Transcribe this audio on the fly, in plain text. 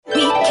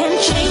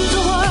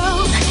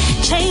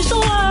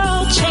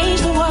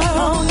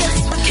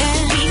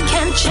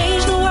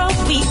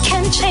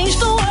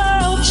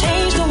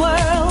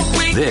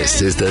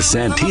This is the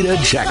Santita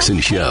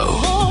Jackson Show.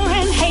 War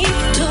and hate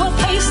to a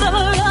place of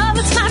love.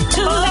 It's not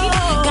too late.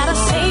 Gotta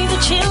save the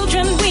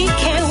children. We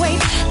can't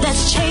wait.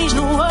 Let's change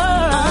the world.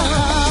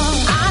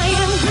 I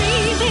am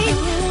breathing.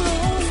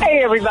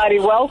 Hey, everybody.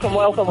 Welcome to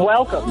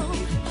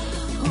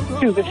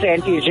the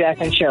Santita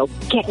Jackson Show.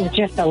 Getting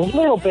just a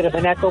little bit of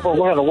an echo, but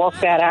we're going to work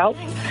that out.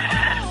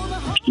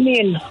 Me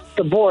and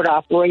the board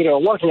operator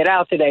are working it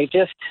out today.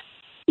 Just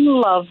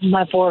love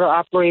my board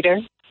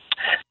operator.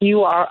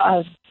 You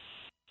are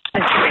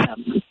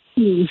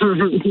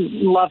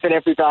love it,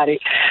 everybody.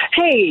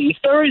 Hey,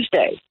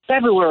 Thursday,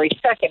 February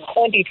 2nd,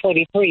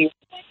 2023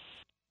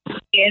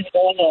 is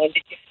going on.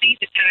 Did you see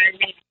the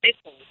Tyree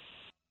Nichols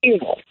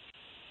funeral?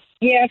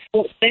 Yes,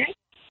 well, that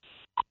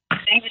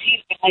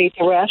 17 been laid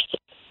to rest.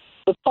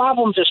 The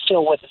problems are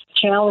still with us. The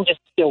challenges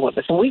are still with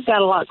us. And we've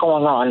got a lot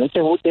going on. And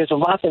so there's a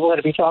lot that we're going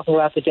to be talking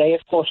about today.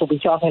 Of course, we'll be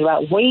talking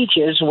about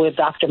wages with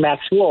Dr.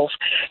 Max Wolf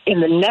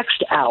in the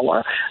next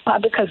hour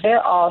because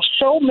there are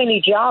so many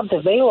jobs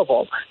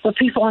available, but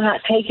people are not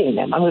taking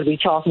them. I'm going to be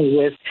talking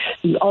with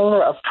the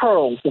owner of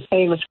Pearls, the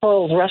famous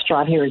Pearls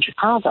restaurant here in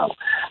Chicago,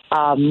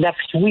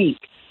 next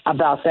week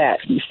about that.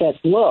 He said,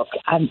 look,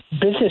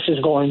 business is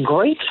going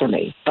great for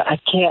me, but I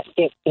can't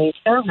get any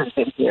service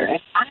in here.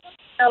 And I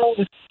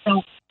don't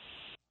know.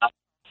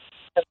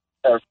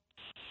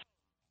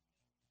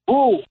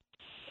 Ooh,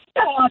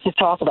 got a lot to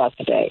talk about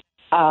today,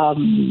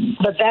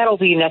 but that'll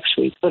be next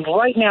week. But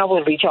right now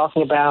we're going to be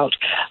talking about,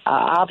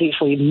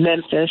 obviously,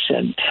 Memphis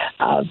and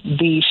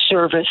the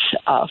service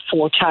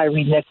for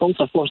Tyree Nichols.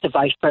 Of course, the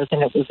vice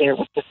president was there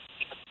with the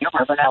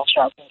Reverend Al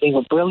Sharpton gave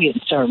a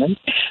brilliant sermon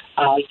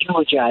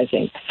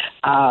eulogizing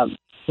the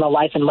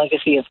life and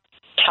legacy of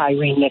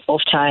Tyree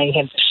Nichols, tying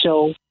him to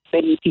so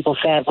many people,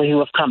 sadly, who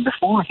have come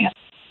before him.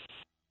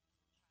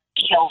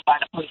 Killed by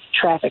the police,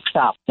 traffic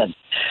stops, and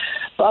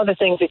other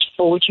things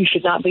for which you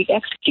should not be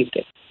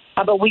executed.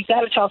 But we've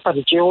got to talk about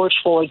the George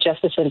Floyd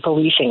Justice and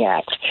Policing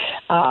Act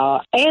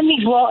and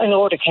these law and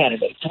order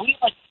candidates. We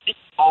want to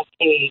have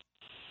a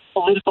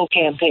political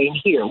campaign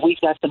here. We've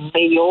got the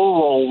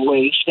mayoral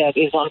race that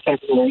is on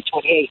February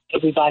 28th.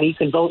 Everybody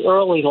can vote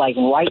early, like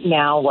right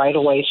now, right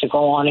away, so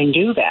go on and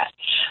do that.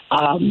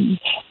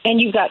 And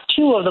you've got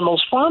two of the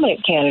most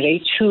prominent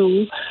candidates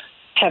who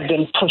have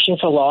been pushing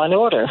for law and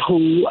order,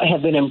 who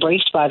have been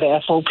embraced by the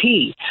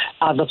FOP,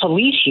 the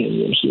police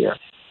union here.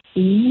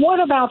 What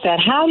about that?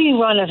 How do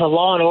you run as a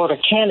law and order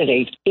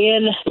candidate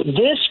in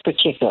this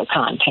particular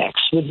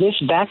context with this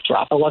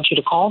backdrop? I want you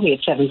to call me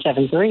at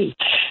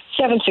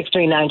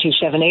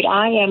 773-927-8.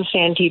 I am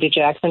Santita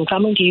Jackson,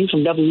 coming to you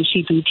from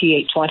WCPT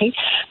 820,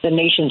 the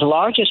nation's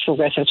largest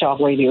progressive talk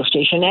radio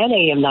station, and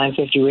AM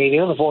 950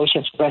 radio, the voice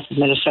of progressive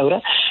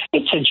Minnesota.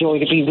 It's a joy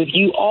to be with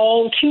you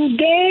all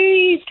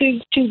today.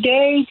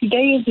 Today is the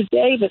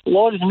day that the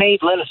Lord has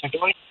made. Let us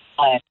rejoice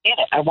in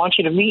it. I want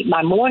you to meet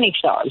my morning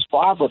stars,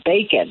 Barbara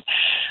Bacon,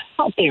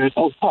 out there in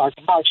Oak Park,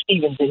 and Mark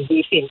Stevens in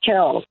D.C., and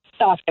Carol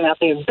Stoskin out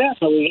there in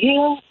Beverly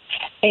Hills,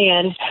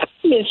 and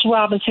Miss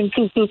Robinson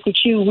Cuckoo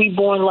Cuckoo, We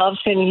Born Love,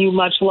 sending you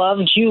much love.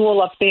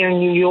 Jewel up there in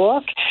New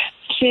York,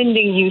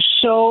 sending you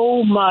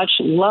so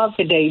much love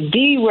today.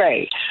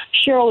 D-Ray,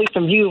 Shirley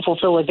from beautiful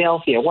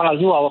Philadelphia. Wow,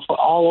 you all are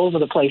all over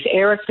the place.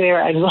 Eric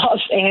there in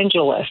Los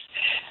Angeles.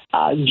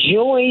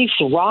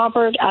 Joyce,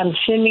 Robert, I'm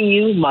sending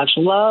you much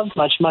love,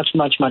 much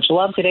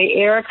love today.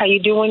 Eric, how you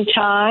doing?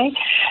 Ty,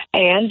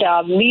 and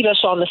meet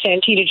us on the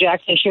Santita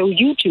Jackson Show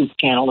YouTube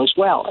channel as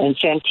well, and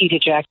Santita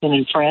Jackson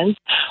and Friends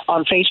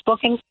on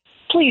Facebook. And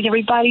please,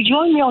 everybody,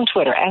 join me on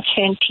Twitter at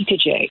Santita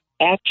J.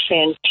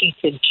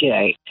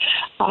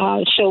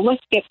 So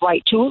let's get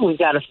right to it. We've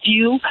got a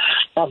few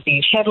of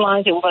these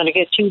headlines that we're going to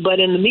get to, but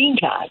in the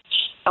meantime,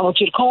 I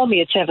want you to call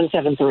me at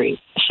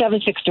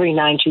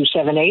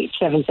 773-763-9278,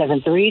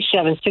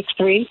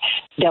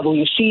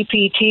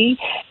 773-763-WCPT,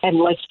 and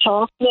let's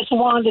talk. Miss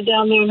Wanda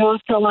down there in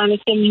North Carolina,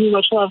 sending you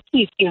much love.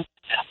 Please give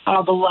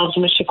our beloved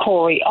Mr.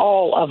 Corey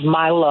all of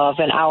my love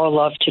and our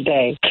love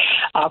today.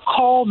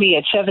 Call me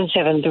at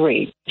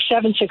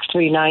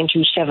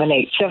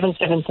 773-763-9278,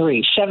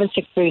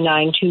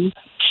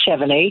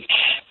 773-763-9278.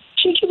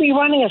 Should you be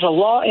running as a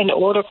law and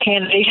order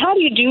candidate? How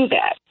do you do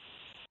that?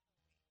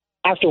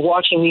 After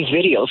watching these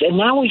videos, and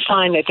now we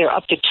find that there are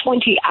up to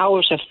 20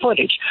 hours of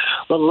footage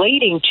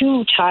relating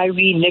to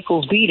Tyree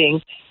Nichols'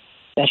 beating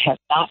that have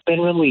not been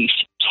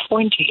released.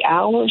 20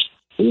 hours?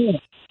 Ooh,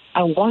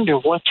 I wonder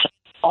what's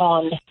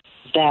on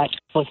that,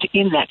 what's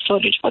in that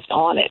footage, what's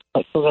on it,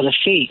 what we're going to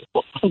see.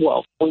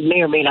 Well, we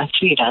may or may not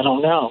see it, I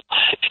don't know.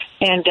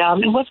 And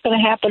what's going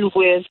to happen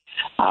with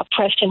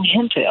Preston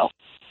Hemphill,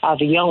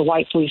 the young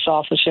white police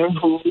officer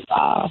who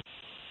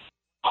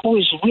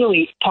is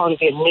really part of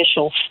the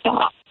initial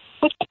stop.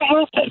 What's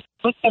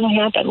going to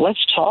happen?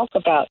 Let's talk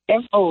about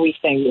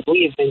everything that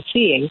we have been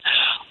seeing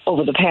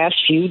over the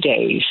past few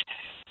days.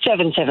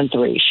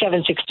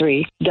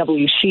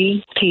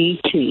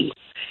 773-763-WCPT.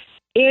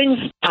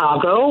 In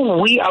Chicago,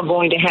 we are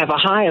going to have a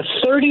high of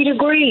 30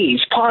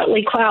 degrees,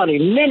 partly cloudy.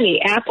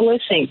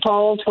 Minneapolis, St.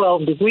 Paul,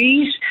 12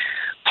 degrees,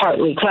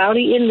 Partly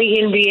cloudy in the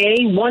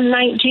NBA.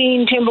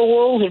 119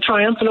 Timberwolves are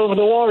triumphant over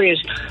the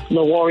Warriors.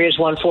 The Warriors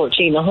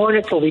 114. The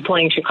Hornets will be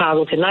playing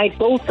Chicago tonight.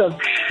 Both of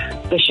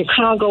the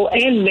Chicago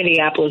and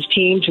Minneapolis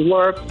teams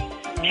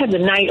had the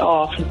night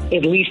off,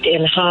 at least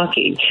in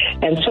hockey.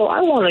 And so I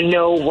want to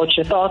know what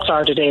your thoughts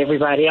are today,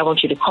 everybody. I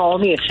want you to call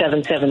me at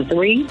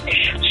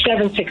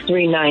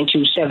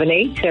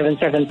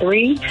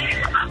 773-763-9278,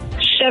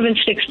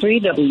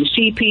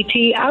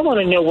 773-763-WCPT. I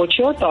want to know what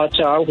your thoughts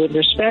are with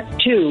respect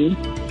to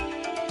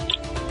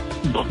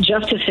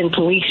justice in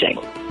policing.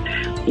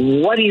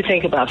 What do you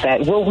think about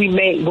that? Will we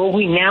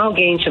now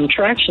gain some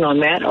traction on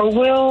that, or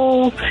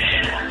will,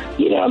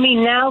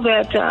 now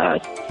that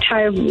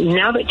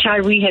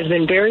Tyree has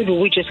been buried,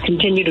 will we just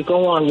continue to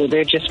go on? Will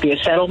there just be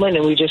a settlement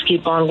and we just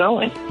keep on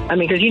going?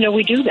 Because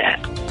we do that,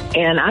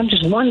 and I'm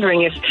just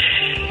wondering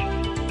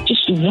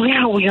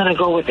where are we going to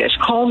go with this?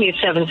 Call me at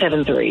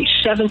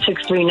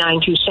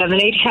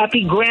 773-763-9278.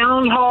 Happy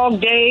Groundhog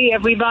Day,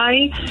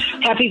 everybody.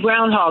 Happy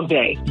Groundhog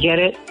Day. Get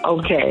it?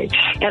 Okay.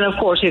 And, of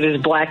course, it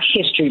is Black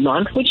History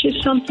Month, which is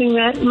something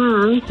that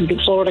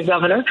the Florida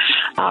governor,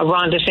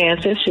 Ron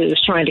DeSantis, is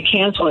trying to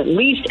cancel, at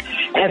least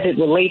as it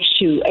relates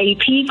to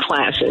AP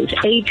classes.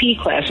 AP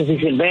classes,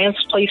 these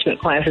advanced placement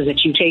classes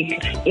that you take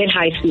in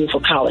high school for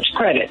college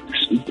credit.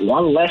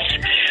 One less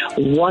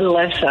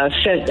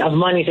set of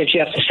money that you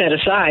have to set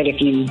aside if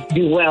you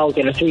do well,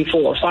 get a 3,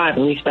 4, or 5,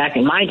 at least back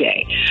in my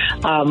day,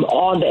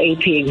 on the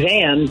AP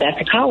exam. That's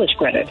a college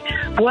credit.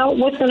 Well,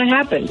 what's going to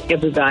happen,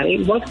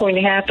 everybody? What's going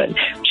to happen?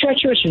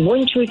 Treacherous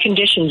wintry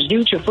conditions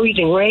due to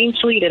freezing rain,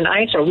 sleet, and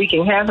ice are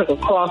wreaking havoc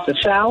across the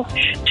South.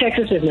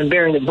 Texas has been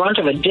bearing the brunt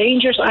of a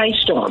dangerous ice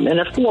storm. And,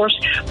 of course,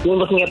 we're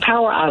looking at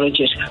power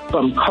outages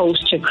from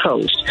coast to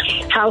coast.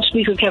 House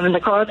Speaker Kevin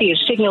McCarthy is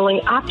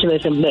signaling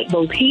optimism that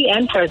both he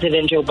and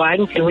President Joe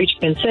Biden can reach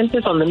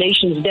consensus on the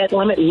nation's debt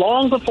limit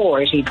long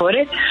before, as he put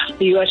it,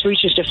 the U.S.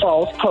 reaches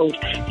default. Quote,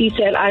 he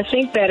said, I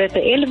think that at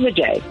the end of the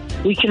day,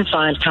 we can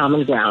find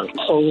common ground,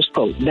 close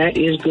quote. That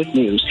is good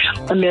news.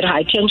 Amid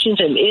high tensions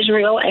in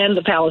Israel and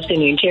the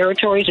Palestinian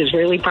territories,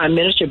 Israeli Prime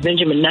Minister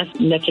Benjamin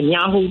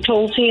Netanyahu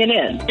told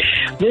CNN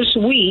this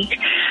week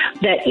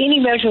that any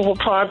measurable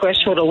progress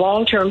toward a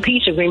long-term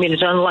peace agreement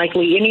is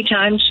unlikely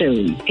anytime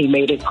soon. He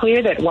made it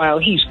clear that while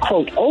he's,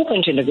 quote,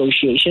 open to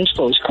negotiations,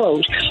 close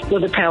quote,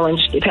 with the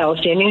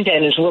Palestinians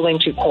and is willing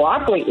to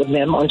cooperate with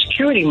them on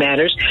security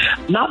matters,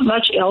 not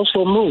much else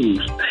will move.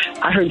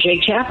 I heard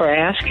Jake Tapper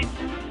ask,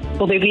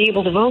 will they be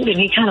able to vote? And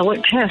he kind of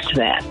went past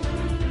that.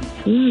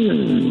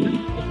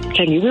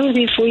 Can you really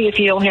be free if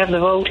you don't have the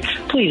vote?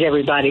 Please,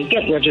 everybody,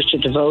 get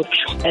registered to vote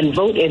and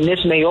vote in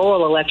this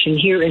mayoral election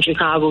here in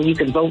Chicago. You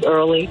can vote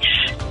early.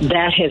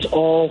 That has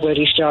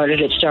already started.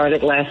 It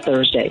started last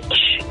Thursday.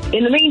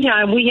 In the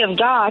meantime, we have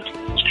got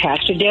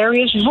Pastor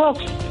Darius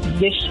Brooks,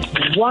 this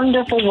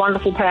wonderful,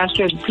 wonderful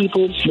pastor.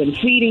 People's been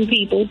feeding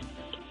people,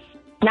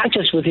 not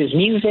just with his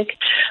music,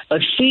 but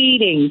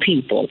feeding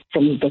people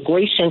from the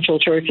Grace Central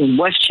Church in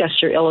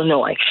Westchester,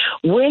 Illinois.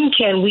 When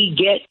can we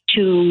get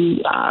to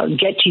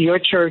your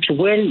church?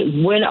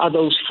 When are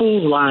those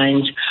food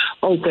lines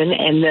open?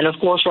 And then, of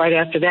course, right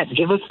after that,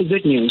 give us the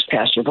good news,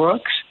 Pastor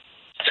Brooks.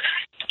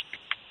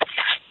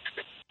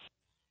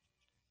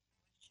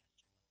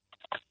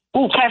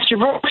 Oh, Pastor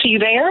Brooks, are you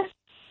there?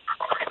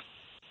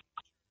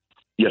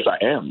 Yes, I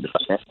am.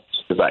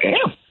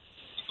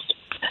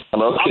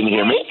 Hello, can you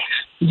hear me?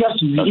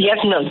 Yes, no,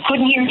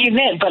 couldn't hear you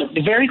then. But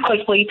very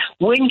quickly,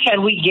 when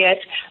can we get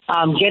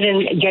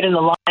in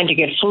the line to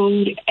get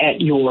food at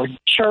your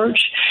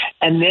church?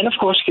 And then, of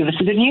course, give us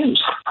the good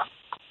news.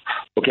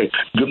 Okay.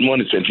 Good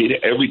morning, Santita.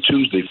 Every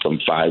Tuesday from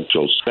 5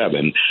 till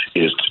 7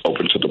 is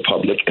open to the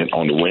public, and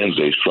on the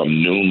Wednesdays from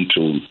noon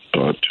to 2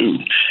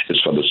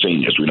 is for the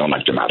seniors. We don't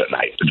like them out at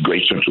night. It's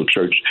Grace Central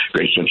Church,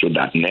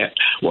 gracecentral.net,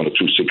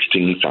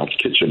 10216 South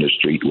Kitchener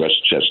Street,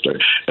 Westchester,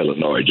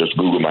 Illinois. Just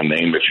Google my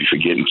name if you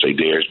forget and say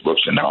Darius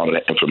Brooks, and all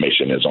that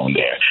information is on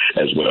there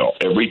as well.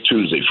 Every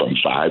Tuesday from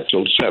 5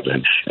 till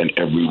 7, and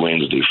every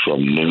Wednesday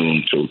from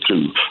noon till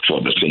 2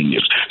 for the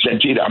seniors.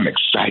 Santita, I'm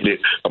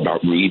excited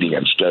about reading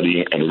and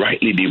studying and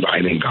rightly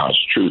dividing God's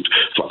truth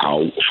for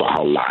our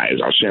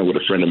lives. I was sharing with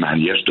a friend of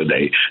mine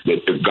yesterday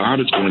that if God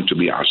is going to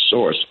be our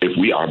source, if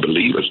we are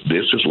believers,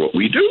 this is what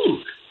we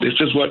do. This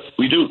is what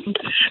we do.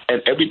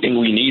 And everything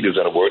we need is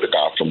in the Word of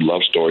God, from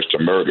love stories to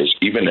murders.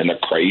 Even in a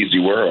crazy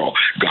world,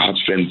 God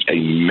sends a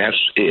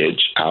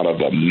message out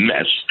of a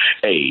mess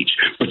age.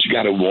 But you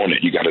got to want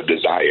it. You got to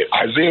desire it.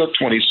 Isaiah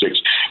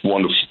 26,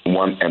 1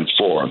 and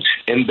 4.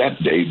 In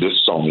that day, this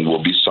song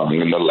will be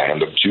sung in the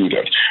land of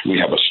Judah. We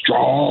have a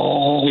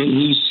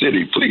strong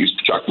city. Please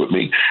check with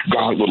me.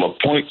 God will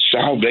appoint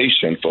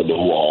salvation for the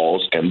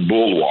walls and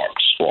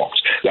bulwarks.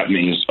 That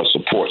means a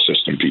support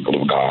system, people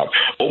of God.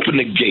 Open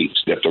the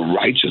gates that the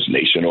righteous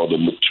nation or the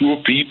mature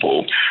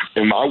people,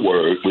 in my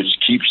word, which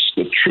keeps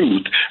the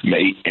truth,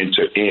 may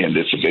enter in.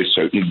 This is a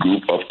certain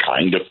group of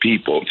kind of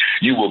people.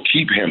 You will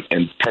keep him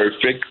in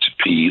perfect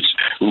peace,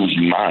 whose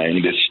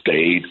mind is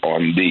stayed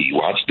on thee.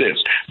 Watch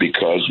this.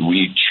 Because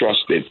we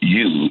trusted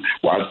you.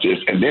 Watch this.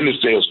 And then it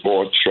says,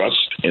 for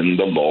trust in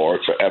the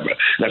Lord forever.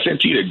 Now,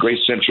 Santita, Grace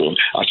Central,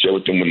 I share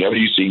with them whenever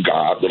you see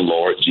God, the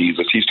Lord,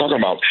 Jesus, he's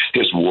talking about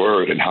his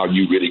word and how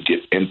you really get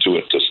into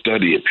it, to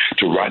study it,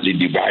 to rightly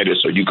divide it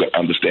so you can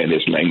understand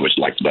his language,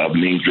 like love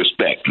means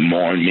respect,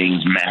 mourn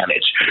means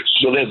manage.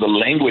 So there's a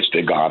language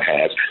that God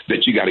has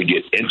that you got to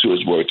get into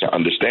his word to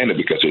understand it,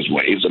 because his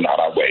ways are not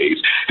our ways,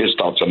 his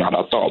thoughts are not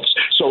our thoughts.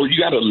 So you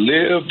got to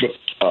live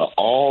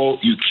all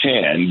you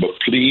can, but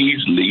please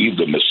leave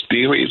the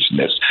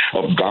mysteriousness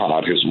of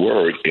God, his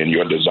word, in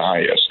your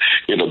desires.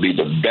 It'll be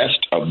the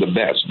best of the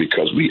best,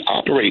 because we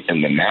operate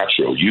in the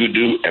natural. You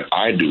do and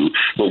I do,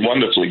 but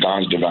wonderfully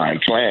God's divine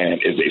plan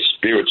is a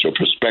spiritual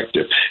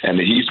perspective. And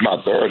he's my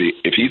authority.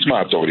 If he's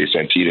my authority,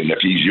 Santita, and if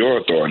he's your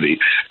authority,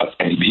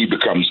 and he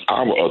becomes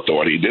our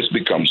authority, this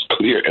becomes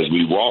clear as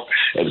we walk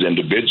as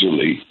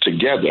individually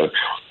together,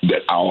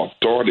 that our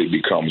authority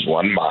becomes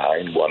one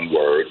mind, one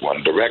word,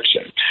 one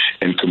direction,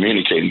 and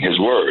communicating his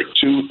word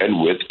to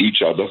and with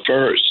each other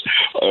first.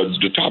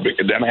 The topic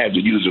that I had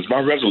to use is, my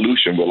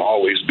resolution will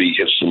always be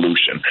his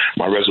solution.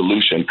 My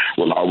resolution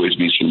will always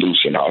be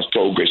solution. I was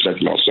told, Grace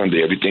Central, on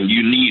Sunday, everything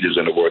you need is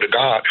in the word of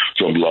God,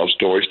 from love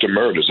stories to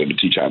murders. It'll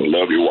teach you how to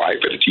love your wife.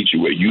 It'll teach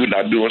you where you're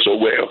not doing so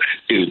well.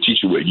 It'll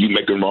teach you where you're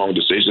making wrong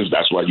decisions.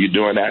 That's why you're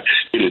doing that.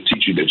 It'll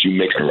teach you that you're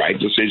making right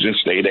decisions.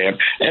 Stay there.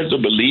 As a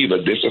believer,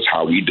 this is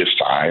how we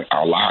define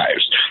our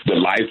lives. The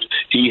life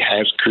he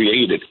has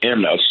created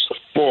in us,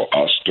 for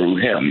us, through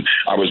him.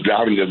 I was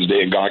driving the other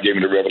day, and God gave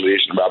me the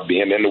revelation about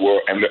being in the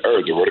world and the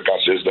earth. The word of God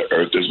says the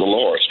earth is the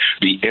Lord's.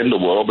 Be in the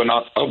world, but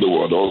not of the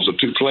world. Those are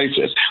two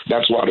places.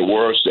 That's why the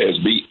word says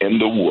be in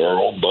the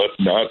world, but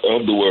not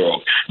of the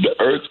world. The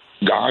earth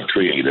God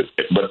created,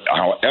 but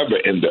however,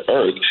 in the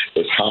earth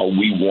is how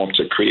we want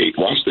to create,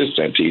 watch this,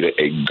 Santita,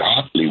 a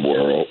godly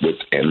world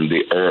within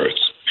the earth,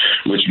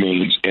 which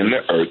means in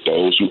the earth,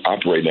 those who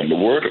operate in the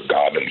word of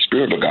God and the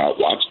spirit of God,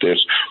 watch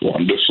this,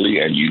 wonderfully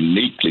and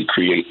uniquely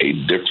create a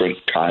different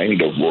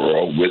kind of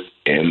world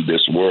within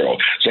this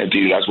world.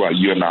 Santita, that's why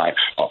you and I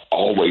are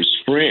always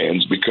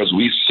friends, because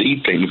we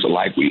see things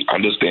alike. We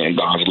understand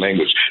God's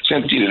language.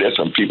 Santita, there's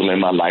some people in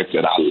my life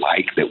that I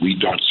like that we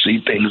don't see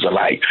things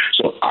alike.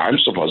 So I'm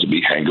supposed to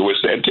be hanging with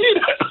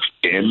Santita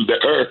in the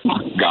earth,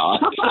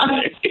 God.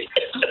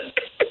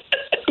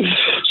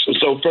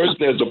 So first,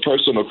 there's a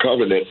personal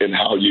covenant in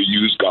how you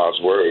use God's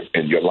word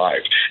in your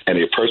life.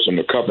 And a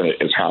personal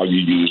covenant is how you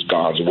use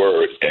God's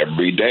word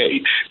every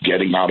day,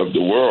 getting out of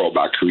the world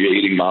by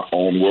creating my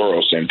own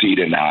world,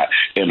 Santita, and I,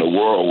 in a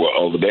world where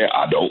over there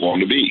I don't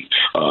want to be,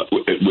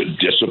 with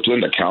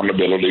discipline,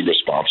 accountability,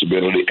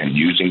 responsibility, and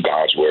using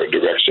God's word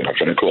direction. I'm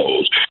going to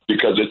close,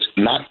 because it's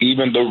not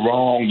even the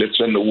wrong that's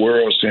in the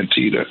world,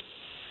 Santita.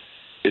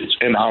 It's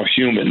in our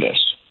humanness.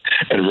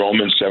 And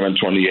Romans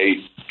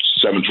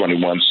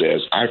 7:21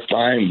 says, I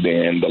find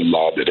then the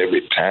law that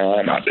every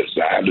time I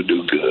desire to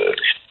do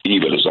good,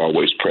 evil is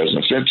always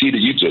present. Santita,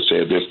 you just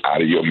said this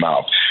out of your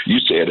mouth. You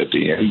said at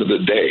the end of the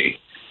day,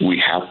 we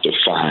have to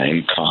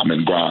find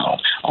common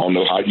ground. I don't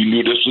know how you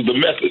knew this was the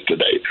message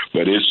today,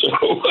 but it's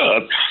so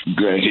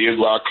good. Here's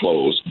where I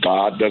close.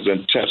 God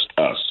doesn't test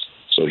us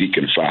so he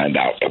can find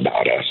out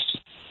about us.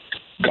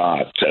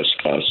 God tests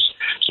us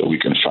so we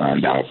can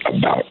find out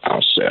about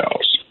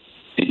ourselves.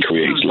 He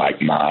creates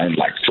like mind,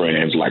 like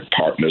friends, like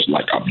partners,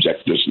 like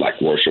objectives,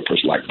 like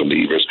worshipers, like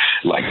believers,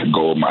 like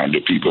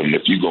goal-minded people. And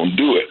if you're going to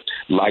do it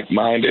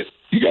like-minded,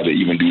 you got to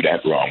even do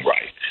that wrong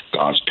right.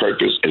 God's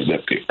purpose is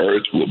that the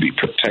earth will be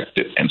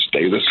protected and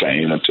stay the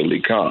same until he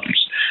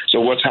comes.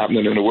 So what's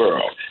happening in the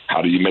world?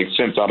 How do you make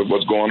sense out of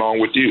what's going on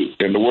with you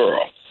in the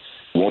world?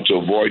 Want to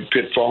avoid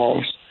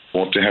pitfalls?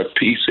 Want to have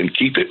peace and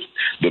keep it?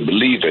 The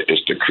believer is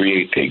to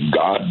create a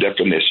God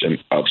definition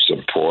of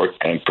support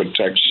and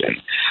protection.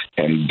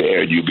 And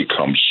there you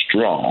become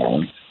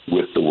strong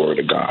with the word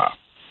of God.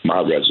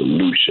 My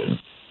resolution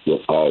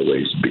will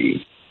always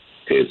be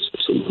his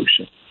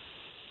solution.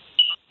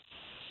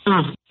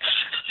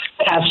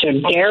 Pastor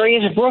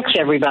Darius Brooks,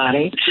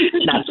 everybody.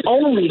 Not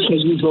only can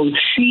you go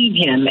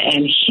see him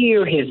and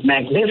hear his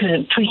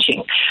magnificent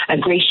preaching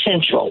at Grace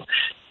Central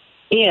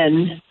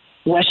in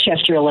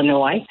Westchester,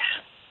 Illinois,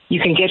 you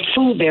can get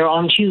food there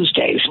on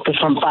Tuesdays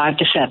from 5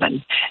 to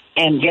 7.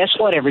 And guess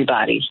what,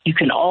 everybody? You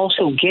can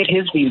also get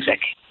his music.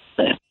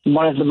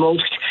 One of the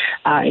most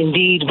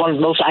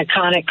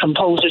iconic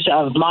composers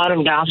of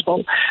modern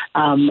gospel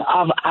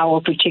of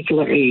our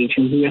particular age.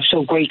 And we are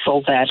so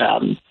grateful that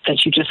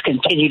you just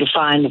continue to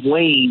find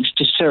ways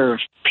to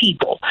serve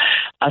people,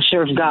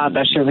 serve God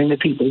by serving the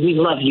people. We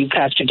love you,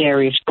 Pastor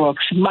Darius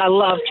Brooks. My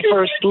love to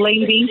First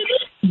Lady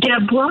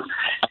Deborah,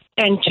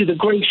 and to the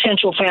Grace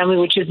Central family,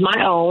 which is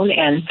my own,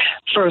 and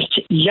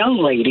First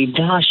Young Lady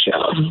Dasha.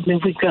 There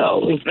we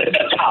go.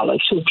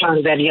 College, who's part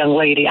of that young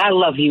lady. I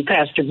love you,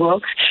 Pastor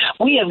Brooks.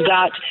 We have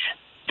got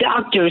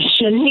Dr.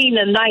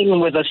 Shanina Knighton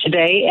with us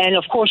today. And,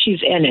 of course,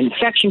 she's an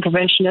infection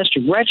preventionist,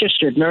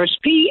 registered nurse,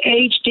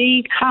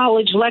 PhD,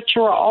 college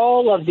lecturer,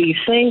 all of these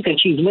things.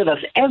 And she's with us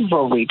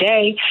every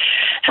day,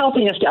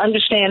 helping us to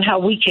understand how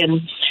we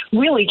can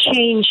really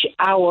change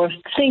our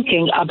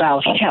thinking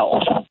about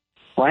health,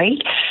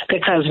 right?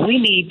 Because we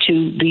need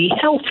to be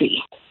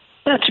healthy.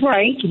 That's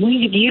right.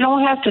 You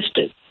don't have to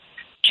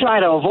try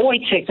to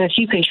avoid sickness.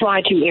 You can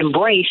try to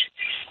embrace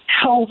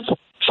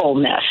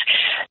healthfulness.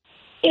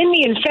 In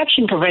the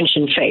infection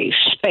prevention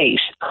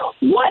space,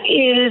 what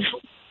is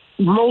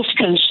most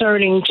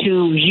concerning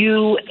to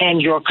you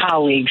and your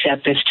colleagues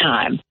at this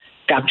time,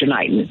 Dr.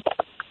 Knighton?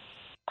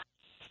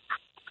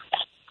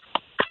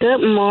 Good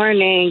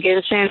morning.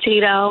 And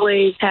Santita, I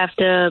always have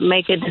to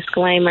make a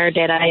disclaimer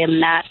that I am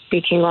not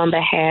speaking on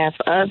behalf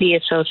of the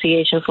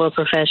Association for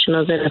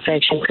Professionals in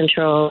Infection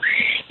Control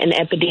and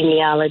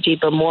Epidemiology,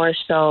 but more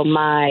so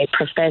my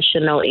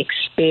professional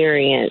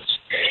experience.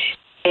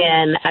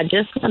 And I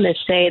just want to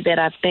say that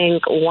I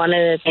think one of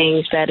the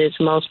things that is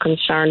most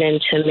concerning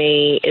to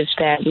me is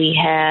that we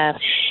have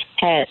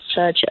had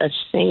such a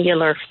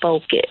singular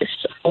focus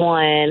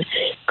on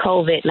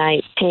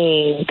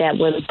COVID-19 that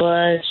when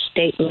buzz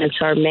statements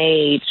are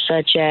made,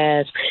 such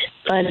as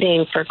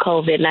funding for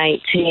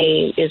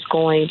COVID-19 is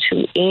going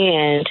to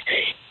end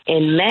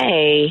in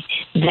May,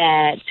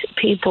 that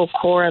people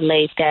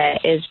correlate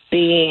that as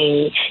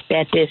being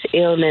that this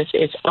illness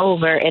is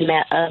over and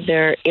that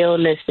other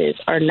illnesses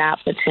are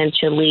not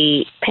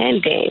potentially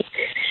pending.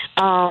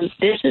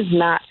 This is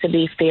not to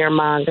be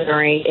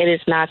fear-mongering. It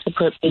is not to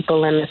put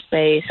people in a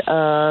space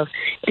of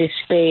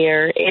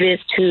despair. It is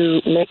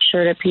to make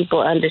sure that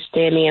people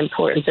understand the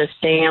importance of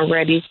staying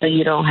ready so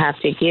you don't have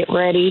to get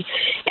ready.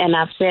 And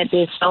I've said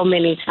this so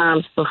many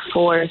times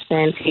before,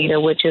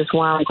 Santita, which is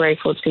why I'm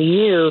grateful to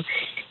you,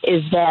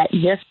 is that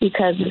just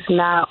because it's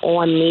not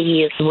on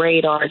media's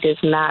radar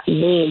does not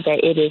mean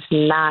that it is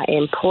not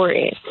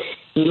important,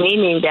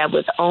 meaning that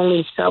with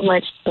only so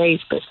much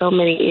space but so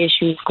many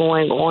issues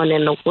going on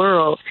in the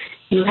world,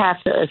 you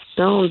have to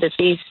assume that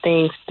these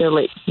things still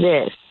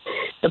exist.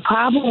 The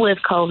problem with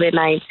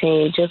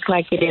COVID-19, just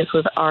like it is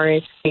with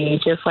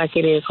RSV, just like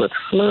it is with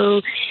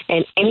flu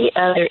and any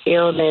other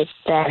illness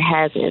that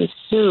has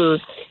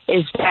ensued,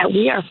 is that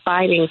we are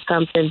fighting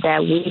something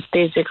that we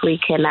physically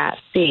cannot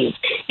see.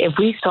 If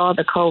we saw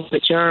the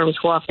COVID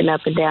germs walking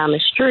up and down the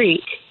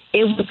street,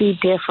 it would be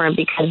different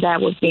because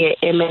that would be an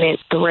imminent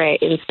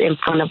threat in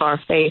front of our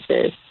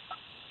faces.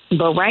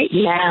 But right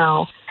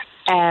now,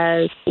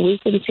 as we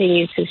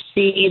continue to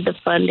see the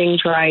funding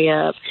dry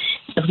up,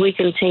 as we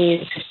continue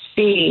to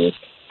see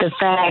the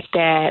fact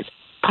that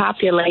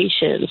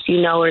populations,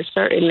 or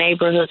certain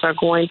neighborhoods are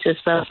going to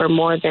suffer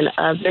more than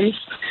others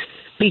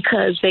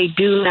because they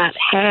do not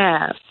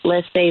have,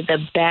 let's say, the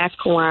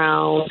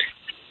background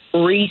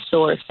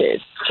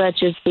resources,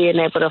 such as being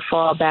able to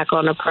fall back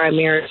on a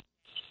primary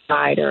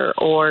provider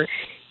or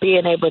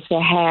being able to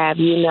have,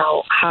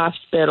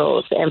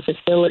 hospitals and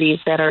facilities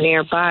that are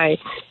nearby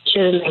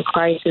should a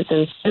crisis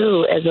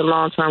ensue as a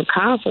long-term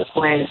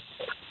consequence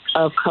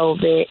of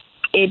COVID.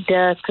 It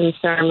does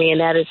concern me,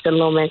 and that is the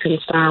looming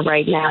concern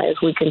right now as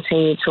we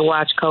continue to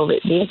watch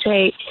COVID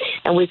mutate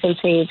and we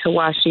continue to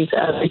watch these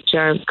other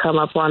germs come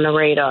up on the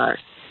radar,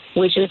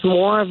 which is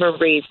more of a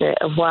reason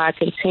of why I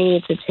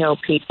continue to tell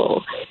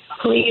people,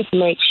 please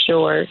make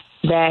sure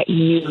that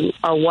you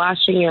are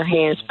washing your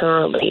hands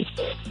thoroughly.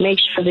 Make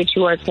sure that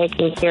you are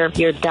taking care of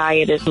your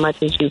diet as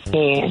much as you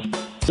can.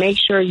 Make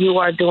sure you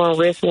are doing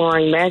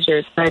risk-lowering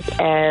measures such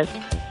as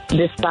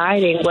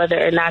deciding whether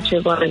or not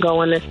you're going to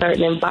go in a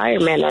certain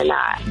environment or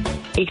not.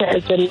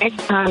 Because the next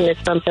time that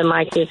something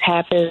like this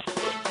happens,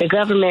 the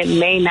government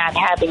may not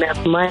have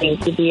enough money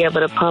to be able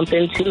to pump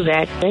into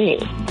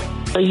vaccines.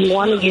 So you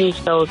want to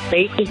use those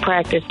basic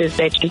practices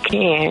that you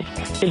can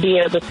to be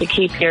able to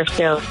keep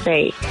yourself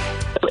safe.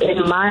 So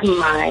in my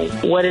mind,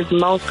 what is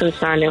most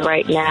concerning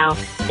right now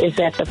is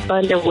that the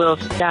funding will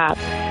stop,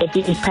 but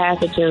these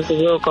pathogens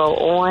will go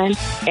on,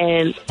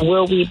 and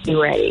will we be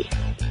ready?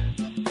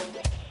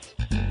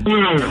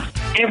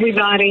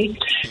 Everybody,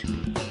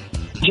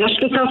 just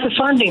because the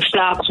funding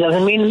stops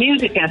doesn't mean the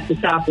music has to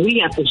stop. We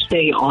have to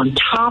stay on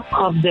top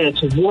of this.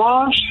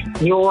 Wash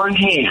your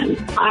hands.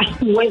 I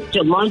went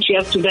to lunch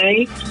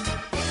yesterday,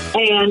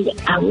 and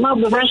I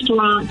love the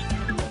restaurant.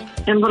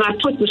 And when I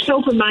put the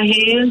soap in my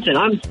hands and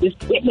I'm just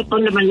getting up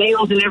under my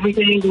nails and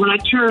everything, when I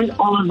turned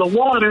on the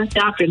water,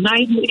 Dr.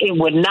 Knighton, it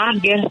would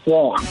not get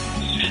warm.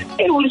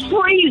 It was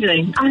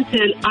freezing. I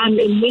said, I'm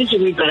in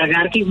misery, but I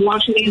got to keep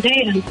washing these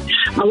hands.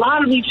 A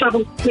lot of these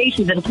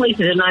spaces and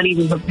places are not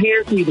even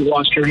prepared for you to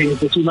wash your hands,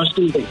 but you must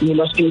do this. You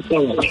must do it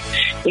thoroughly.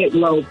 It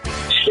will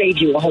save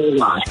you a whole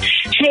lot.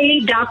 Hey,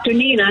 Dr.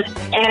 Nina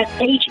at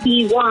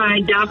HEY,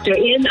 Dr.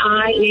 NINA,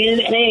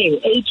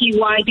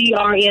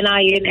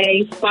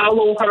 HEYDRNINA.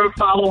 Follow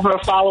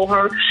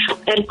her,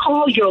 and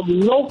call your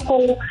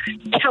local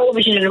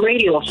television and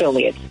radio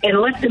affiliates and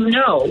let them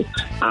know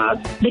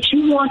that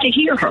you want to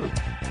hear her.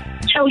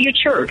 Tell your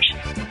church.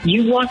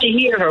 You want to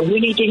hear her. We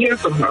need to hear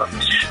from her.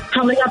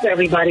 Coming up,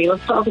 everybody,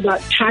 let's talk about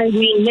Tyre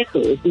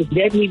Nichols, this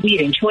deadly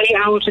beating, 20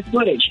 hours of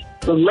footage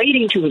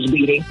relating to his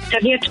beating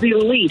have yet to be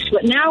released.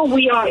 But now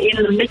we are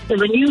in the midst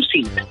of a new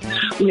season.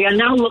 We are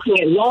now looking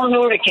at law and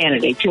order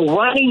candidates who are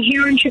running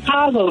here in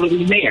Chicago to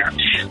be mayor.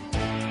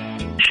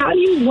 How do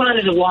you run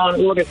as a law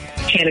and order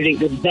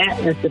candidate with that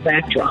as the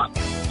backdrop?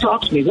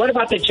 Talk to me. What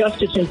about the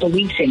Justice and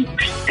Policing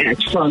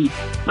Act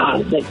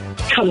that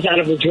comes out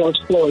of the George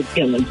Floyd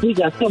killings? We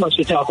got so much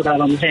to talk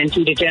about on the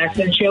Santita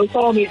Jackson Show.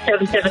 Call me at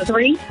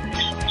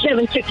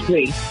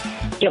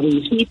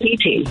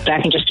 773-763-WCPT.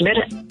 Back in just a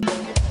minute.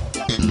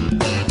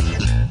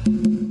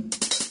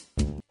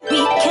 We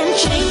can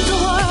change the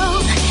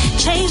world,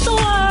 change the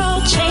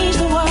world, change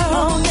the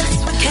world.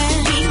 Yes, we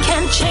can. We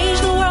can change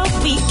the world,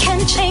 we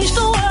can change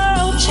the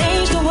world,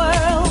 change the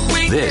world.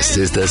 This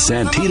is the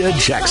Santita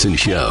Jackson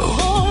Show.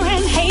 War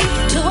and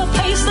hate to a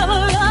place of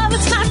love,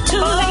 it's not too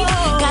late.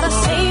 Gotta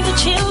save the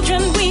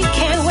children, we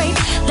can't wait.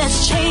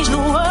 Let's change the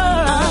world.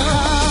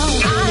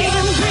 I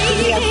am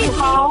breathing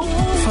for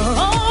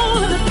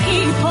all of the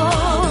people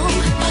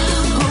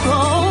who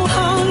go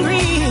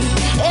hungry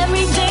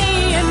every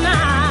day and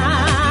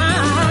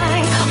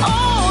night.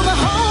 All the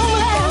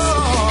homeless,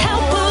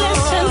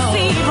 helpless and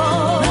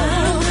feeble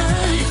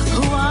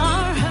who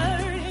are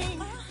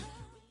hurting.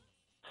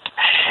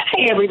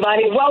 Hey,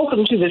 everybody.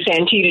 Welcome to the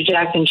Santita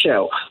Jackson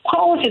Show.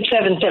 Call us at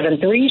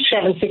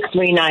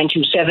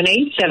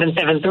 773-763-9278,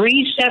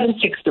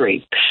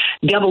 773-763.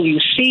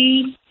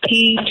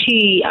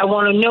 WCPT. I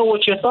want to know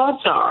what your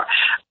thoughts are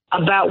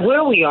about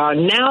where we are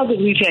now that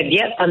we've had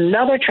yet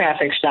another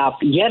traffic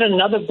stop, yet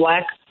another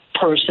black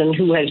person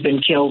who has been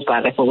killed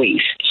by the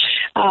police.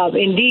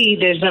 Indeed,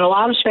 there's been a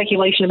lot of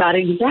speculation about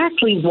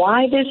exactly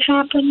why this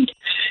happened.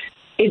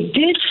 It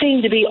did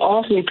seem to be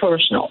awfully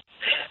personal.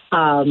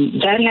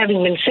 That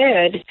having been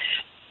said,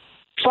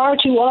 far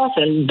too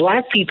often,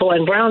 black people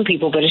and brown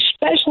people, but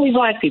especially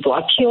black people,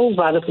 are killed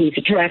by the police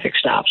at traffic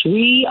stops.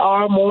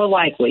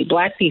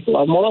 Black people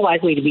are more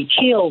likely to be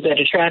killed at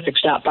a traffic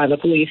stop by the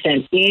police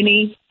than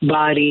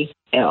anybody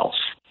else.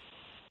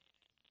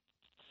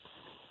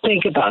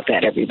 Think about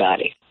that,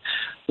 everybody.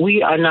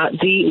 We are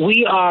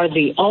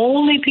the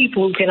only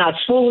people who cannot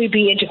fully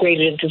be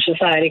integrated into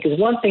society, because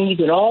one thing you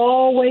can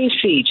always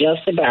see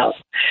just about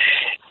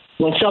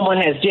when someone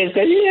has just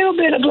a little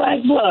bit of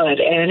black blood,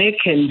 and it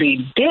can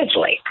be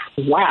deadly.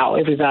 Wow,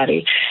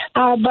 everybody.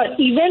 But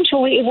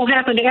eventually it will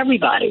happen to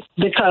everybody,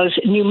 because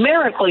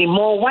numerically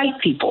more white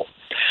people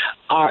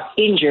are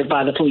injured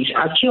by the police,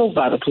 are killed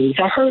by the police,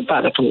 are hurt by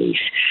the police.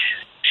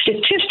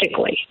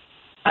 Statistically,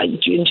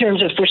 in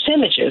terms of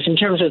percentages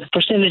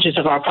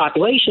of our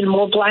population,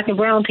 more black and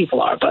brown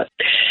people are. But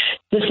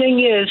the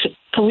thing is,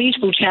 police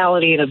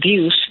brutality and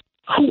abuse,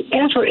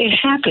 whoever it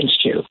happens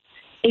to,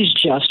 is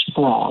just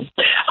wrong.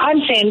 I'm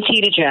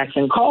Santita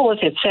Jackson. Call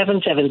us at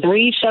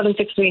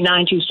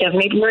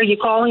 773-763-9278. Where are you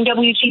calling?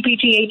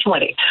 WTPT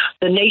 820,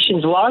 the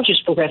nation's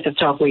largest progressive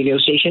talk radio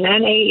station,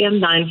 and AM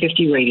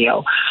 950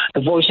 radio,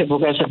 the voice of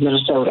progressive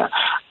Minnesota.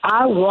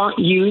 I want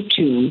you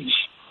to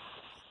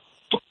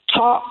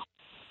talk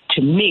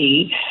to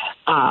me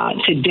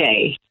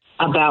today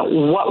about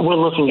what we're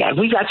looking at.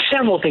 We've got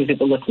several things that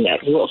we're looking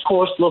at. We're, of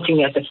course,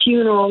 looking at the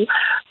funeral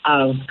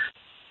of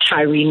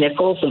Tyre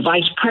Nichols. The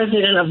Vice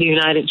President of the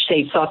United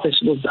States thought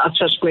this was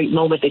such a great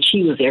moment that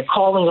she was there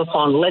calling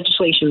upon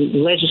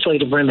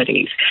legislative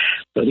remedies.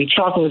 We'll be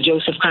talking with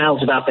Joseph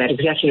Kiles about that,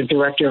 Executive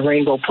Director of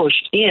Rainbow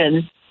Push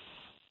in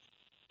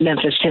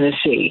Memphis,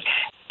 Tennessee.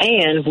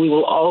 And we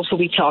will also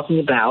be talking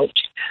with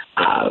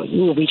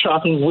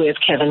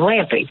Kevin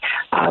Lampe,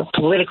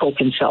 political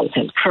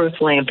consultant, Kurt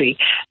Lampe.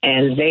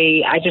 And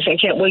I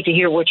can't wait to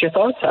hear what your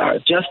thoughts are.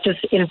 Justice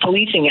in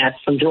Policing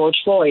Act from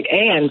George Floyd,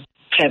 and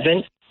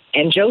Kevin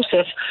and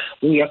Joseph.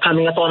 We are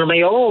coming up on a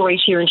mayoral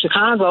race here in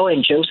Chicago,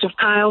 and Joseph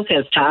Kiles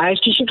has ties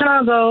to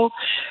Chicago.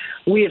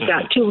 We have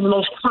got two of the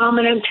most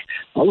prominent,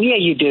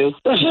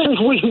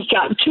 We've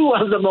got two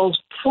of the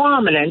most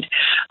prominent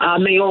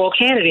mayoral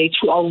candidates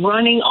who are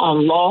running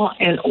on law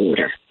and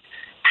order.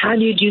 How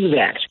do you do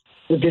that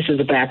with this as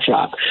a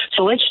backdrop?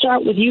 So let's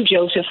start with you,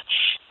 Joseph.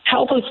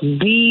 Help us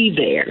be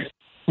there.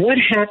 What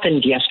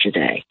happened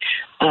yesterday?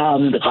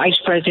 The vice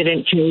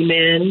president came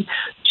in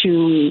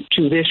to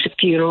this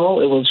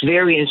funeral. It was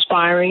very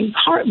inspiring,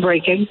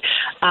 heartbreaking.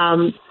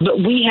 But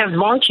we have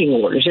marching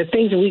orders. There are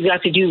things that we've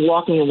got to do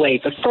walking away.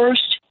 But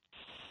first,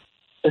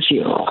 the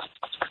funeral.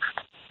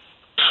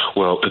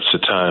 Well, it's a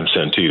time,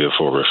 Santita,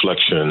 for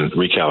reflection,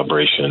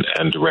 recalibration,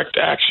 and direct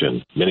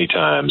action. Many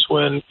times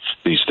when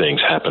these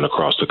things happen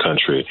across the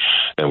country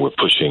and we're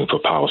pushing for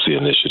policy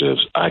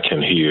initiatives, I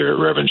can hear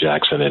Reverend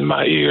Jackson in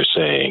my ear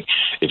saying,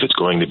 if it's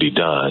going to be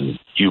done,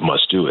 you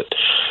must do it.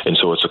 And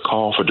so it's a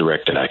call for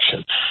direct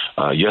action.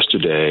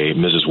 Yesterday,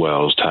 Mrs.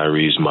 Wells,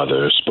 Tyre's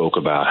mother, spoke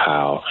about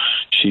how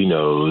she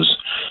knows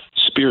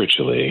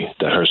spiritually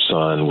that her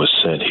son was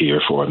sent here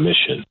for a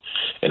mission,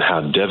 and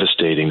how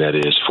devastating that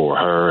is for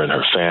her and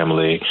her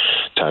family,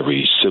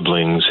 Tyre's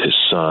siblings, his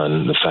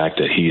son, the fact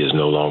that he is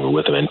no longer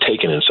with them and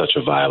taken in such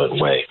a violent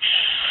way.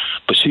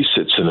 But she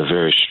sits in a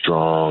very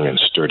strong and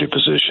sturdy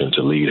position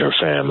to lead her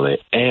family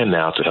and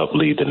now to help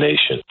lead the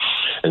nation.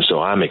 And so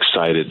I'm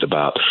excited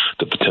about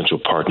the potential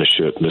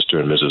partnership. Mr.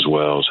 and Mrs.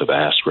 Wells have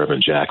asked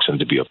Reverend Jackson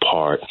to be a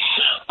part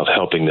of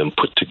helping them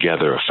put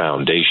together a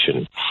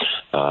foundation.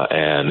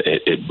 And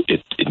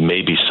it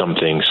may be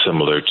something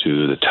similar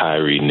to the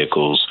Tyree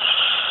Nichols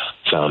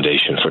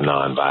Foundation for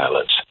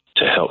Nonviolence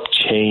to help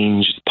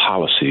change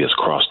policy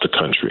across the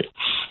country.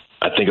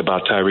 I think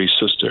about Tyree's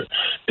sister,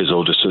 his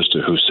older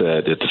sister, who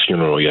said at the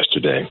funeral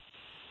yesterday,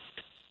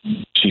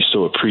 she's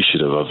so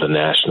appreciative of the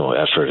national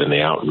effort and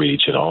the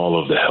outreach and all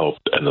of the help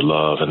and the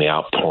love and the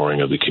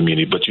outpouring of the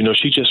community. But,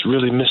 she just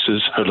really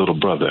misses her little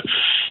brother.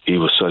 He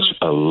was such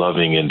a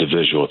loving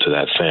individual to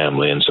that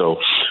family. And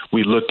so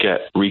we look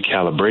at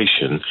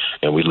recalibration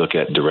and we look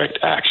at direct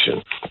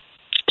action.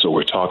 So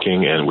we're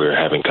talking and we're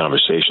having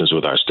conversations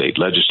with our state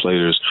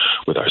legislators,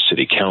 with our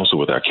city council,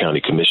 with our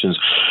county commissions,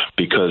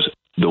 because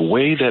the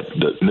way that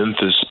the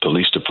Memphis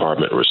Police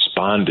Department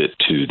responded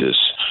to this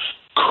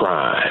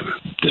crime,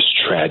 this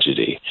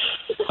tragedy,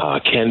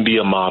 can be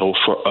a model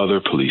for other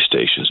police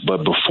stations.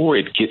 But before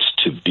it gets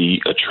to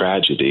be a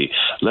tragedy,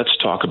 let's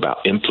talk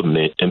about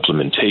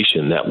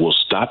implementation that will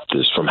stop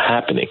this from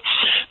happening.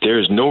 There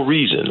is no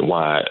reason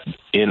why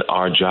in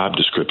our job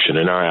description,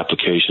 in our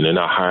application, in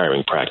our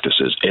hiring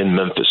practices in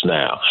Memphis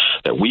now,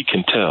 that we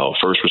can tell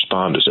first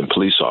responders and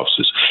police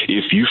officers,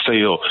 if you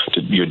fail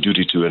your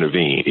duty to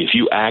intervene, if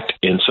you act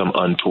in some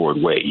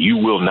untoward way, you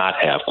will not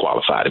have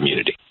qualified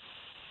immunity.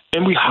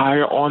 And we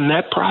hire on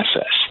that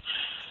process.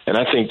 And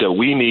I think that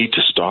we need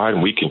to start,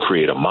 and we can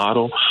create a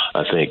model.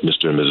 I think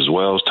Mr. and Mrs.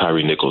 Wells,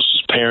 Tyree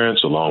Nichols'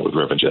 parents, along with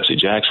Reverend Jesse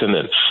Jackson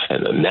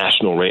and the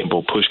National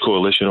Rainbow Push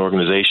Coalition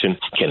organization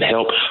can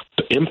help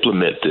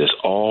implement this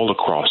all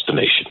across the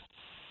nation.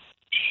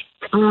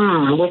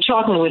 We're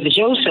talking with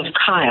Joseph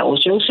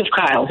Kyles. Joseph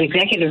Kyles,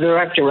 Executive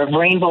Director of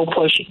Rainbow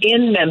Push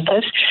in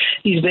Memphis.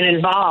 He's been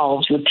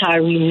involved with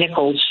Tyree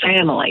Nichols'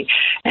 family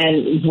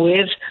and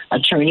with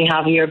Attorney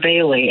Javier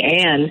Bailey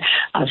and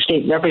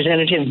State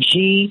Representative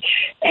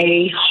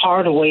G.A.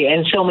 Hardaway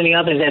and so many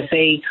others as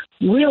they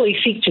really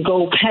seek to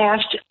go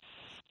past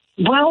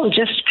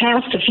just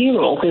past the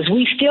funeral, because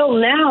we still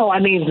now,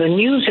 the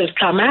news has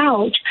come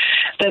out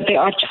that there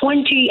are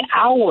 20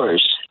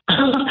 hours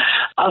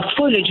of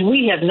footage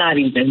we have not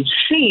even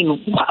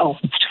seen. Wow,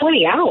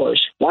 20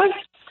 hours. What?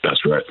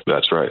 That's right.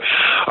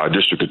 Our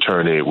district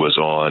attorney was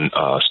on,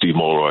 Steve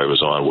Mulroy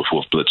was on with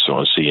Wolf Blitzer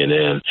on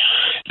CNN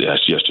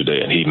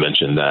yesterday, and he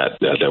mentioned that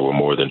there were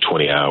more than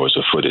 20 hours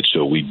of footage.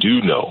 So we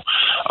do know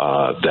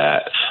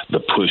that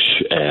the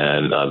push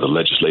and the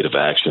legislative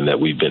action that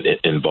we've been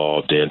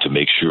involved in to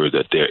make sure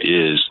that there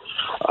is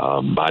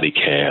body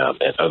cam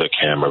and other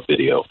camera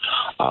video,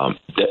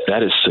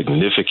 that is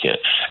significant.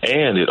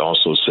 And it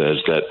also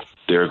says that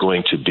there are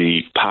going to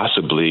be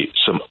possibly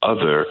some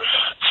other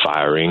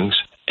firings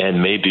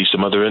and maybe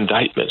some other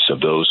indictments of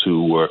those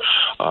who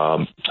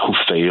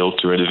failed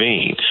to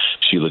intervene.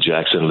 Sheila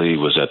Jackson Lee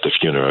was at the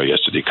funeral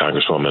yesterday,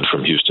 Congresswoman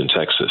from Houston,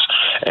 Texas,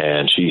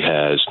 and she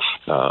has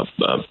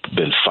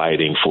been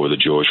fighting for the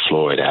George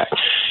Floyd Act.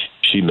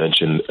 She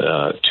mentioned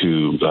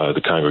to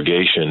the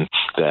congregation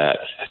that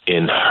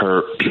in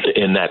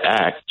that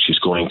act, she's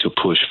going to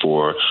push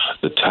for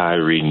the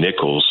Tyree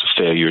Nichols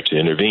failure to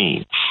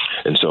intervene.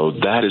 And so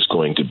that is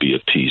going to be a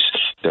piece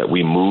that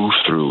we move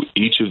through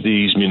each of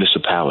these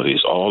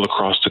municipalities all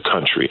across the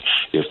country.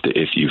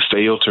 If you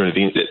fail to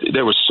intervene,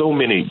 there were so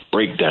many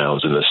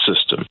breakdowns in the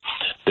system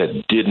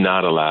that did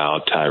not allow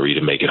Tyree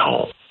to make it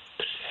home.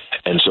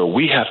 And so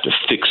we have to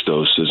fix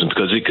those systems,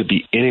 because it could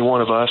be any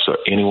one of us or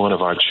any one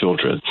of our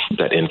children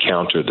that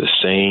encounter the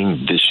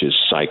same vicious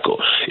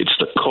cycle. It's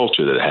the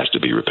culture that has to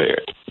be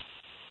repaired.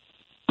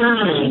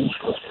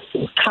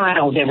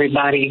 Kyles,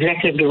 everybody,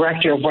 Executive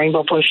Director of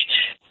Rainbow Push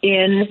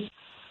in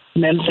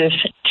Memphis,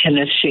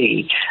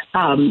 Tennessee.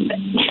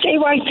 Stay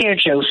right there,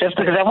 Joseph,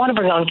 because I want to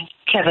bring on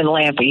Kevin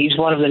Lampe. He's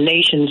one of the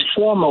nation's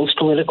foremost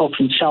political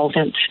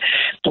consultants,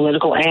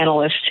 political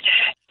analysts.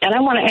 And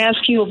I want to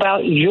ask you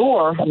about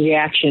your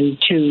reaction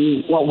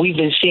to what we've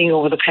been seeing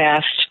over the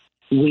past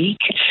week,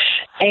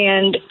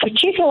 and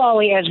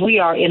particularly as we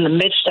are in the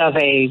midst of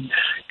a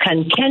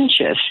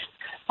contentious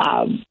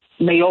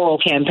mayoral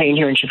campaign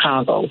here in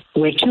Chicago,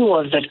 where two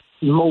of the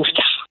most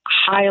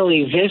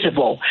highly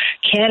visible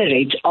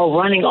candidates are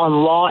running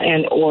on law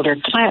and order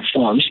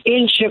platforms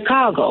in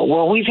Chicago.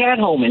 Well, we've had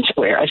Homan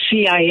Square, a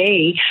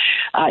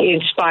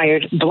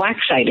CIA-inspired black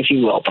site, if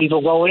you will.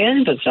 People go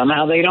in, but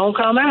somehow they don't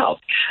come out.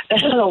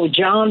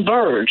 John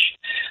Burge,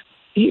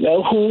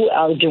 who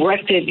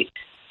directed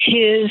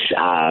his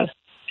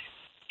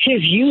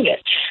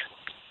units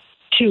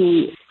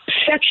to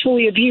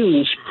sexually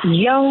abuse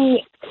young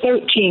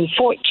 13,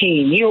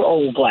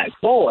 14-year-old black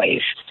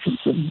boys,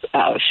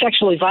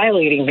 sexually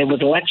violating them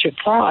with electric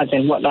prods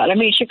and whatnot.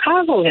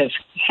 Chicago has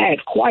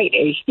had quite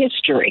a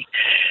history.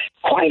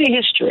 Talk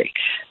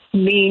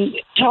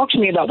to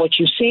me about what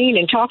you've seen,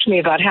 and talk to me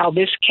about how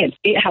this could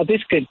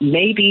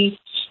maybe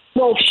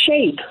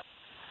shape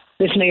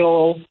this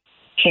mayoral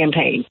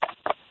campaign.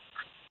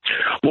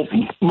 Well,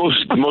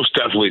 most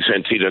definitely,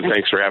 Santita, and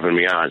thanks for having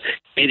me on.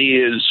 It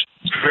is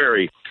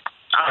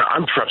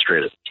I'm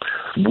frustrated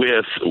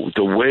with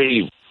the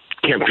way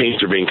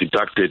campaigns are being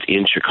conducted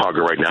in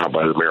Chicago right now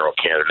by the mayoral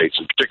candidates,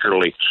 and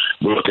particularly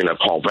we're looking at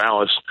Paul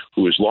Vallas,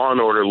 who is law and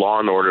order, law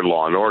and order,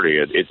 law and order.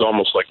 It's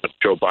almost like what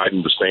Joe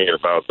Biden was saying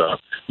about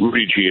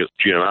Rudy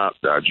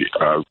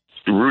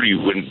Rudy,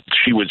 when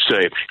he would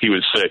say,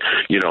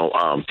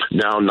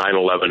 now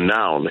 9/11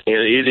 now. And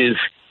it is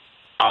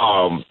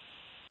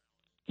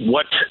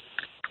what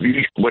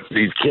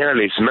these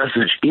candidates'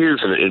 message is,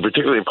 and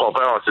particularly Paul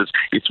Vallas, is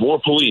it's more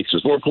police,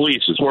 it's more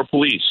police, it's more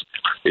police,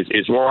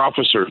 it's more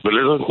officers, but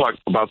it doesn't talk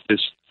about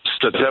this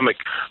systemic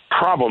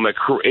problem that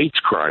creates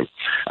crime.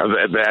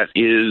 That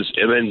is,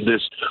 and then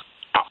this.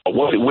 The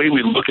way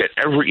we look at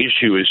every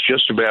issue is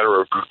just a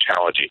matter of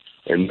brutality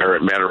and a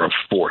matter of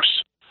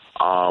force.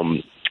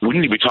 We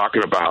need to be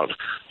talking about,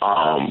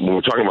 when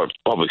we're talking about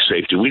public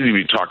safety, we need to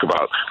be talking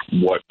about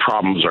what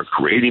problems are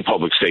creating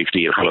public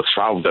safety and how to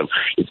solve them,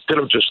 instead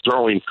of just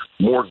throwing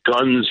more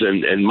guns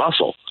and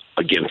muscle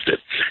against it.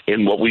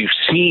 And what we've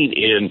seen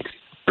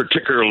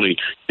particularly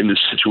in this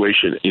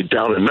situation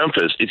down in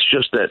Memphis, it's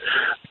just that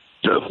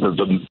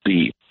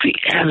the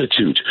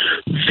attitude,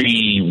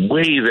 the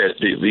way that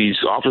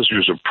these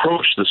officers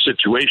approached the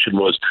situation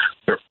was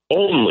their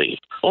only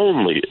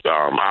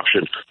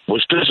option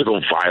was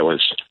physical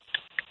violence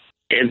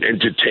and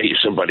to tase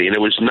somebody. And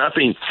it was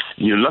nothing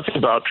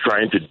about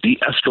trying to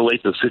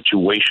de-escalate the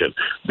situation.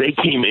 They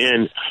came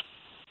in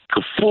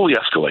fully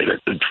escalated,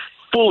 and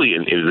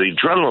the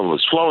adrenaline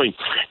was flowing,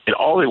 and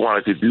all they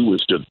wanted to do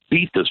was to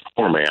beat this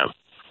poor man.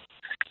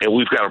 And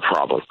we've got a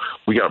problem.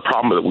 We got a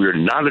problem that we're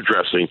not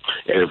addressing.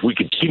 And if we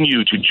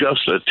continue to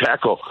just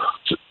tackle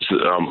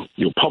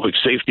public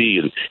safety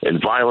and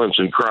violence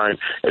and crime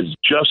as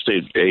just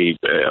a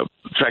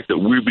fact that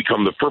we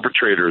become the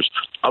perpetrators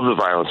of the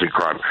violence and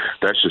crime,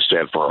 that's just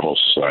sad for our whole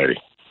society.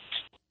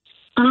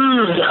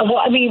 Well,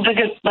 I mean,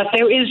 but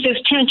there is this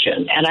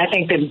tension, and I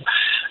think that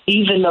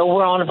even though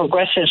we're on a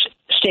progressive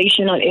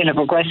station in a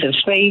progressive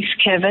space,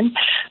 Kevin,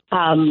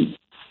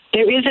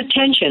 there is a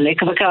tension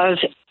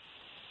because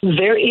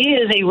there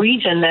is a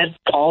reason that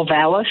Paul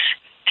Vallas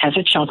has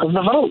a chunk of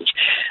the vote.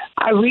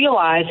 I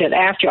realized that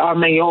after our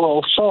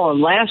mayoral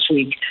forum last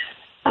week,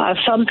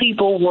 some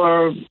people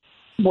were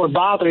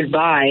bothered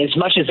by, as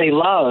much as they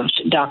loved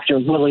Dr.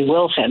 Willie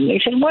Wilson, they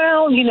said,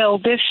 well,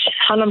 this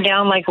hunt them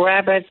down like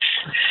rabbits,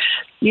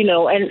 and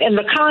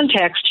the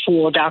context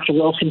for Dr.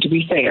 Wilson, to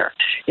be fair,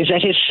 is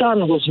that his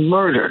son was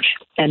murdered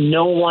and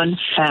no one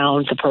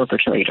found the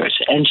perpetrators.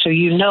 And so,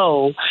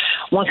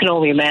 one can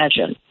only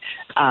imagine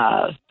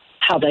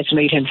how that's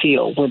made him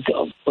feel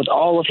with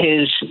all of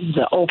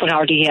the open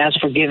heart he has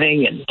for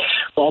giving and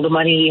all the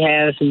money he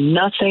has.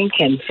 Nothing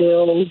can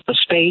fill the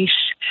space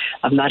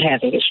of not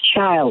having his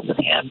child with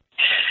him.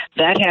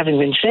 That having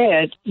been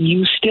said,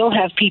 you still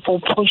have people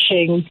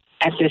pushing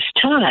at this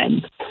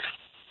time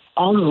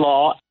on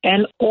law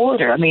and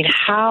order. There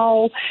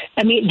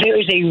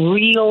is a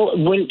real,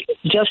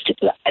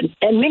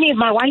 and many of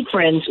my white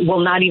friends will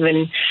not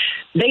even,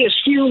 they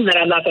assume that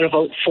I'm not going to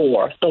vote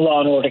for the law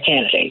and order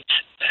candidates.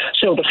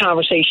 So the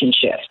conversation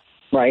shifts,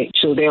 right?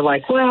 So they're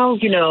like, well,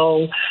 they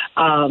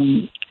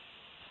don't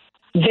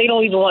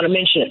even want to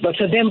mention it. But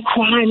for them,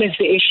 crime is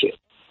the issue.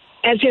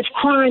 As if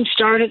crime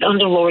started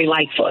under Lori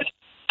Lightfoot.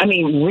 I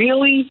mean,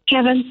 really,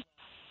 Kevin?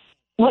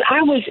 When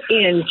I was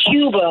in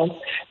Cuba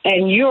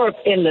and Europe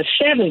in the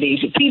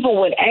 70s,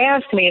 people would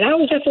ask me, and I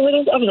was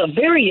a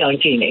very young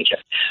teenager,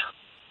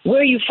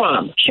 where are you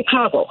from?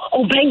 Chicago.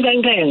 Oh, bang,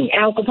 bang, bang,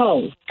 Al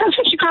Capone. That's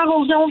what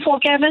Chicago's known for,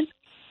 Kevin.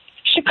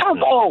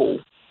 Chicago.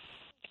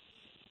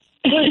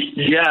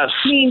 Yes.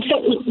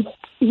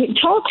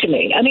 Talk to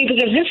me.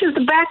 Because this is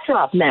the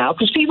backdrop now,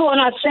 because people are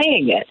not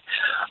saying it.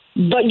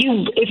 But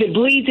if it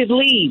bleeds, it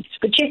leads.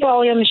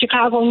 Particularly in the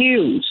Chicago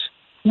news,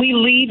 we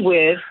lead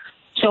with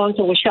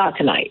so-and-so was shot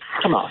tonight.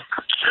 Come on.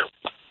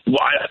 Well,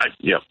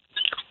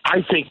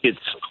 I think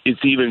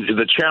it's even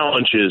the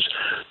challenge is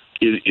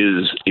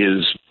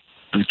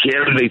the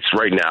candidates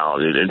right now,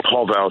 and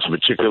Paul Vallas in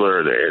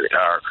particular,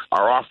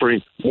 are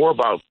offering more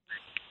about.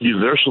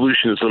 Their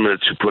solution is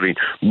limited to putting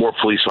more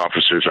police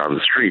officers on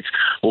the streets.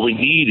 What we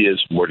need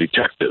is more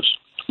detectives.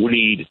 We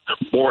need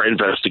more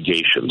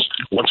investigations.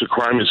 Once a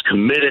crime is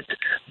committed,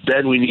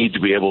 then we need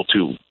to be able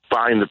to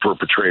find the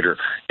perpetrator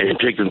and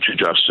take them to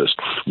justice.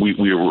 We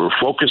were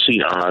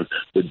focusing on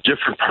the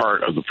different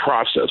part of the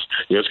process.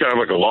 It's kind of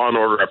like a Law and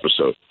Order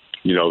episode.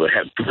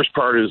 The first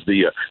part is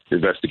the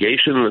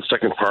investigation, and the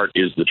second part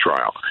is the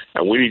trial.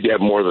 And we need to have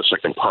more of the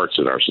second parts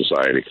in our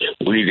society.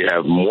 We need to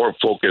have more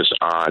focus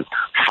on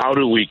how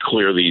do we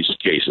clear these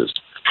cases?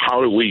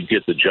 How do we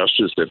get the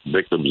justice that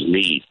victims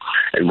need?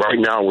 And right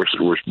now, we're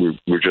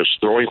just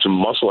throwing some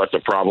muscle at the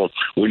problem.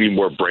 We need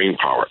more brain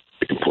power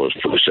to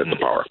push at the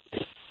power.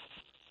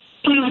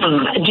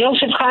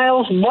 Joseph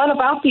Kyles, what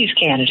about these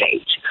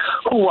candidates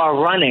who are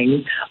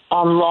running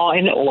on law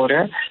and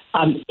order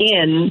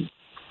in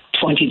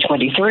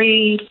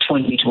 2023,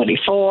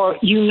 2024,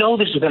 you know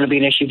this is going to be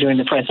an issue during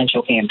the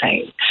presidential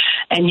campaign.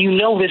 And you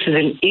know this is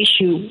an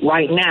issue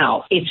right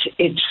now.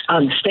 It's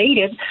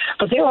unstated,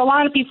 but there are a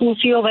lot of people who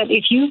feel that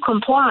if you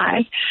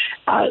comply,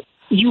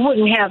 you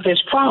wouldn't have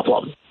this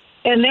problem.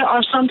 And there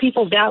are some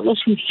people,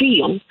 doubtless, who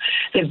feel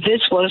that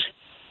this was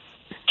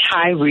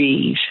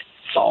Tyree's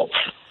fault.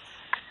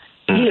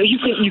 You know, you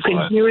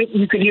can hear it.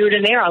 You can hear it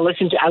in there. I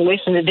listen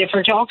to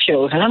different talk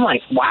shows, and I'm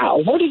like, wow,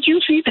 what did you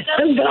see that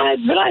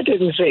I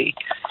didn't see?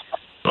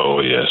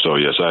 Oh, yes.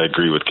 I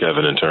agree with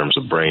Kevin in terms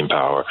of brain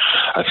power.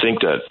 I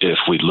think that if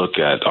we look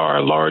at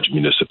our large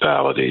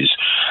municipalities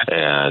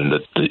and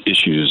the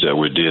issues that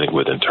we're dealing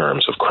with in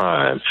terms of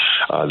crime,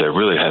 there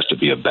really has to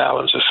be a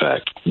balance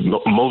effect.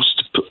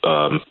 Most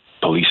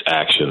police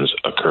actions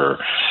occur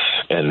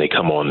and they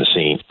come on the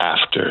scene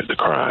after the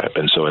crime.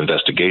 And so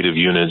investigative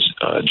units,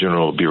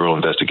 General Bureau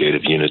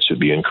investigative units should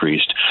be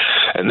increased.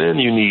 And then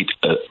you need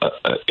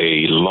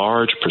a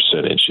large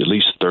percentage, at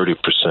least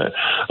 30%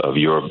 of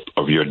your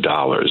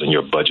dollars and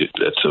your budget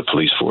that's a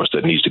police force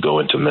that needs to go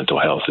into mental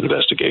health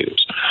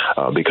investigators.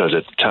 Because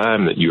at the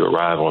time that you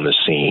arrive on the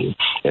scene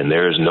and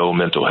there is no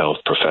mental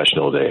health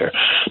professional there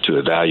to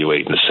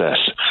evaluate and assess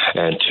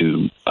and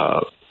to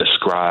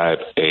ascribe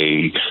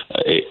a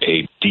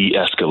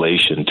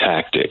de-escalation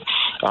tactic.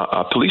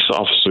 Police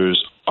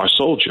officers are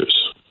soldiers.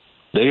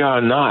 They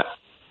are not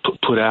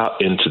put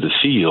out into the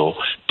field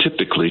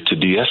typically to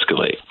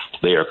de-escalate.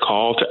 They are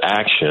called to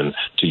action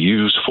to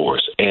use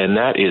force, and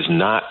that is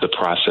not the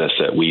process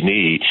that we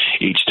need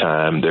each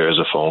time there is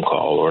a phone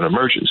call or an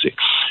emergency.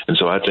 And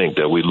so I think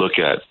that we look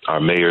at our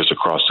mayors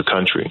across the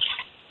country,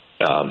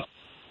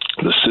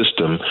 the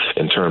system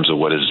in terms of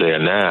what is there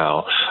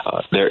now,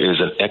 there is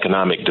an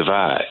economic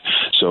divide.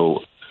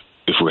 So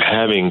if we're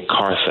having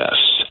car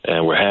thefts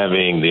and we're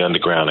having the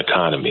underground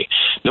economy,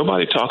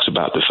 nobody talks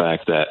about the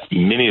fact that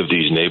many of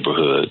these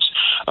neighborhoods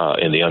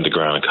in the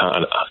underground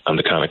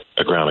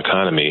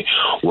economy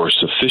were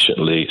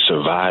sufficiently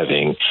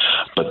surviving,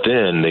 but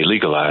then they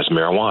legalized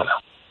marijuana.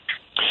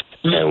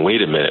 And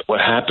wait a minute, what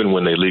happened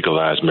when they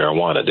legalized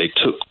marijuana? They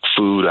took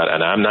food out,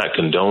 and I'm not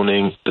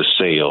condoning the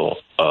sale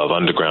of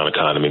underground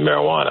economy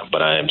marijuana,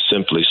 but I am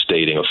simply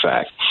stating a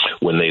fact.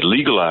 When they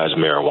legalized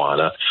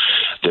marijuana,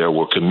 there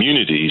were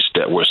communities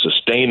that were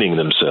sustaining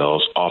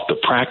themselves off the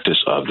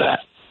practice of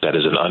that. That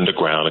is an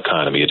underground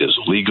economy. It is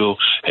legal,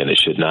 and it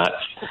should not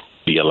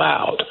be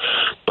allowed.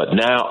 But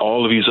now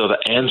all of these other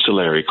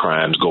ancillary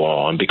crimes go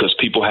on because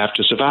people have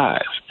to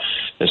survive.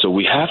 And so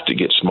we have to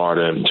get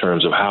smarter in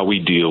terms of how we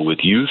deal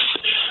with youth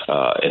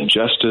and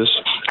justice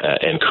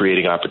and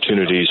creating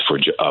opportunities for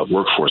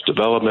workforce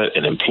development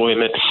and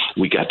employment.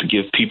 We got to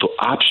give people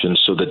options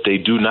so that they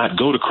do not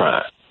go to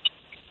crime.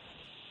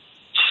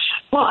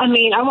 Well, I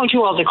mean, I want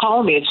you all to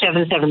call me at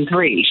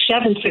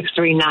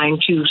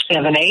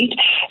 773-763-9278,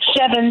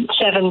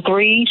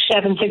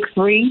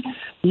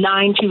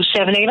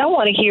 773-763-9278. I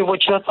want to hear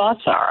what your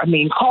thoughts are. I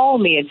mean, call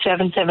me at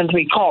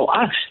 773, call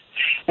us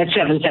at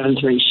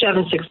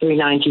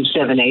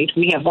 773-763-9278.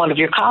 We have one of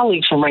your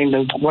colleagues from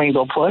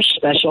Rainbow Push,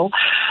 special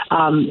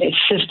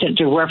assistant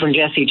to Reverend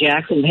Jesse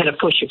Jackson, head of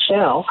Push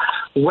Excel,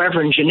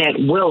 Reverend Jeanette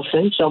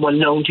Wilson, someone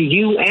known to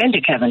you and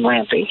to Kevin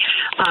Rampey.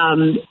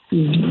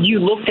 You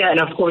looked at,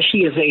 and of course, she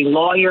is a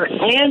lawyer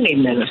and a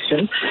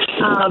minister.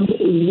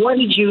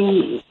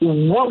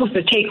 What was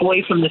the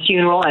takeaway from the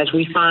funeral, as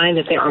we find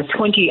that there are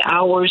 20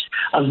 hours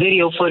of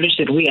video footage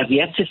that we have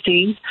yet to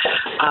see?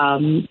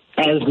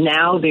 As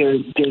now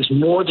there's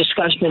more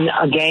discussion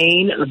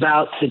again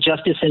about the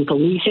justice in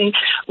policing.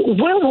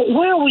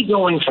 Where are we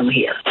going from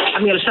here? I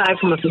mean, aside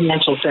from a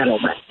financial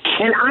settlement.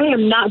 And I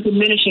am not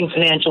diminishing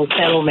financial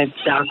settlements,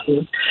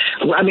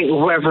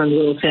 Reverend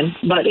Wilson,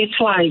 but it's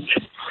like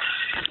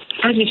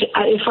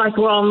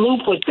we're on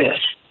loop with this.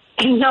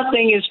 And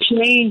nothing is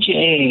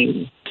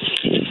changing.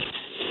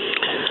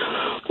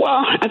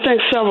 Well, I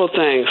think several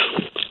things.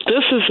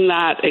 This is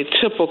not a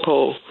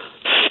typical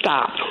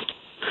stop.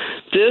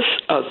 This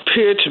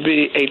appeared to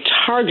be a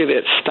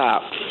targeted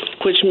stop,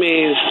 which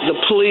means the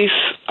police,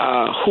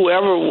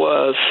 whoever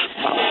was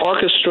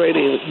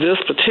orchestrating this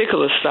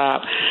particular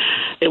stop,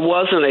 it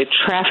wasn't a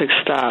traffic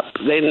stop.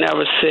 They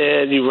never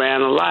said you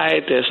ran a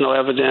light. There's no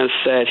evidence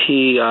that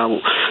he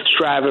was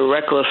driving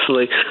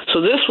recklessly.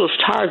 So this was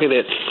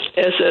targeted.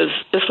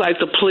 It's like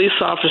the police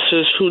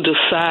officers who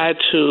decide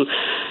to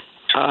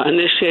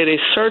initiate a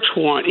search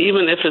warrant,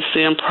 even if it's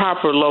the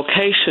improper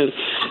location.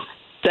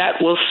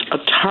 That was a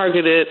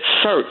targeted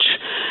search.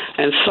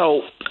 And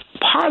so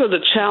part of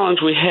the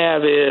challenge we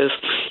have is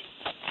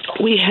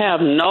we have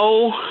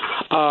no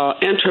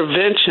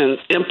intervention,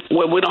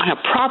 we don't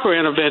have proper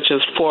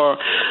interventions for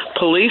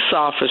police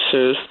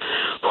officers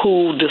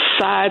who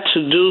decide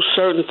to do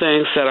certain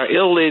things that are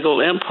illegal,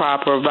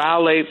 improper,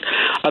 violate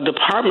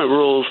department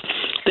rules.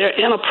 There are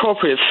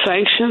inappropriate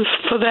sanctions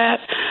for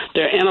that.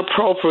 There are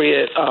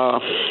inappropriate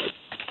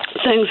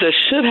things that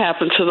should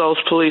happen to those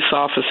police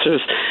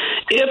officers.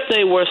 If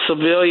they were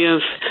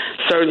civilians,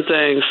 certain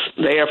things,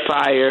 they are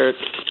fired,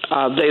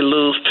 they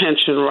lose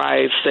pension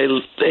rights,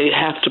 they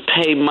have to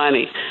pay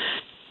money.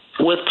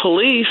 with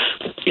police,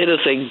 it is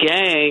a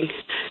gang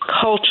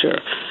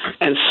culture.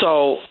 And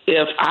so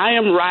if I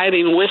am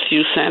riding with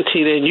you,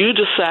 Santita, and you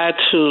decide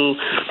to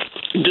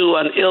do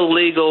an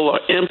illegal or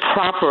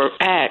improper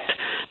act,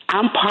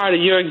 I'm part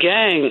of your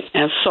gang.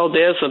 And so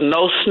there's a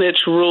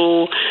no-snitch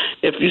rule.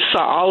 If you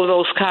saw all of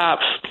those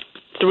cops,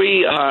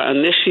 3 are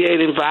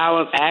initiating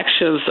violent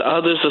actions, the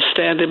others are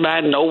standing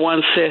by. No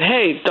one said,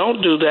 hey,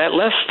 don't do that.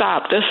 Let's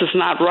stop. This is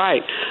not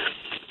right.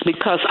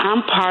 Because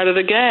I'm part of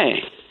the gang.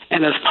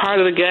 And as part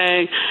of the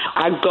gang,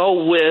 I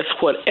go with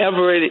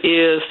whatever it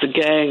is the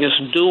gang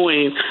is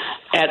doing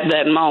at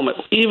that moment.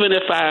 Even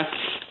if I,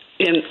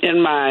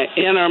 in my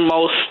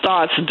innermost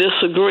thoughts,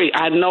 disagree,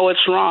 I know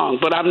it's wrong,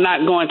 but I'm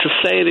not going to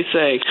say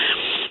anything.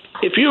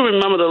 If you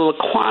remember the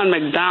Laquan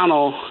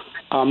McDonald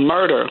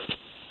murder,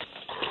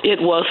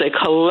 it was a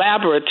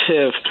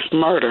collaborative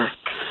murder.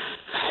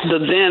 The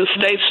then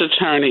state's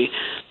attorney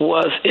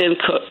was in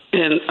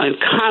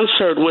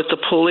concert with the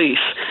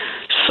police,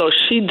 so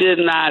she did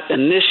not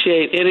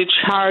initiate any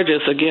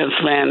charges against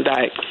Van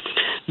Dyke.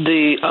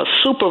 The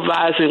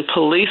supervising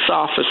police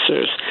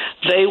officers,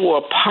 they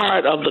were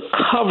part of the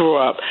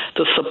cover-up,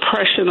 the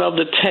suppression of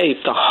the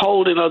tape, the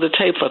holding of the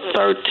tape for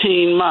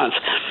 13 months.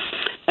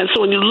 And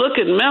so when you look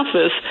at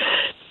Memphis,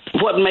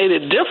 what made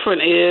it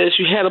different is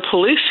you had a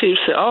police chief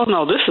say, oh,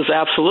 no, this is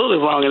absolutely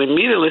wrong, and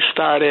immediately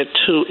started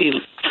to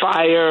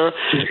fire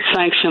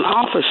sanction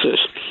officers.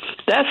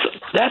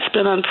 That's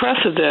been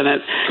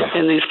unprecedented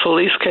in these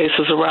police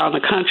cases around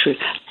the country.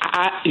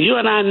 You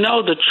and I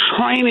know the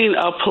training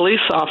of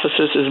police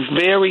officers is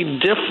very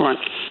different.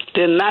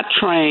 They're not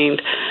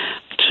trained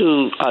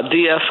to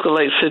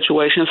de-escalate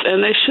situations,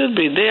 and they should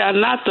be. They are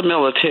not the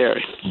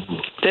military.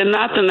 They're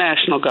not the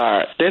National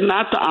Guard. They're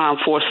not the armed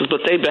forces,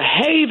 but they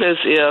behave as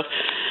if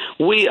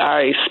we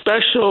are a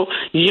special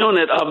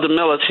unit of the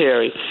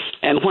military.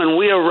 And when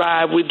we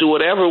arrive, we do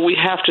whatever we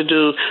have to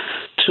do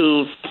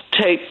to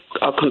take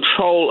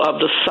control of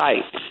the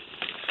site.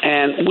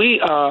 And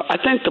I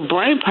think the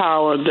brain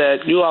power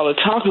that you all are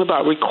talking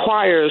about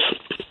requires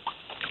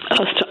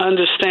us to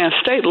understand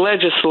state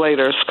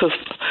legislators, because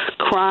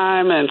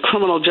crime and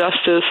criminal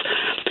justice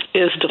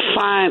is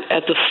defined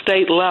at the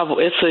state level.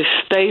 It's a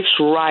state's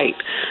right.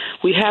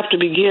 We have to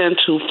begin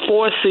to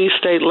force these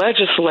state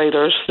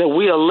legislators that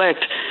we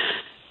elect,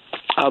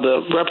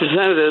 the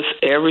representatives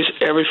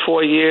every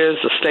 4 years,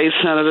 the state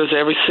senators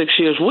every 6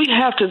 years. We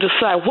have to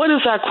decide, what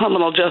is our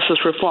criminal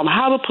justice reform?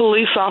 How do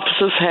police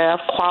officers have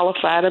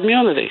qualified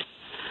immunity?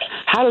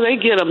 How do they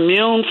get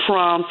immune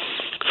from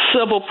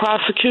civil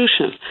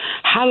prosecution?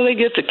 How do they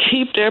get to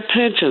keep their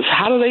pensions?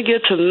 How do they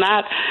get to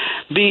not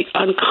be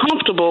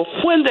uncomfortable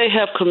when they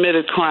have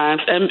committed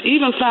crimes and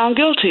even found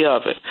guilty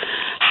of it?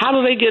 How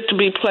do they get to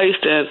be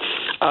placed in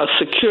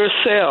secure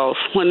cells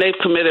when they've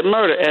committed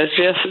murder, as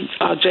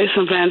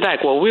Jason Van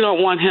Dyke? Well, we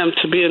don't want him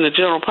to be in the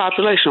general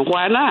population.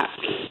 Why not?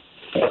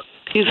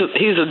 He's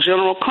a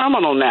general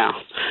criminal now.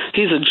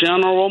 He's a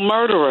general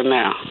murderer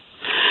now.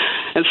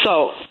 And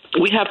so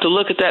we have to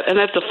look at that. And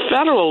at the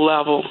federal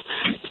level,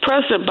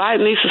 President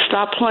Biden needs to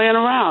stop playing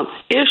around.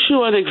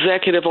 Issue an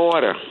executive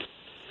order.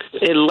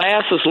 It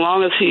lasts as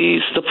long as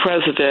he's the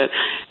president.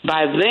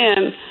 By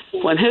then,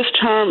 when his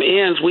term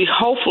ends, we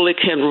hopefully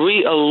can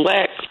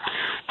re-elect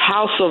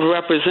House of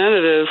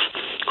Representatives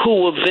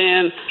who will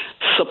then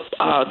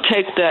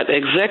take that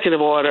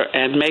executive order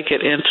and make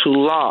it into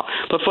law.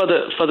 But for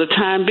the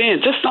time being,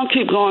 just don't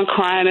keep going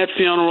crying at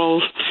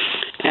funerals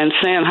and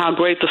saying how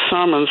great the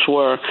sermons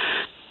were.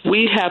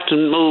 We have to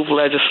move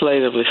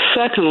legislatively.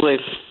 Secondly,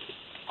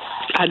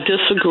 I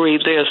disagree.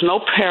 There's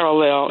no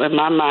parallel in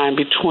my mind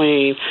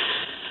between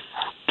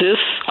this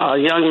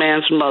young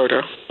man's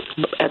murder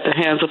at the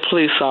hands of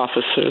police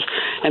officers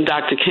and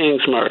Dr.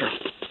 King's murder.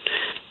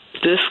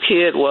 This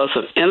kid was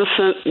an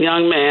innocent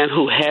young man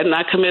who had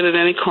not committed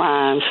any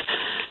crimes.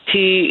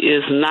 He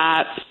is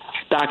not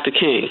Dr.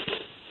 King.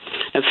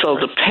 And so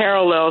the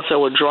parallels that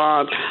were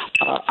drawn,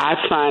 I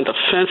find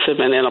offensive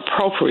and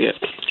inappropriate.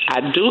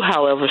 I do,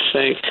 however,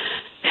 think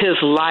his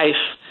life,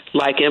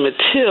 like Emmett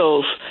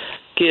Till's,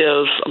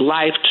 gives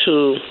life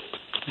to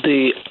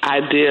the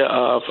idea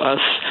of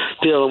us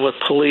dealing with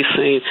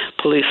policing,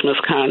 police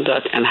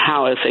misconduct, and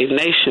how, as a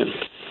nation,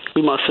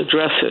 we must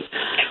address it.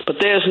 But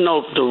there's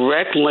no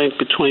direct link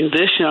between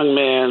this young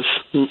man's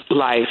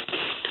life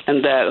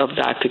and that of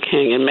Dr.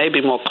 King. It may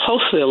be more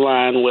closely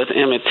aligned with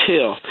Emmett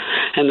Till.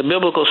 And the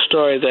biblical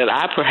story that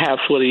I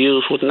perhaps would have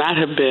used would not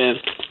have been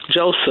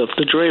Joseph,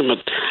 the dreamer.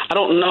 I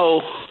don't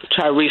know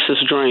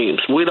Tyrese's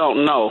dreams. We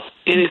don't know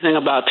anything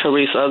about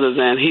Tyrese other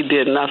than he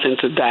did nothing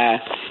to die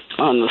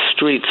on the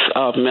streets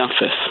of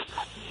Memphis.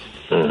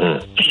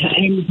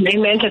 Mm-hmm.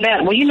 Amen to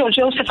that. Well,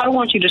 Joseph, I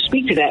want you to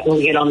speak to that when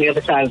we get on the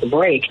other side of the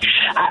break.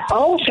 I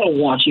also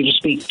want you to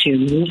speak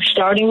to,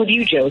 starting with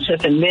you,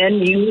 Joseph, and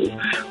then you,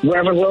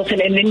 Reverend Wilson,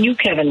 and then you,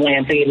 Kevin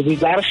Lampe. And we've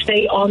got to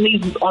stay on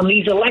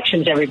these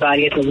elections,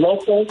 everybody, at the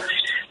local,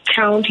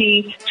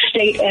 county,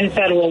 state, and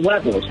federal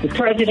levels. The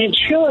president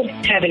should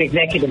have an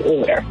executive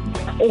order.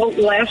 It will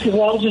last as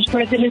well as his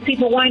presidency,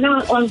 but why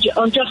not on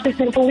justice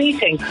and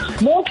policing?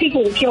 More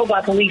people were killed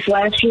by police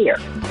last year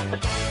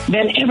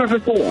than ever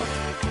before.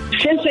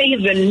 Since they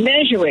have been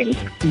measuring,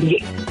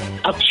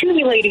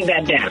 accumulating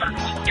that data,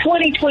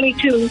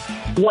 2022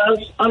 was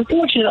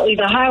unfortunately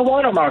the high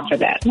watermark for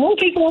that. More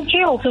people were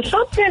killed, so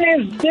something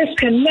is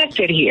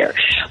disconnected here.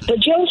 But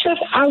Joseph,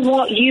 I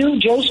want you,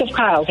 Joseph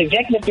Kyles,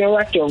 Executive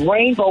Director of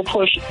Rainbow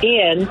Push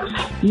in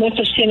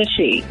Memphis,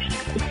 Tennessee.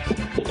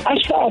 I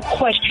saw a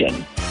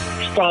question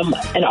from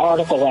an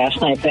article last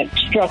night that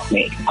struck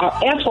me. Are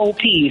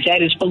FOPs,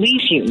 that is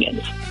police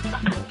unions,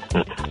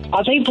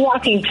 are they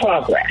blocking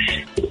progress?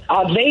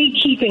 Are they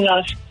keeping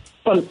us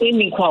from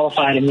ending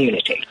qualified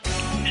immunity?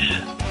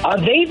 Are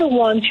they the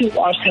ones who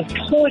are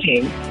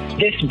supporting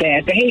this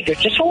bad behavior?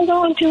 Just hold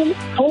on to it.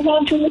 Hold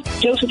on to it,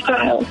 Joseph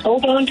Kyles.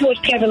 Hold on to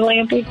it, Kevin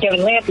Lampe.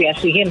 Kevin Lampe, I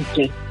see him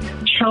just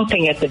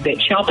chomping at the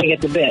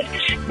bit.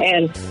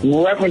 And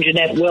Reverend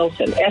Jeanette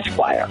Wilson,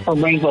 Esquire,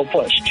 from Rainbow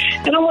Push.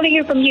 And I want to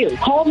hear from you.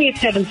 Call me at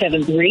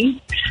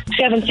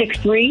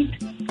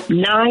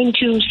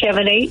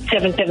 773-763-9278,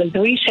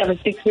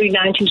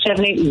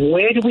 773-763-9278.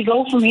 Where do we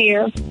go from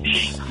here?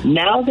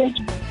 Now that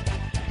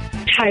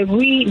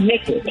Tyree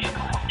Nichols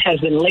has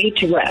been laid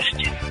to rest,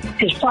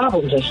 his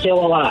problems are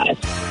still alive.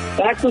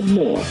 Back with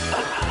more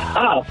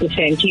of the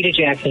Santita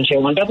Jackson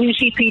Show on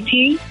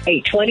WCPT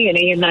 820 and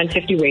AM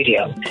 950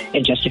 Radio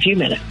in just a few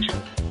minutes.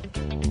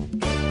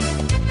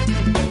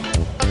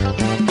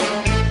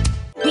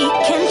 We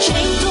can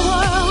change the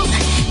world,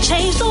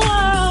 change the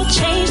world,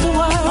 change the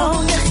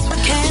world.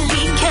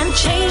 We can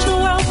change the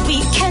world,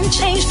 we can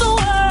change the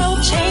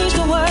world, change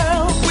the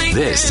world.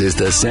 This is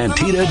the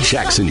Santita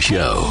Jackson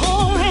Show.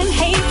 War and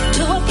hate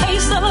to a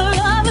place of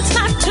love, it's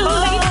not too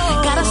late.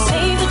 Gotta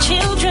save the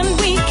children,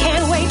 we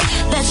can't wait.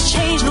 Let's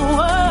change the world.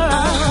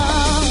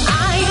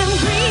 I am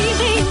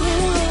breathing.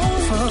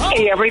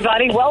 Hey,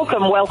 everybody.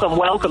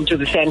 Welcome to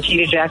the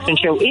Santita Jackson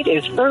Show. It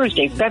is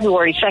Thursday,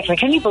 February 2nd.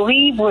 Can you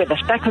believe we're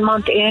the second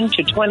month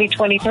into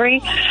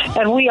 2023?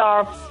 And we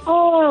are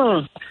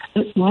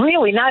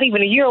really not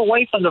even a year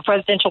away from the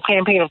presidential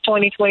campaign of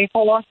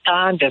 2024.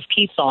 Time just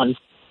keeps on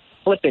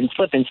slipping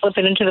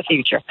into the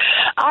future.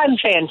 I'm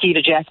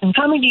Santita Jackson,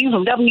 coming to you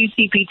from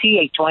WCPT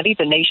 820,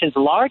 the nation's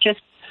largest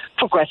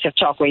progressive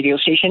talk radio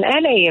station,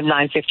 and AM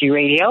 950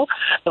 Radio,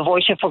 the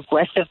voice of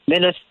progressive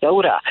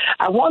Minnesota.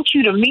 I want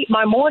you to meet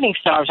my morning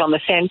stars on the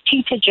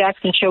Santita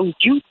Jackson Show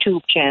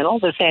YouTube channel,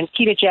 the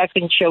Santita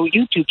Jackson Show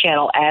YouTube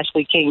channel.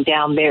 Ashley King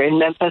down there in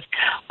Memphis,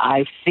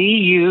 I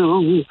see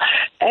you.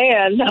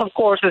 And, of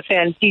course, the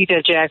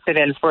Santita Jackson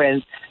and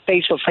Friends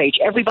Facebook page.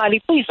 Everybody,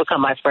 please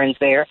become my friends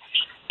there.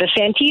 The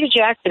Santita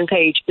Jackson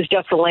page is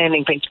just a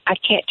landing page. I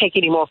can't take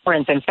any more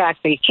friends. In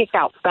fact, they kick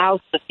out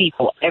thousands of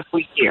people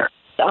every year.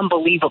 It's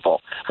unbelievable.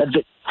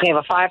 They have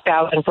a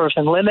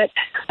 5,000-person limit.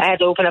 I had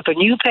to open up a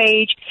new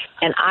page,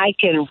 and I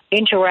can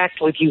interact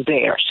with you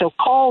there. So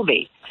call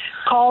me.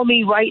 Call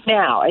me right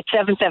now at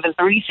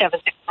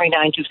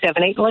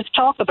 773-763-9278. Let's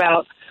talk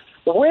about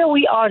where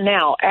we are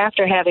now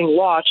after having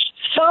watched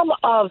some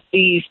of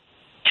these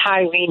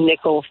Tyree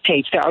Nichols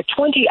tapes. There are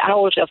 20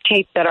 hours of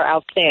tape that are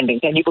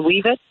outstanding. Can you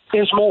believe it?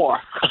 There's more.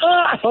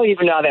 I don't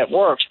even know how that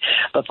works.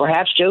 But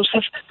perhaps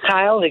Joseph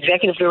Kyles,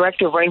 Executive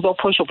Director of Rainbow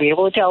Push, will be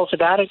able to tell us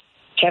about it.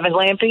 Kevin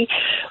Lampe,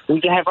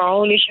 we have our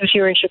own issues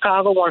here in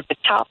Chicago, one of the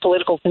top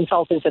political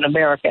consultants in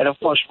America, and, of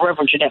course,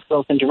 Reverend Jeanette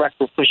Wilson,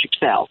 Director of Push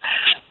Excel,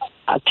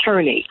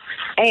 attorney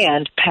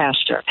and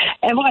pastor.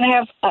 And we're going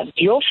to have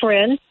your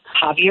friend,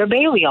 Javier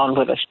Bailey, on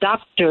with us,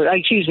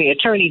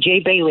 Attorney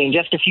Jay Bailey, in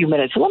just a few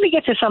minutes. So let me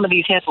get to some of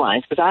these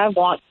headlines, because I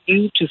want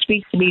you to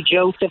speak to me,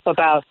 Joseph,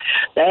 about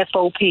the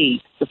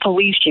FOP, the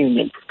police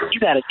union. You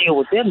got to deal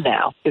with them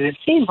now, because it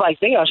seems like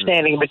they are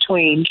standing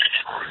between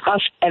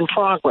us and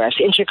progress.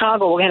 In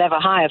Chicago, we're going to have a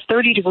high of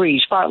 30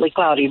 degrees, partly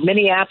cloudy.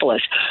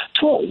 Minneapolis,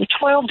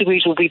 12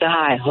 degrees will be the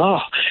high. Oh,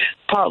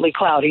 partly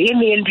cloudy. In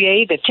the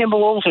NBA, the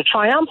Timberwolves were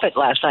triumphant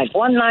last night,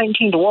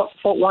 119 to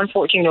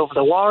 114 over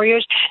the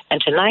Warriors. And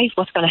tonight,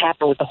 what's going to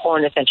happen with the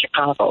Hornets in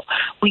Chicago?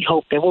 We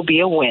hope there will be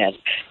a win.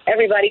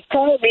 Everybody,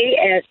 call me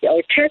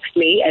or text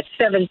me at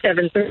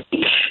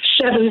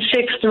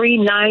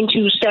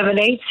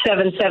 773-763-9278,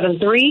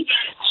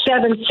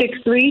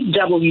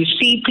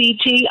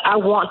 773-763-WCPT. I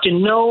want to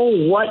know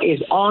what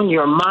is on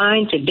your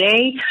mind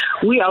today.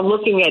 We are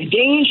looking at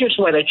dangerous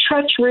weather,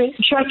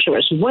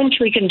 treacherous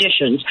wintry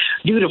conditions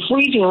due to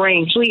freezing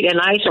rain, sleet, and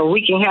ice are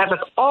wreaking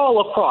havoc all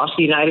across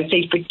the United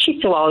States,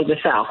 particularly the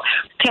South.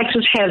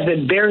 Texas has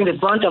been bearing the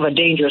brunt of a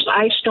dangerous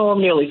ice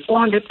storm. Nearly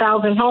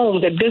 400,000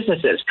 homes and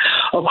businesses,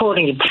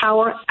 according to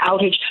Power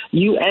Outage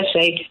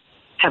USA,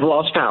 have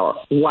lost power.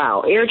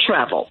 Wow. Air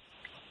travel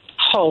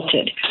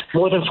halted.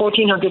 More than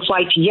 1,400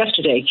 flights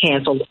yesterday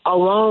canceled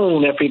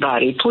alone,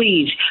 everybody.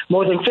 Please,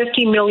 more than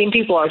 15 million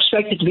people are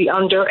expected to be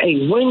under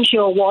a wind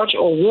chill watch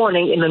or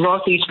warning in the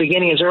Northeast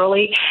beginning as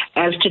early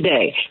as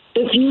today.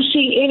 If you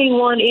see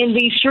anyone in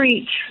these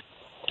streets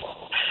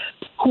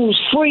who's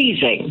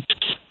freezing,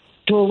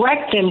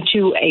 direct them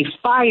to a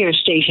fire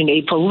station,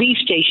 a police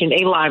station,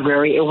 a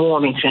library, a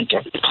warming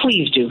center.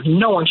 Please do.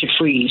 No one should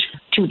freeze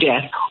to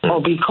death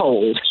or be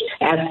cold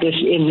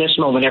in this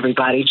moment,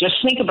 everybody. Just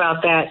think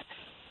about that.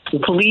 The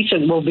police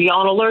will be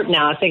on alert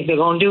now. I think they're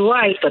going to do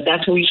right, but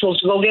that's where you're supposed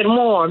to go get them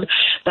warned.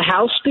 The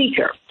House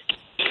Speaker,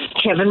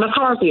 Kevin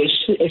McCarthy, is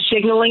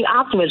signaling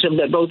optimism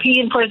that both he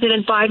and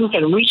President Biden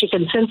can reach a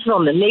consensus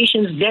on the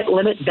nation's debt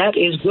limit. That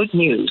is good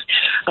news.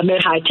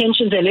 Amid high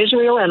tensions in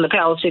Israel and the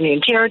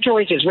Palestinian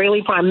territories,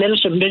 Israeli Prime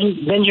Minister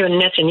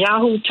Benjamin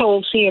Netanyahu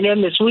told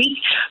CNN this week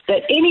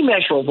that any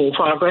measurable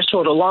progress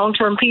toward a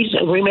long-term peace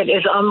agreement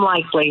is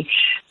unlikely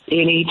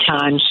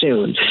anytime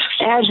soon.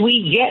 As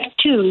we get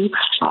to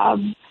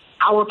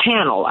our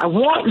panel, I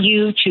want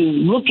you to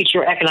look at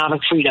your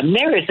economic freedom.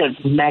 There is a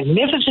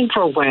magnificent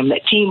program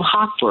that Team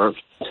Hochberg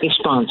is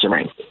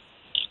sponsoring.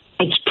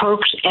 It's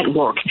Perks at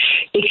Work.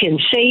 It can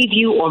save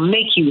you or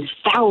make you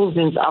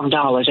thousands of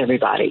dollars,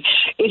 everybody.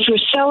 If you're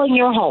selling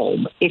your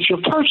home, if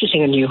you're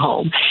purchasing a new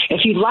home,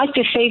 if you'd like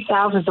to save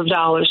thousands of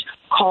dollars,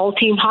 call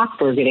Team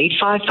Hochberg at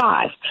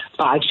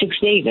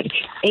 855-56-DAVID,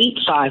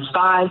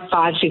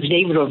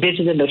 855-56-DAVID, or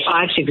visit them at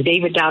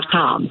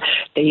 56david.com.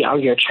 They are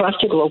your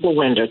trusted local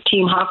lender.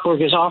 Team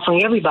Hochberg is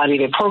offering everybody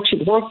their Perks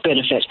at Work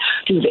benefit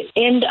through the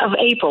end of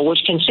April,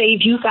 which can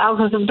save you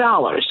thousands of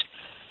dollars.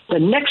 The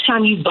next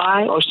time you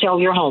buy or sell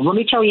your home, let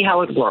me tell you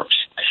how it works.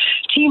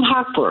 Team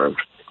Hochberg,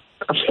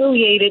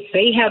 affiliated,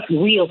 they have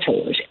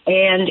realtors,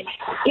 and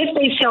if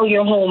they sell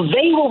your home,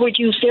 they will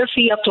reduce their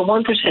fee up to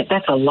 1%.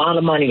 That's a lot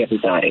of money,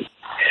 everybody.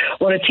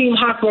 When a Team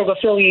Hochberg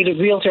affiliated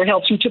realtor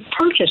helps you to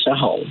purchase a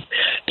home,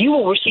 you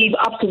will receive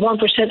up to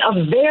 1%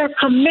 of their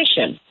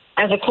commission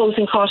as a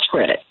closing cost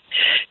credit.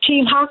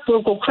 Team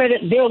Hochberg will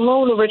credit their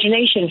loan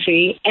origination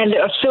fee, and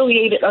the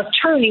affiliated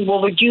attorney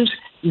will reduce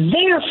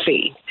their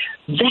fee.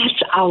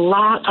 That's a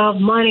lot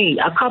of money.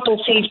 A couple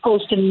saves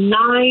close to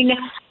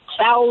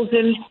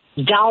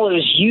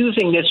 $9,000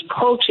 using this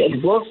Perks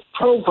at Work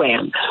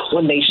program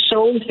when they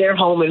sold their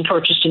home and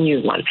purchased a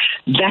new one.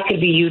 That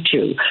could be you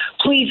too.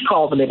 Please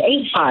call them at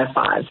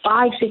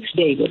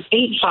 855-56-DAVID,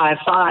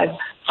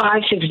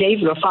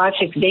 855-56-DAVID, or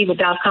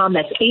 56david.com.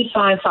 That's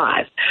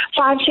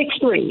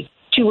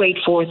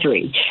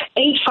 855-563-2843,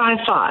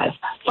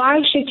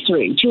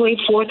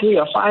 855-563-2843,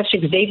 or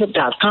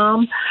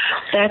 56david.com.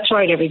 That's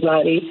right,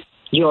 everybody.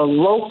 Your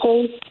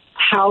local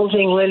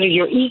housing lender,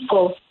 your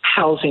equal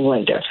housing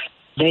lender.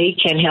 They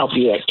can help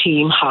you at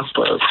Team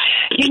Hochberg.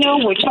 You know,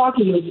 we're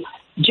talking with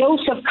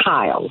Joseph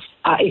Kiles,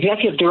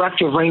 Executive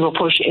Director of Rainbow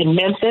Push in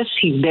Memphis.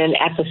 He's been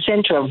at the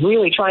center of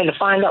really trying to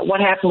find out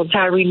what happened with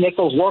Tyree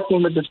Nichols,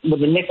 working with the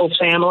Nichols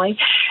family.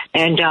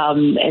 And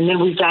then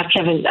we've got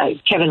Kevin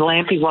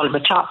Lampe, one of the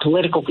top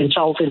political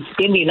consultants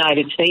in the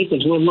United States,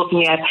 as we're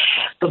looking at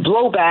the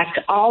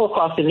blowback all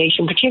across the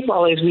nation,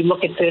 particularly as we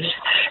look at this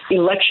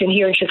election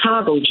here in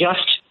Chicago,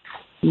 just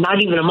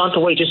not even a month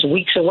away, just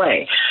weeks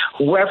away.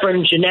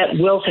 Reverend Jeanette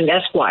Wilson,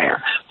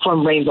 Esquire,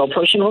 from Rainbow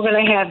Push. And we're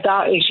going to have,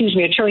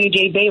 Attorney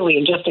Jay Bailey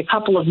in just a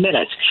couple of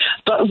minutes.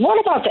 But what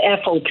about the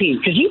FOP?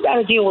 Because you've got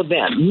to deal with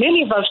them.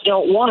 Many of us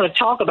don't want to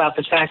talk about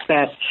the fact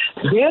that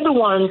they're the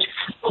ones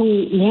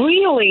who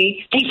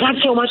really, they've got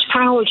so much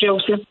power,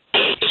 Joseph.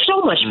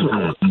 So much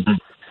power.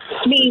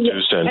 I mean,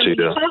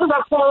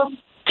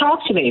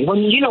 talk to me.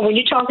 When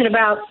you're talking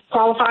about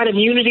qualified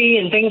immunity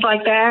and things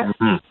like that.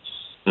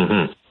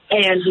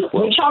 And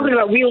we're talking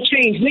about real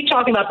change. We're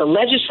talking about the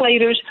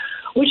legislators.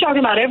 We're talking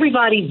about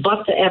everybody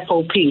but the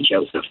FOP,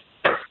 Joseph.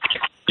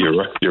 You're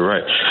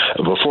right.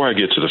 Before I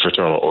get to the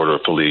Fraternal Order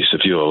of Police,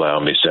 if you allow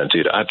me,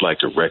 Santita, I'd like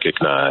to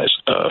recognize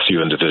a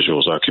few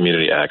individuals, our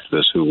community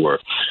activists who were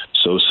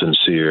so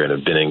sincere and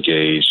have been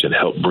engaged and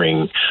helped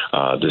bring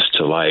this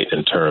to light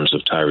in terms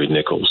of Tyree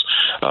Nichols.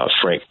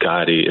 Frank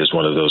Gotti is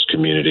one of those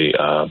community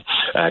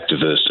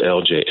activists,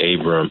 L.J.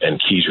 Abram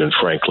and Keidron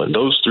Franklin.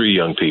 Those three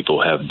young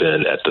people have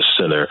been at the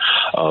center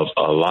of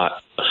a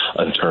lot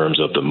in terms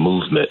of the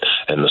movement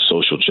and the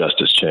social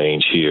justice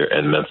change here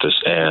in Memphis.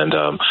 And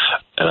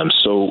I'm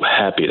so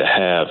happy to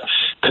have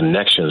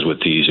connections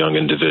with these young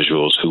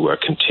individuals who are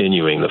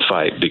continuing the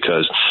fight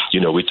because,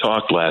 we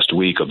talked last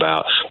week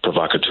about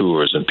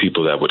provocateurs and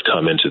people that would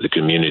come into the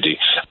community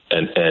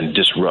and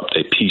disrupt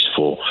a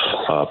peaceful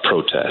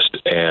protest.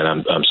 And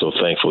I'm so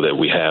thankful that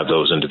we have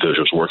those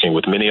individuals working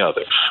with many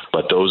others.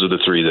 But those are the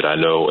three that I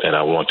know, and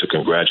I want to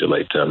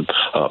congratulate them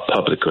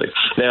publicly.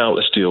 Now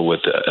let's deal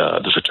with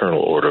the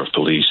Fraternal Order of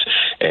Police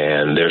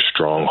and their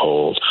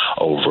stronghold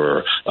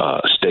over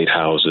state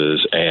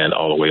houses and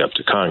all the way up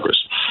to Congress.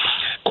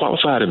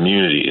 Qualified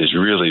immunity is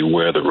really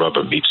where the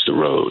rubber meets the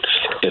road.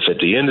 If at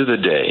the end of the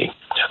day,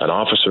 an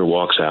officer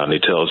walks out and he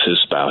tells his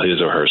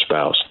or her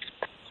spouse,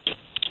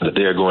 that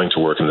they are going to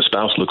work, and the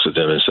spouse looks at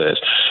them and says,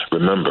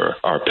 remember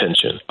our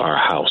pension, our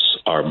house,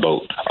 our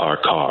boat, our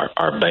car,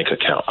 our bank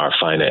account, our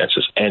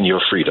finances, and your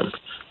freedom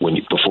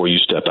before you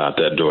step out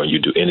that door and you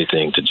do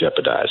anything to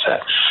jeopardize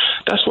that.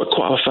 That's what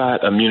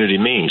qualified immunity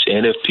means.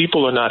 And if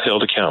people are not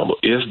held accountable,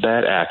 if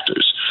bad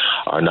actors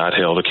are not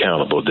held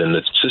accountable, then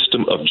the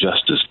system of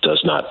justice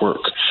does not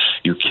work.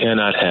 You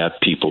cannot have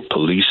people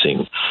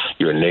policing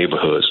your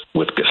neighborhoods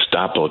with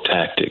Gestapo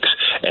tactics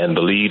and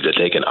believe that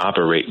they can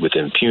operate with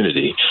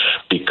impunity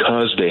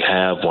because they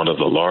have one of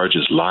the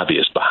largest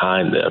lobbyists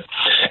behind them,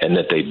 and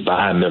that they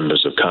buy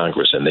members of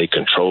Congress and they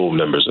control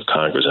members of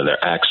Congress and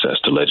their access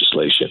to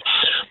legislation.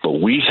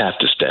 But we have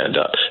to stand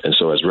up. And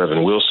so, as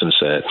Reverend Wilson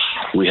said,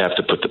 we have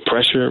to put the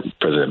pressure.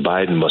 President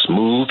Biden must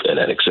move in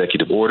that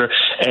executive order.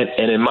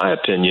 And in my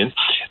opinion,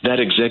 that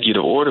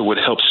executive order would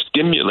help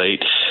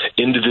stimulate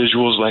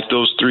individuals like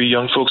those three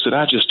young folks that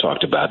I just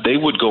talked about. They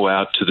would go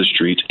out to the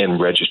streets and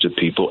register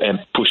people and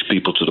push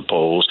people to the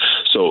polls.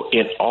 So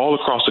in all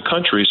across the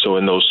country, so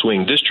in those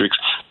swing districts,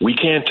 we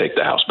can take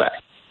the House back.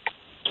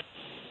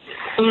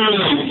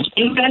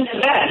 You've been to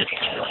that.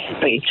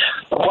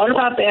 What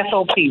about the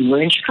FOP?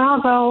 We're in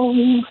Chicago,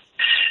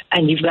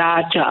 and you've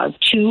got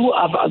two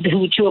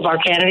of our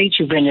candidates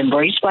who've been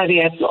embraced by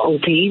the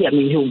FOP. I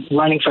mean, who are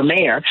running for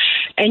mayor,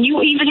 and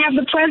you even have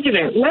the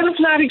president. Let us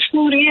not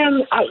exclude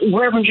him,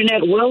 Reverend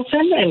Jeanette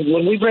Wilson, and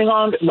when we bring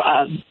on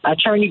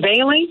Attorney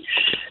Bailey,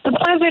 the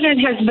president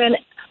has been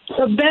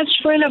the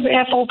best friend of the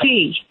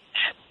FOP.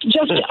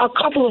 Just a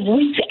couple of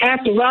weeks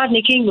after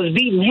Rodney King was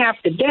beaten half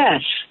to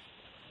death,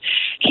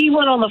 he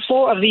went on the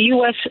floor of the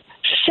U.S.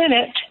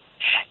 Senate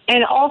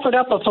and offered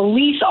up a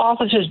police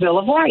officer's Bill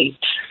of Rights.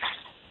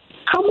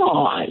 Come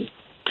on.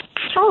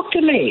 Talk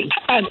to me.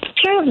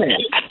 Kevin.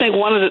 I think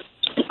one of the...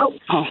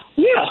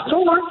 Yeah,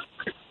 go on.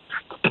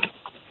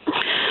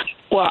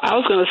 Well, I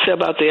was going to say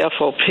about the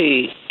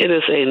FOP, it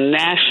is a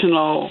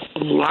national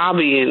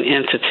lobbying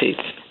entity.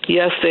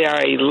 Yes, they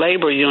are a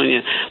labor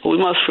union, but we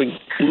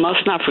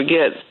must not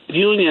forget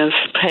unions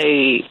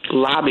pay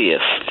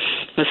lobbyists.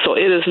 And so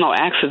it is no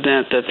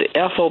accident that the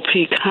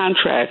FOP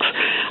contracts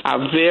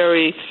are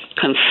very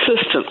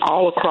consistent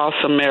all across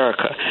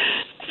America.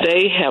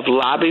 They have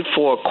lobbied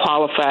for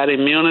qualified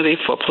immunity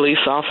for police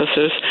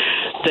officers.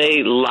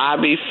 They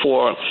lobby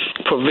for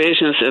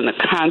provisions in the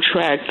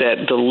contract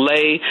that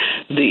delay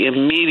the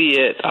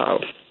immediate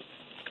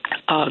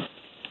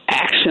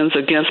actions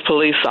against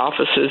police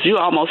officers. You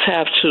almost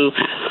have to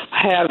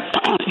have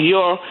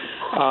your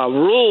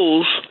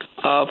rules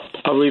of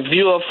a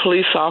review of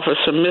police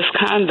officer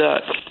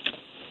misconduct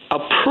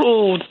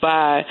approved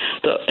by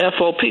the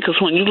FOP, because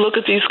when you look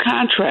at these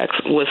contracts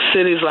with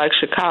cities like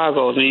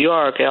Chicago, New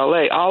York,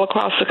 L.A., all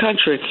across the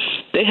country,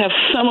 they have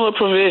similar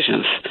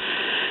provisions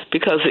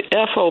because the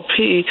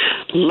FOP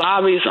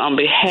lobbies on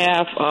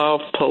behalf of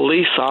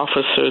police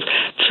officers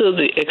to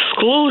the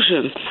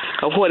exclusion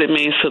of what it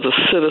means to the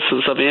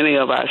citizens of any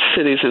of our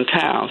cities and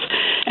towns.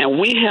 And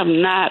we have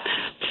not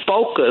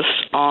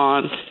focused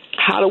on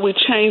how do we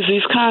change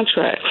these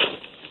contracts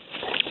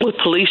with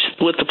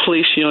the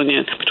police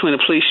union, between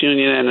the police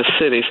union and the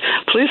cities.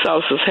 Police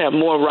officers have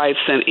more rights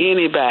than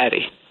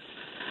anybody.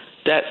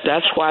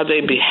 That's why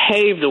they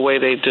behave the way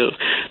they do.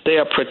 They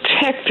are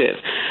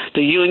protected.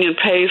 The union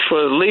pays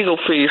for legal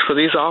fees for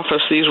these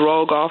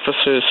rogue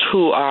officers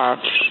who are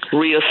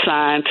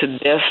reassigned to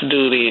desk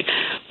duty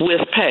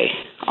with pay,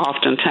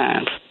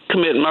 oftentimes.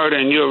 Commit murder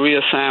and you're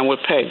reassigned with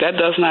pay. That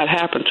does not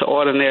happen to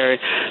ordinary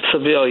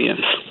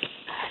civilians.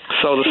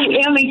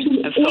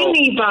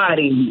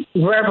 Anybody,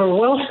 Reverend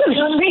Wilson,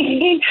 I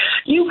mean,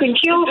 you can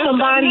kill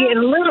somebody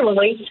and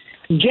literally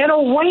get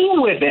away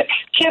with it.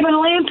 Kevin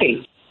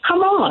Lampe, come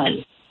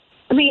on.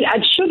 I mean,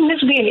 shouldn't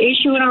this be an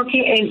issue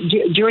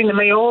during the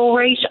mayoral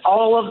race,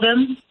 all of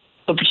them,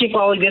 but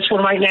particularly this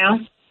one right now?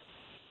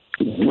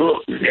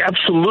 Well,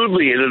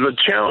 absolutely. It is a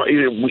challenge.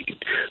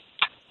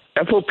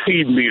 FOP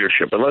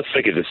leadership, and let's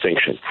make a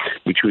distinction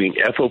between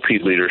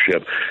FOP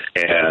leadership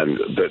and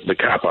the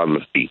cop on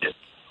the beat.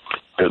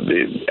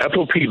 The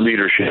FOP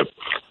leadership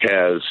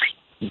has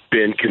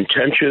been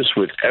contentious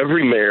with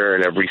every mayor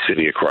in every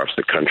city across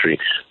the country.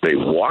 They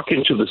walk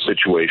into the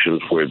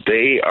situations where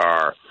they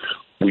are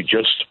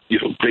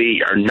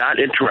not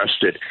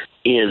interested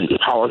in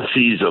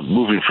policies of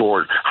moving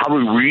forward. How do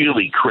we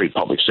really create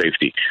public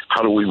safety?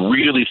 How do we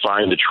really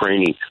find the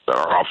training that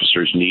our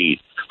officers need?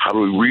 How do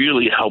we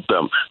really help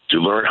them to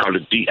learn how to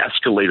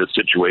de-escalate a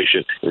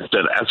situation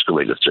instead of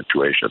escalate a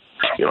situation?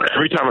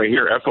 Every time I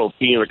hear FOP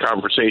in a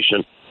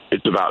conversation,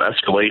 it's about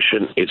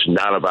escalation. It's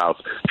not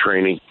about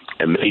training,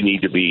 and they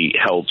need to be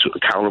held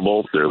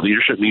accountable. Their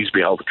leadership needs to be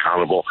held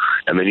accountable,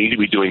 and they need to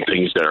be doing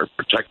things that are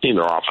protecting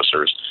their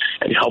officers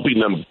and helping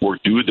them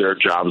do their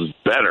jobs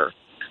better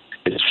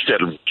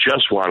instead of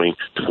just wanting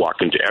to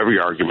walk into every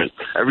argument,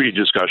 every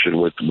discussion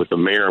with the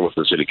mayor and with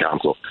the city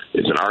council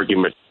is an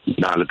argument,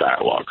 not a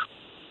dialogue.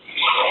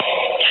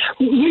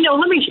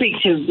 Let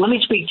me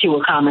speak to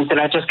a comment that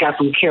I just got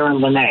from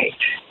Karen Lene.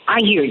 I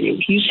hear you.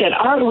 You said,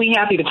 aren't we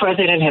happy the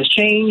president has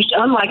changed?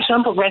 Unlike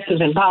some progressives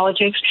in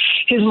politics,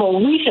 his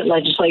more recent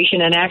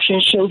legislation and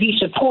actions show he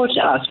supports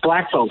us,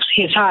 black folks,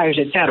 his hires,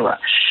 etc.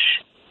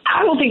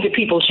 I don't think that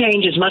people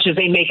change as much as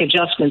they make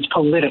adjustments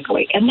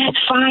politically, and that's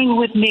fine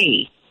with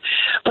me.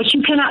 But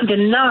you cannot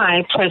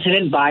deny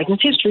President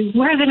Biden's history.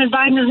 President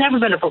Biden has never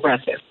been a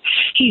progressive.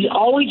 He's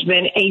always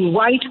been a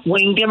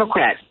right-wing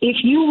Democrat. If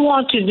you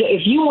want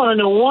to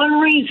know one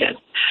reason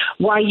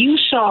why you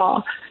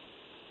saw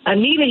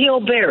Anita Hill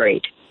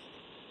buried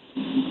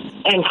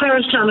and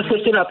Clarence Thomas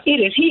lifted up, it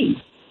is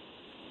he.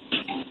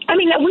 I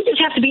mean, we just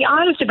have to be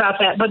honest about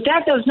that. But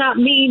that does not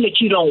mean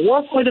that you don't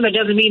work with him. It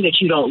doesn't mean that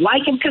you don't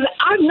like him, because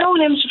I've known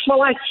him for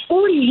like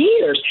 40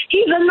 years.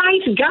 He's a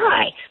nice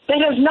guy.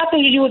 That has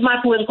nothing to do with my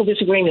political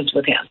disagreements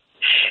with him.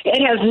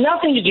 It has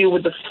nothing to do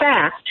with the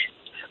fact,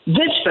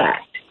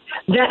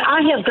 that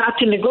I have got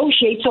to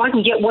negotiate so I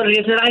can get what it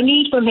is that I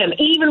need from him,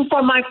 even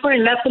from my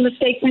friend. That's the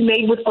mistake we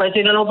made with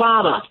President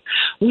Obama.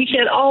 We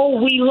said, oh,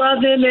 we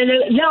love him.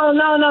 And no,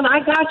 I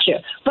got you.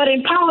 But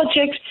in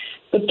politics,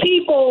 the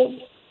people...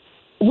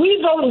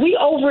 We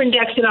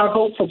over-indexed in our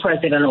vote for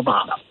President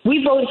Obama.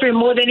 We voted for him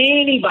more than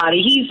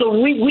anybody.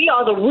 We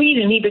are the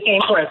reason he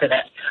became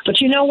president.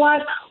 But you know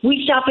what?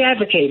 We stopped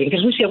advocating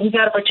because we said we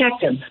got to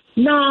protect him.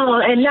 No,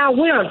 and now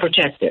we're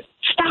unprotected.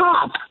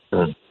 Stop.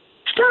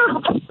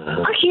 Stop.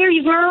 I hear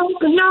you, girl.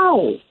 But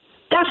no,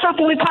 that's not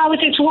the way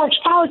politics works.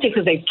 Politics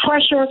is a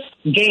pressure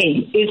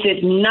game. Is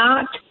it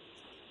not,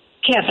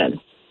 Kevin?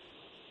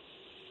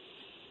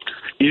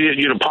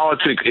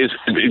 Politics is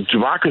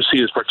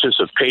democracy is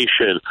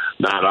participation,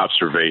 not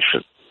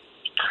observation.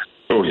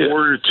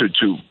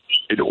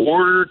 In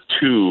order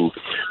to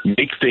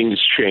make things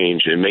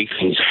change and make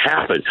things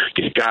happen,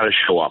 you got to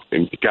show up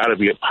and you got to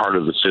be a part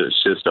of the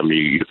system.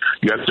 You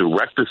have to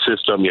wreck the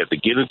system. You have to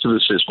get into the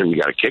system.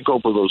 You got to kick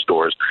open those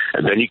doors,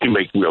 and then you can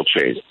make real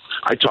change.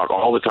 I talk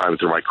all the time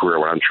through my career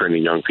when I'm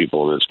training young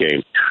people in this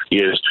game.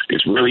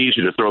 It's really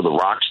easy to throw the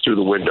rocks through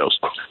the windows,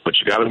 but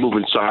you got to move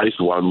inside if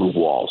you want to move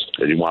walls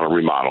and you want to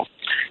remodel.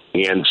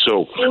 And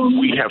so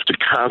we have to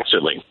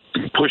constantly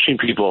be pushing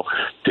people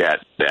that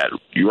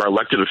you are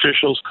elected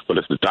officials, but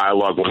it's the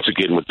dialogue once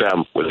again with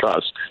them, with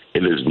us.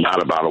 It is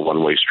not about a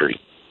one-way street.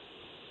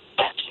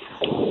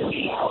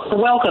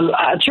 Welcome,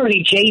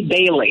 Attorney Jay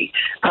Bailey,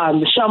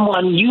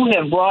 someone you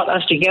have brought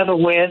us together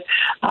with,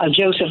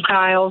 Joseph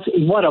Kiles.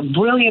 What a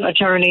brilliant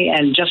attorney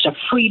and just a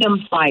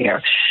freedom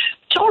fighter.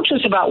 Talk to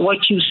us about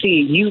what you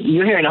see.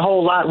 You're hearing a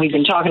whole lot. We've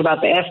been talking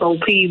about the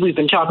FOP. We've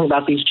been talking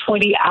about these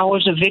 20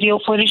 hours of video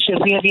footage that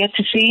we have yet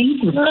to see.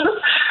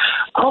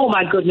 Oh,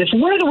 my goodness.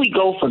 Where do we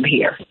go from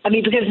here? I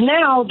mean, because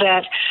now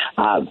that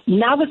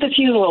the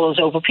funeral is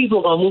over, people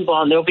are going to move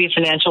on. There'll be a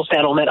financial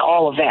settlement,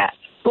 all of that.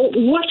 But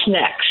what's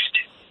next,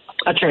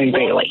 Attorney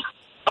Bailey?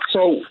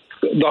 So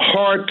the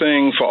hard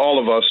thing for all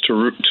of us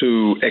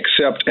to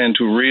accept and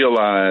to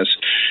realize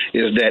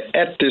is that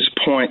at this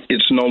point,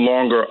 it's no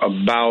longer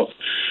about,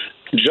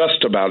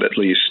 just about at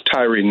least,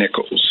 Tyre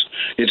Nichols.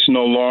 It's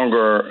no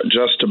longer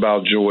just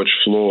about George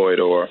Floyd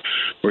or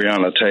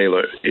Breonna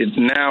Taylor.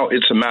 Now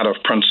it's a matter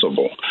of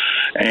principle.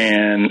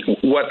 And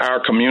what our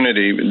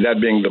community,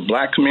 that being the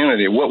black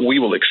community, what we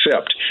will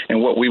accept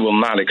and what we will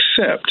not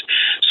accept.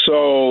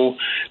 So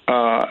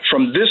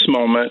from this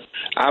moment,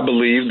 I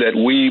believe that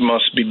we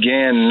must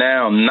begin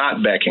now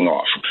not backing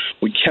off.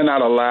 We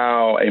cannot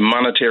allow a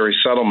monetary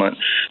settlement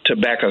to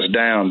back us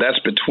down. That's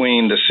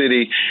between the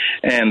city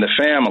and the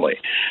family.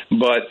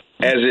 But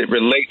as it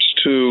relates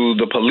to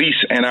the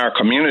police and our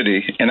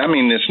community, and I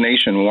mean this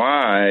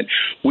nationwide,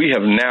 we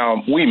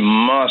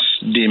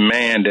must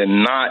demand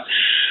and not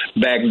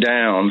back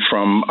down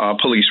from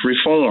police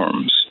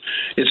reforms.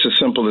 It's as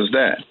simple as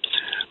that.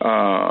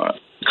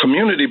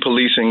 Community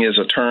policing is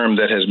a term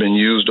that has been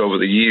used over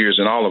the years,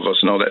 and all of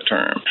us know that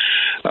term.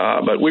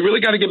 But we really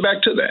got to get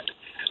back to that.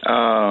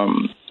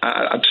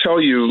 I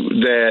tell you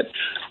that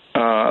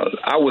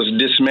I was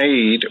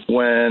dismayed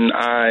when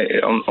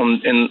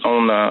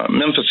on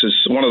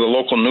Memphis, one of the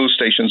local news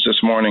stations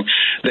this morning,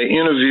 they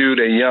interviewed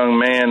a young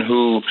man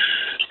who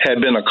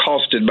had been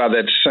accosted by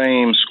that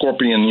same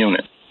Scorpion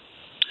unit.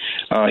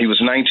 He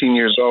was 19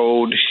 years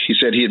old. He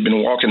said he had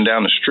been walking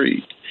down the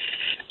street,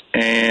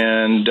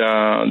 and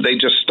they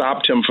just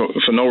stopped him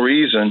for no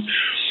reason.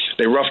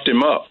 They roughed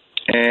him up,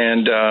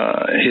 and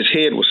his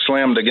head was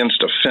slammed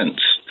against a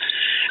fence.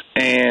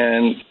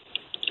 And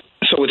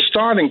so it's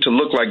starting to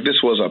look like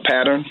this was a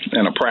pattern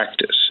and a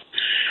practice.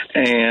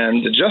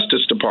 And the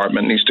Justice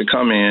Department needs to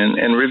come in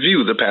and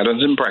review the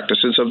patterns and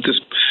practices of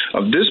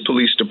this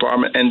police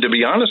department. And to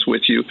be honest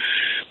with you,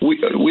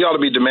 we ought to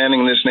be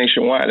demanding this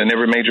nationwide in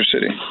every major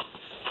city.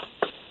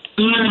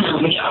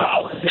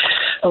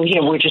 Oh,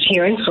 yeah, we're just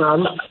hearing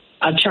from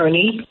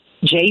Attorney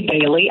Jay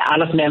Bailey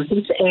out of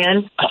Memphis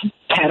and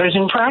patterns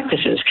and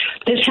practices.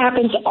 This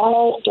happens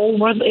all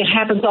over. It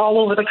happens all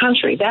over the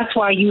country. That's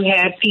why you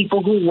had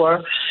people who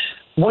were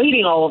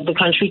waiting all over the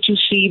country to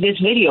see this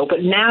video.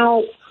 But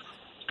now,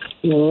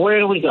 where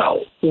do we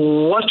go?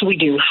 What do we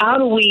do? How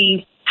do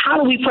we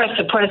press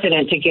the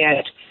president to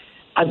get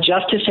a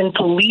justice in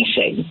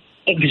policing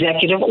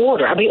executive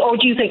order? I mean, or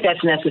do you think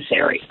that's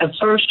necessary?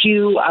 First,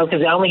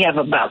 because I only have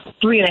about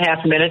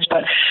 3.5 minutes,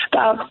 but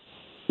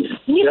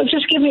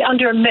just give me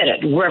under a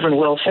minute, Reverend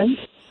Wilson.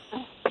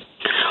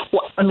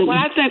 What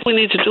I think we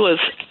need to do is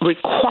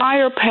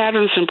require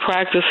patterns and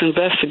practice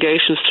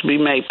investigations to be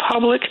made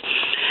public,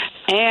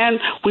 and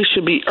we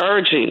should be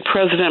urging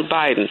President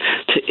Biden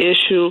to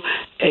issue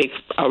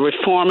a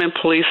reform in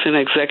police and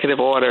executive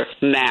order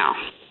now.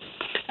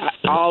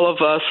 All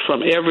of us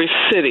from every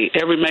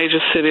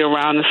major city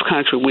around this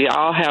country, we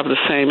all have the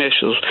same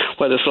issues,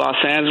 whether it's Los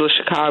Angeles,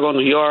 Chicago,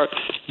 New York,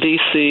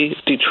 D.C.,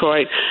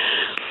 Detroit.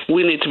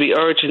 We need to be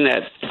urging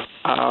that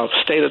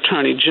state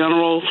attorney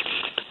generals,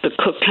 the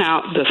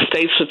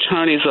state's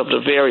attorneys of the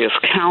various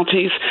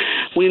counties,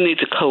 we need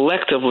to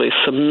collectively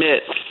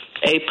submit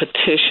a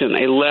petition,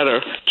 a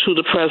letter to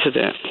the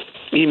president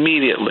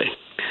immediately.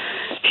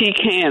 He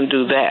can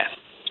do that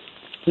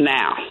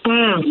now.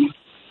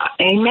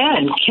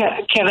 Amen.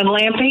 Kevin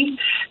Lampe,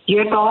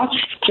 your thoughts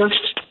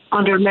just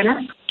under a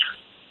minute?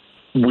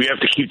 We have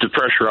to keep the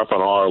pressure up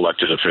on all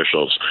elected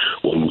officials.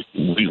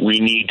 We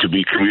need to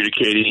be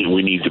communicating.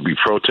 We need to be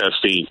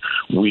protesting.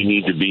 We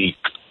need to be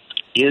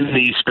in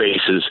these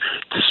spaces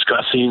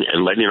discussing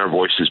and letting our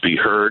voices be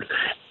heard,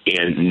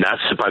 and not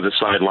sit by the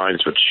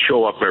sidelines, but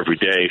show up every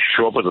day,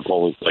 show up at the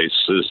polling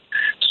places,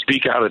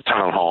 speak out at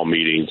town hall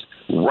meetings,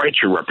 write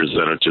your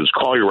representatives,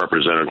 call your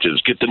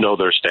representatives, get to know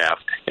their staff,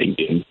 and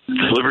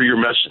deliver your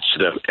message to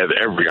them at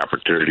every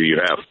opportunity you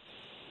have.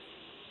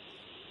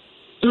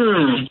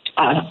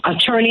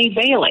 Attorney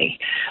Bailey,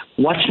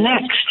 what's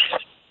next?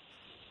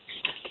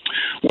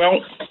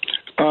 Well,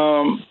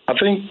 I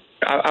think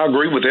I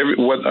agree with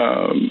what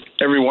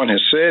everyone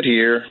has said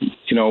here.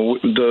 You know,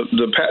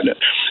 the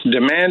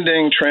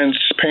demanding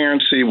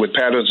transparency with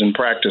patterns and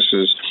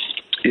practices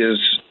is,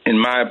 in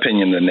my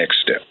opinion, the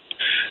next step.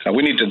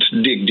 We need to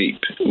dig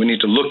deep. We need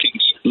to look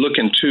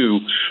into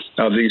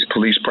these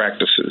police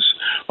practices.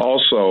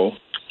 Also,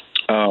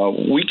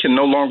 we can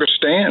no longer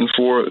stand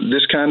for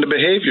this kind of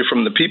behavior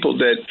from the people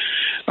that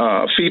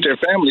feed their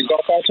families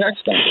off our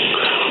tax dollars.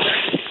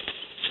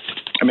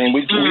 I mean,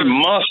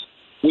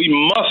 we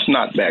must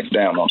not back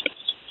down on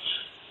this.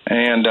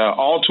 And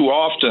all too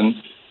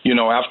often, you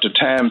know, after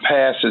time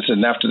passes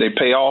and after they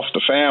pay off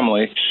the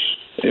family,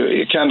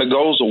 it kind of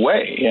goes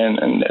away,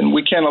 and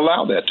we can't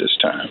allow that this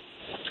time.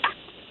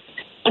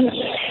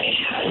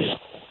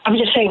 I'm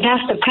just saying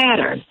that's the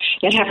pattern.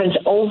 It happens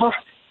over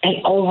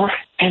and over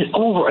and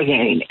over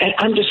again. And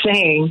I'm just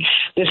saying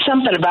there's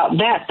something about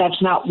that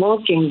that's not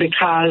working,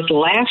 because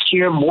last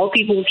year more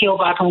people were killed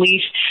by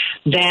police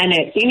than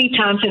at any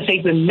time since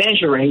they've been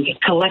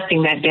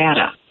collecting that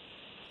data.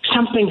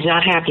 Something's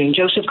not happening.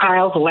 Joseph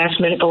Kyle, the last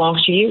minute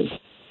belongs to you.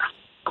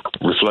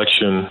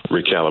 Reflection,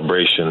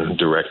 recalibration,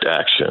 direct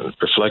action.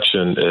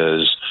 Reflection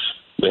is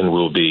and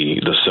will be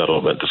the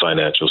settlement, the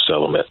financial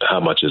settlement. How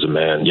much is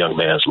a young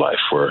man's life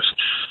worth?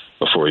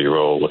 A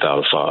 4-year-old without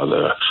a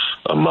father,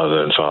 a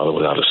mother and father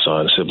without a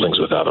son, siblings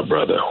without a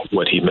brother,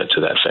 what he meant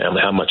to that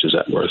family, how much is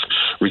that worth?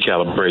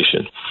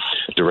 Recalibration,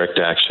 direct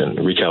action.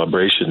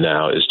 Recalibration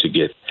now is to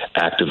get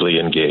actively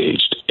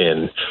engaged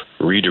in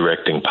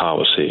redirecting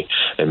policy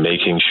and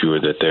making sure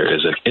that there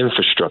is an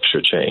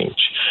infrastructure change.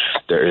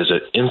 There is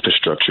an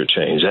infrastructure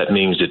change. That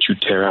means that you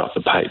tear out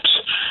the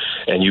pipes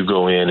and you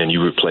go in and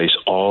you replace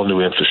all new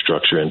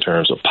infrastructure in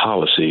terms of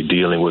policy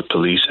dealing with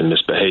police and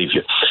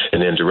misbehavior.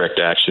 And then direct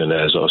action,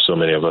 as so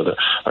many of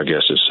our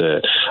guests have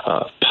said,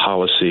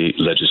 policy,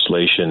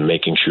 legislation,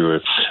 making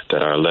sure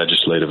that our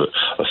legislative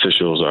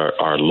officials,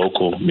 our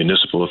local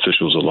municipal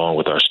officials, along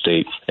with our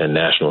state and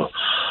national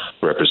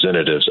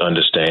representatives,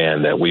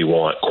 understand that we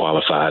want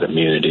qualified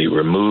immunity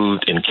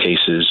removed in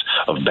cases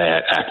of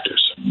bad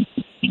actors.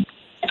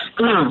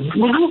 Well,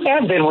 you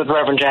have been with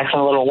Reverend Jackson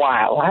a little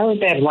while. I heard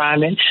that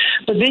rhyming.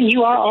 But then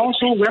you are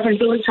also Reverend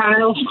Billy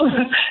Kyle's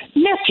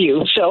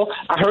nephew. So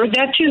I heard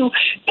that too.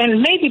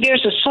 And maybe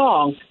there's a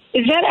song.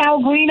 Is that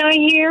Al Green I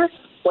hear?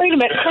 Wait a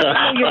minute.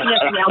 Al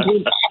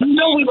Green. You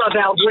know we love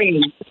Al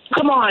Green.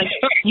 Come on.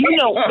 You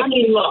know, I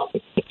mean, look.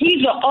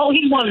 He's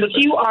one of the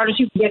few artists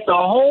who can get the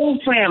whole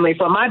family,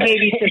 from my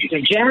baby sister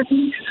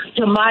Jackie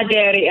to my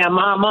daddy and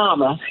my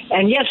mama.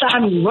 And yes,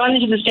 I'm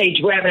running to the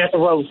stage grabbing at the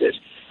roses.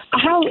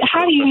 How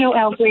do you know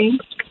Al Green?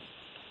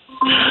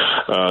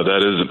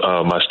 That is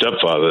my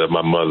stepfather.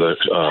 My mother,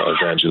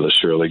 Evangelist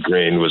Shirley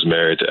Green, was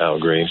married to Al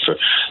Green for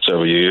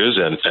several years,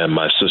 and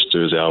my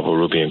sisters, Alva,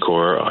 Ruby, and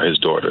Cora, are his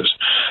daughters.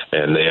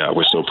 And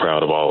we're so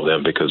proud of all of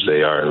them because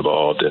they are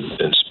involved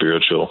in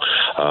spiritual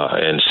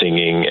and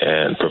singing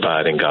and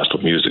providing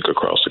gospel music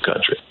across the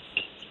country.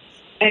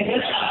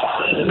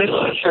 And this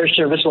church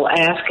service will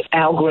ask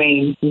Al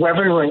Green,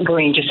 Reverend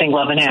Green, to sing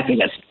Love and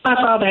Happiness. My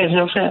father has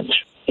no sense.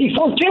 He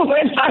won't do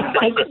it. I'm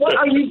like, what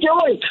are you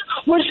doing?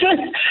 We're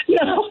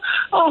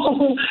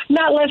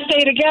not let's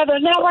stay together.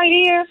 Not right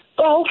here.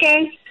 Oh,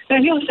 okay.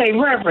 And he'll say,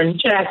 Reverend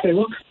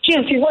Jackson,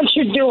 Jesse, what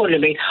you doing to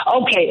me?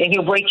 Okay, and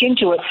he'll break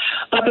into it.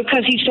 But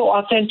because he's so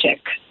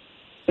authentic.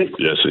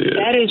 Yes, he is.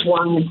 That is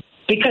one.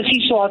 Because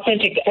he's so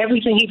authentic,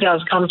 everything he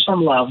does comes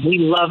from love. We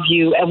love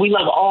you, and we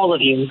love all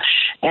of you.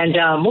 And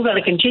we're going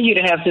to continue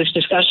to have this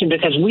discussion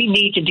because we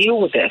need to deal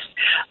with this.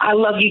 I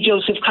love you,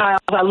 Joseph Kyle.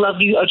 I love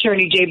you,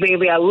 Attorney Jay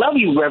Bailey. I love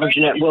you, Reverend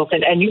Jeanette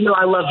Wilson. And you know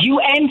I love you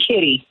and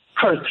Kitty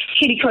Kurtz.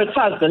 Kitty Kurtz's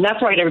husband.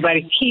 That's right,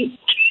 everybody. Keep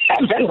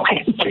that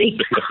Lampe.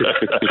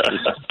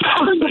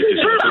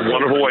 It's a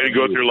wonderful way to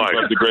go through life.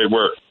 It's great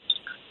work.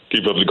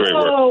 Keep up the great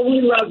work. Oh,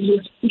 we love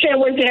you. Can't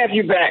wait to have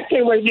you back.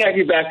 Going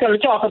to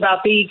talk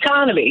about the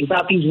economy,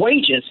 about these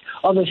wages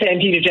on the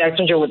Santita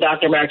Jackson Show with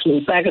Dr. Max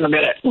Moose. Back in a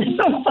minute.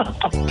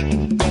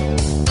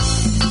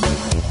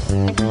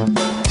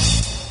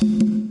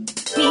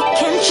 We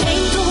can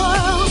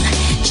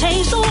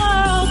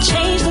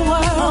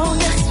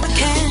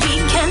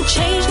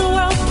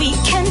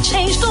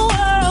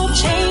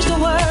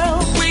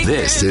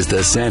This is the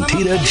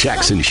Santita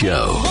Jackson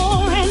Show.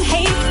 War and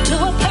hate to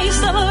a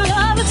place of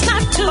love. It's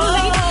not too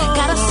late.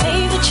 Gotta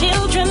save the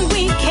children.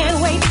 We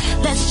can't wait.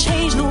 Let's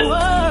change the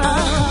world.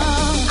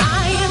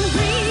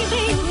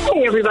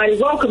 Hey, everybody.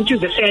 Welcome to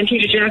the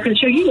Santita Jackson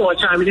Show. You know what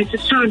time it is.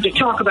 It's time to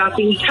talk about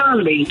the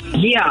economy.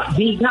 Yeah,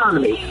 the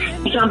economy.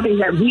 Something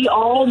that we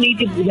all need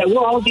to, that we're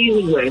all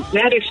dealing with.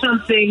 That is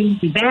something,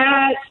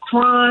 that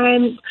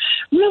crime,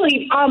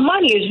 really, our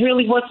money is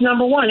really what's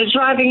number one. It's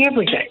driving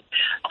everything.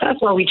 That's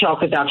why we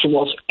talk with Dr.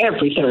 Wolf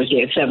every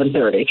Thursday at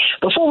 7:30.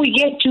 Before we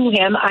get to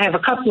him, I have a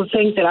couple of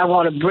things that I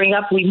want to bring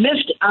up. We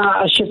missed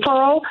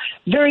Shapiro.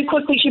 Very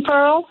quickly,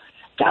 Shapiro.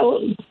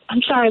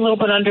 I'm sorry, a little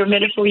bit under a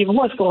minute for you, but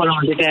what's going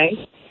on today?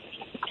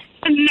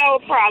 No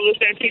problem,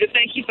 Santita.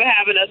 Thank you for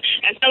having us.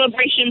 At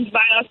Celebrations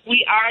by Us,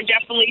 we are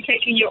definitely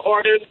taking your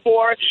orders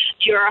for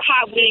your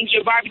hot wings,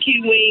 your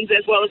barbecue wings,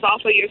 as well as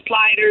also your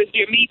sliders,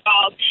 your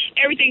meatballs,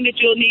 everything that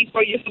you'll need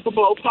for your Super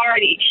Bowl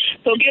party.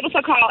 So give us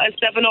a call at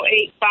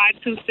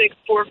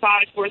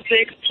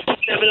 708-526-4546,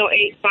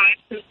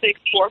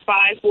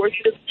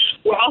 708-526-4546.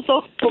 We're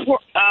also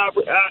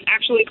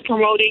actually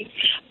promoting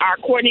our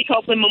Courtney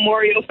Copeland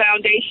Memorial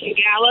Foundation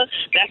Gala.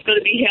 That's going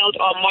to be held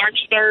on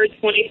March 3rd,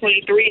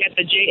 2023 at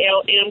the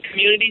JLM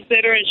Community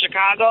Center in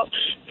Chicago.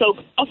 So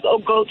also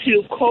go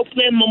to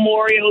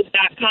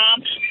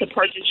CopelandMemorial.com to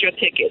purchase your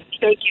tickets.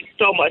 Thank you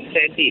so much,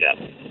 Santita.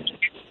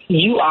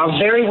 You are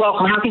very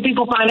welcome. How can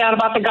people find out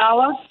about the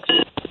gala?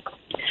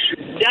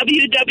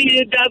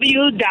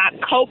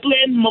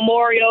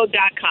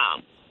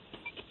 www.CopelandMemorial.com.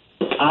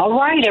 All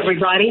right,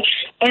 everybody.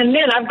 And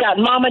then I've got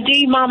Mama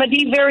D. Mama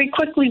D, very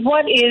quickly,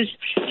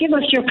 give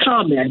us your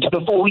comment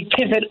before we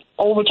pivot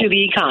over to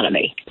the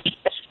economy.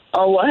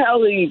 Oh, well,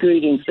 hallelujah,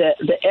 greetings.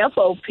 The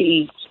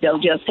FOP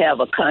don't just have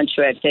a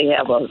contract, they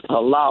have a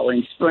law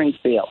in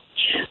Springfield.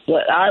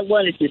 What I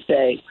wanted to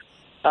say,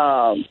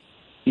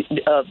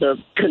 the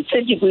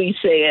constituency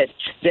said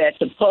that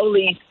the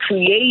police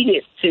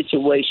created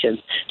situations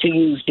to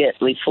use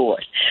deadly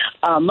force.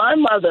 My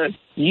mother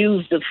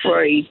used the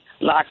phrase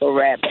like a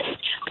rabbit.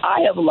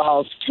 I have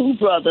lost two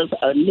brothers,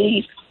 a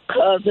niece,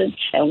 cousin,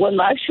 and when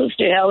my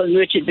sister Helen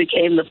Richard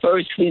became the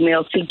first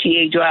female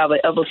CTA driver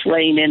ever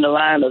slain in the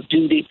line of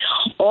duty,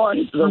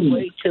 on the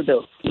way to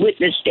the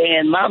witness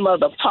stand, my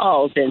mother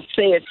paused and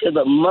said to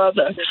the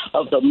mother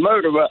of the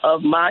murderer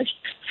of my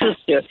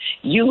sister,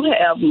 "You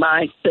have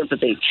my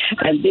sympathy."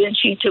 And then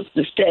she took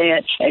the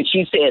stand and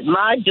she said,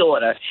 "My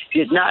daughter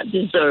did not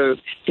deserve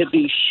to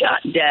be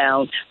shot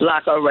down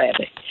like a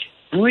rabbit."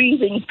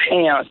 Grieving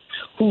parents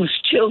whose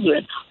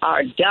children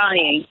are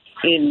dying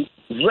in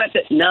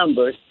record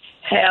numbers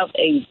have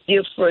a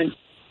different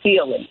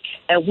feeling,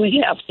 and we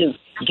have to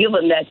give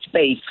them that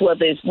space,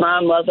 whether it's my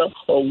mother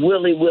or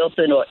Willie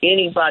Wilson or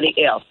anybody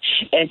else,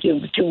 and to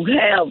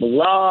have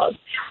laws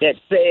that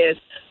says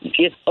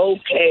it's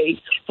okay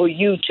for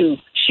you to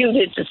shoot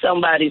into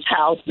somebody's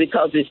house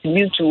because it's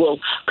mutual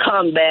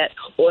combat,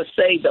 or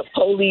say the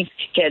police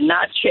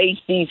cannot chase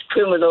these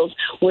criminals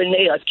when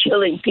they are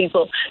killing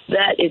people.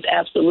 That is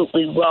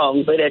absolutely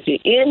wrong. But at the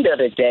end of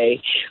the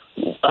day,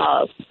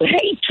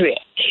 hatred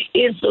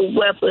is the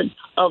weapon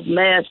of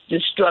mass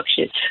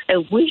destruction,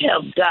 and we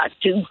have got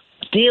to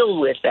deal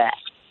with that.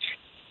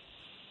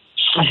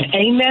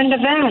 Amen to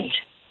that.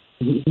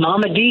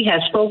 Mama D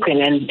has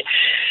spoken, and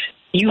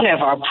you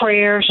have our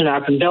prayers and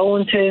our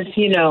condolences.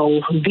 You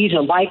know, these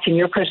are lights in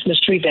your Christmas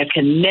tree that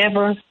can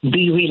never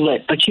be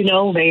relit, but you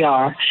know they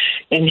are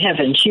in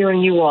heaven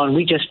cheering you on.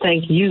 We just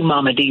thank you,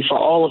 Mama D, for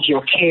all of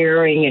your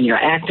caring and your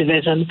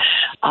activism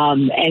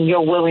and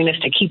your willingness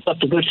to keep up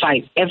the good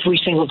fight every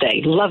single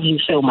day. Love you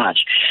so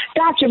much.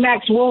 Dr.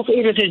 Max Wolf,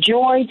 it is a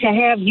joy to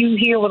have you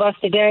here with us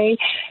today.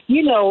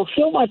 You know,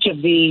 so much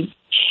of the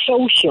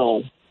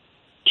social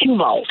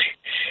tumult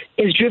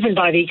is driven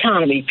by the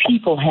economy.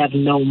 People have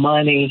no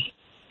money.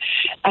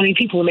 I mean,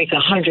 people make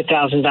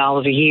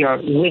 $100,000 a year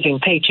living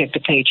paycheck to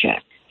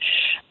paycheck.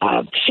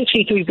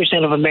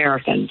 63% of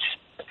Americans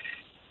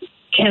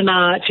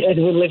cannot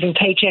live in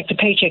paycheck to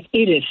paycheck.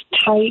 It is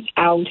tight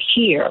out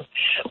here.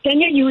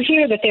 And yet you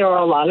hear that there are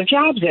a lot of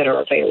jobs that are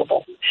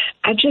available.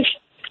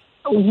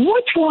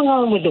 What's going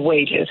on with the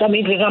wages? I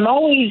mean, because I'm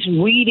always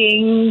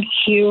reading,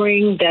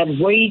 hearing that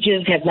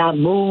wages have not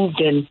moved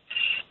in,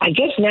 I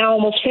guess now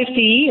almost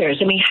 50 years.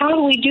 I mean, how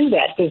do we do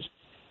that? Because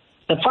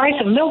the price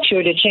of milk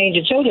sure did change,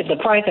 and so did the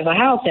price of a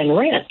house and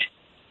rent.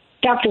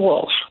 Dr.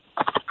 Wolf.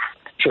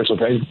 Sure. So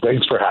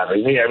thanks for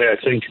having me. I mean, I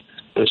think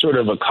there's sort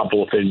of a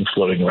couple of things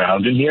floating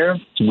around in here.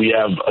 We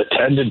have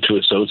tended to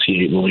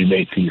associate when we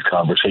make these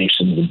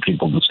conversations and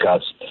people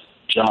discuss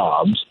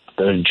jobs,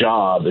 that a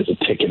job is a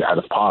ticket out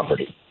of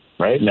poverty,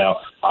 right? Now,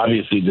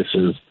 obviously, this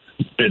has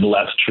been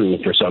less true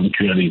for some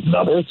communities than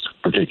others,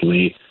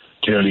 particularly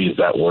communities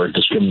that were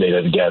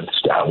discriminated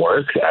against at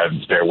work,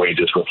 and their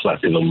wages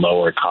reflected a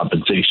lower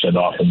compensation,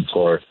 often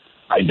for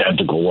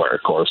identical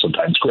work or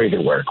sometimes greater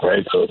work,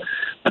 right? So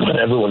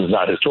everyone is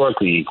not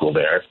historically equal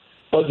there.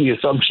 But the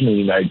assumption in the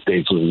United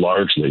States was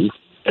largely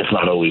if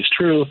not always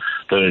true,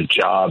 that a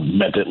job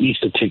meant at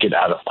least a ticket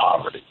out of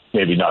poverty.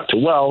 Maybe not to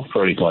wealth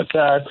or anything like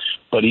that,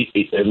 but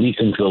at least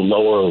into the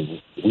lower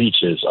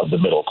reaches of the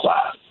middle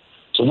class.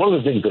 So one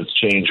of the things that's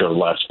changed over the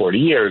last 40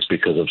 years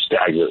because of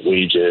stagnant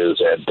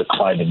wages and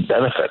declining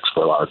benefits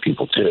for a lot of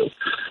people too.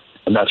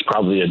 And that's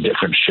probably a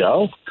different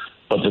show,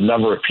 but the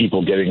number of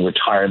people getting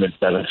retirement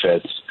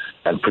benefits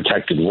and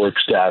protected work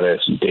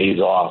status and days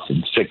off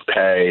and sick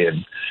pay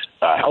and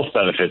health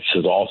benefits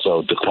has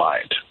also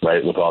declined,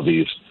 right, with all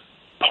these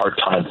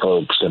part-time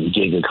folks and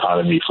gig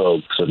economy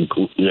folks and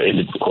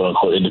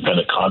quote-unquote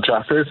independent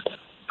contractors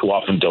who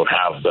often don't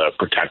have the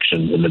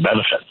protections and the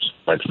benefits,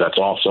 right? So that's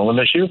also an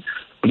issue.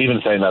 But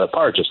even setting that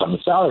apart, just on the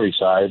salary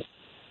side,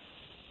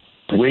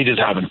 wages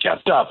haven't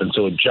kept up, and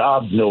so a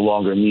job no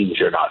longer means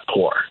you're not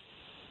poor.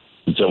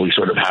 And so we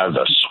sort of have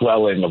a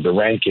swelling of the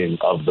ranking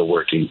of the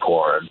working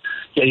poor. And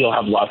yeah, you'll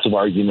have lots of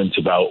arguments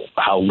about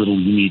how little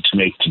you need to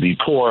make to be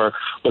poor,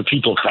 but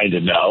people kind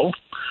of know.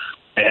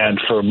 And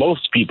for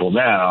most people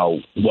now,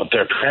 what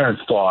their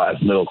parents saw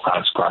as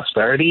middle-class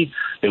prosperity,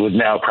 they would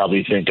now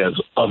probably think as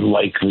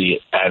unlikely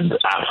and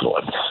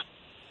affluence.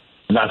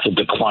 And that's a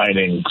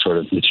declining sort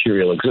of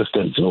material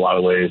existence in a lot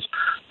of ways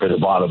for the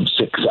bottom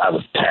 6 out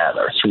of 10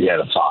 or 3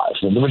 out of 5,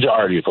 and the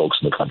majority of folks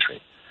in the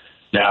country.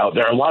 Now,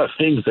 there are a lot of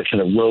things that can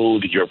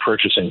erode your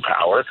purchasing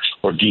power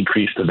or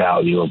decrease the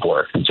value of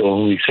work. And so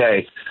when we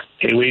say,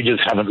 hey, wages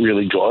haven't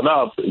really gone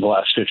up in the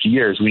last 50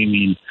 years, we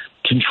mean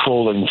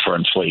controlling for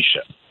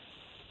inflation.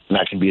 And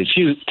that can be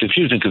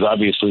confusing because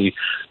obviously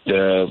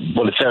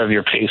what it said on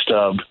your pay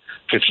stub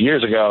 50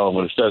 years ago and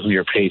what it says on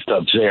your pay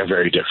stub today are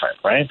very different,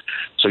 right?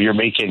 So you're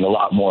making a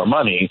lot more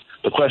money.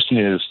 The question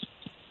is,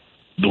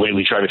 the way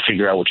we try to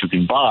figure out what you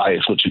can buy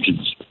is what you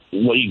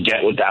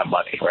get with that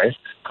money, right?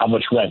 How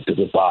much rent does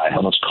it buy?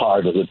 How much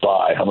car does it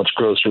buy? How much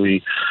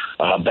grocery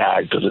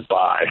bag does it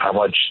buy? How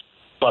much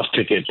bus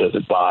ticket does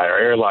it buy, or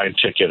airline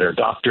ticket, or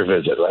doctor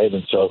visit, right?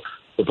 And so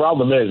the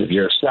problem is if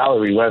your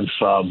salary went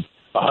from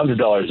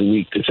 $100 a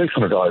week to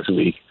 $600 a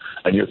week,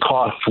 and your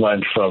costs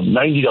went from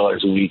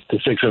 $90 a week to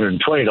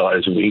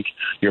 $620 a week,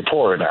 you're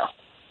poorer now.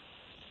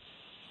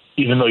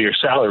 Even though your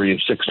salary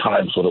is 6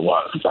 times what it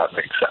was, if that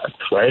makes sense,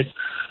 right?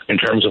 In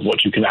terms of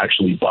what you can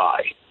actually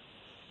buy.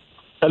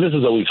 And this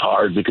is always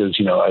hard because,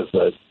 as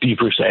the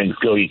deeper sayings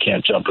go, you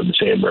can't jump in the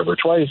same river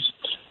twice.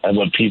 And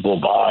what people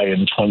buy in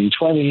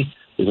 2020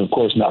 is, of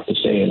course, not the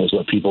same as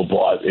what people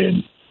bought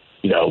in,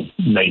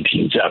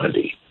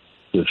 1970.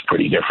 It's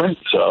pretty different.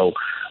 So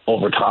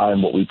over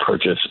time, what we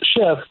purchase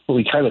shifts, but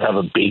we kind of have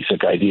a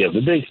basic idea of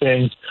the big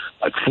things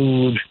like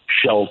food,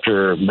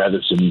 shelter,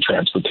 medicine,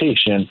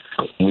 transportation,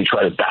 and we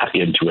try to back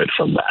into it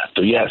from that.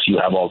 So yes, you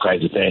have all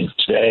kinds of things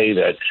today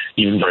that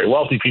even very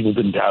wealthy people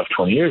didn't have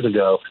 20 years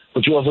ago,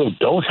 but you also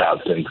don't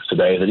have things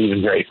today that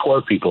even very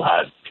poor people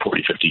had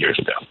 40, 50 years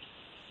ago.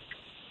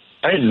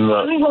 And the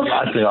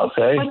last thing I'll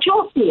say,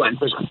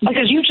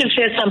 because you just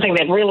said something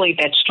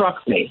that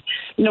struck me.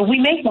 We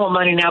make more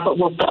money now, but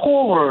we're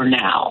poorer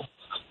now.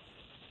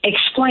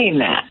 Explain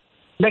that,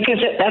 because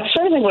that's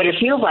certainly what it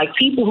feels like.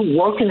 People who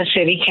work in the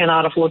city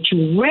cannot afford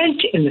to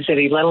rent in the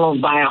city, let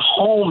alone buy a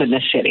home in the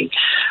city.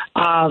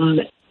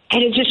 And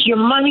your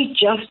money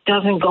just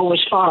doesn't go as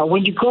far.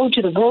 When you go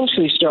to the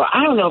grocery store,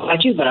 I don't know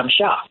about you, but I'm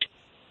shocked.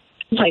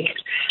 Like,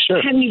 sure.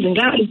 I haven't even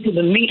gotten to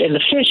the meat and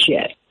the fish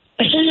yet.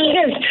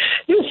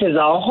 This is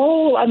a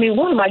whole,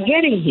 what am I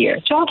getting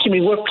here? Talk to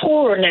me. We're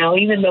poorer now,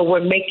 even though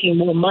we're making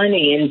more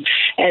money,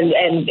 and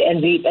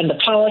the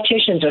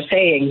politicians are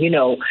saying,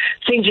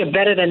 things are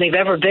better than they've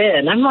ever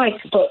been. I'm like,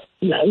 but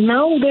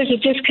no, there's a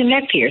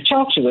disconnect here.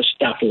 Talk to us,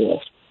 Dr.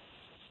 Wolf.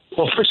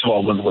 Well, first of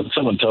all, when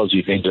someone tells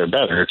you things are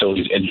better, it's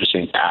always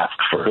interesting to ask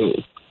for who.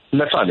 And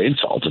that's not an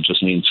insult. It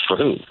just means for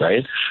who,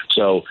 right?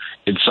 So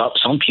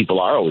some people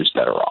are always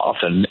better off,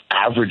 and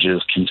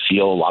averages can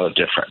feel a lot of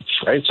difference,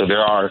 right? So there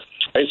are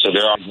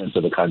segments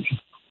of the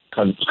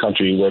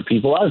country where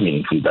people are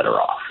meaningfully better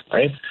off,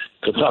 right?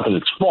 So it's not that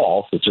it's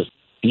false. It's just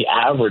the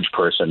average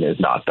person is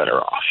not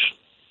better off,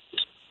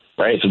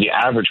 right? So the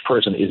average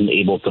person isn't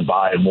able to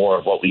buy more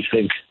of what we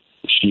think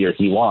she or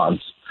he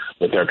wants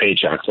with their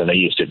paychecks than they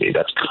used to be.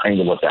 That's kind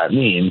of what that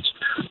means.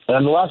 And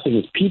then the last thing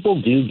is people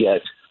do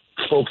get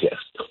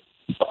focused,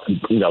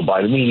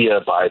 by the media,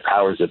 by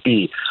powers that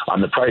be,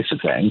 on the price of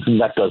things, and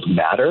that does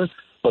matter.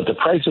 But the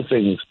price of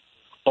things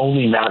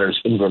only matters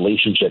in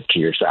relationship to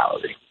your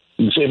salary.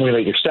 In the same way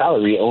that your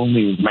salary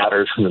only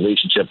matters in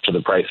relationship to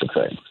the price of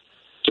things.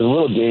 So a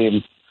little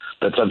game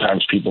that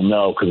sometimes people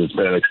know because it's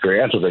been an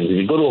experiential thing. If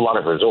you go to a lot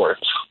of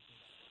resorts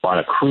on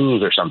a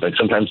cruise or something,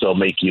 sometimes they'll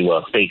make you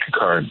a fake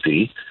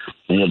currency,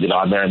 and you'll get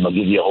on there and they'll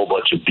give you a whole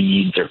bunch of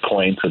beads or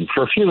points, and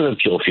for a few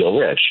minutes you'll feel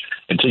rich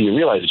until you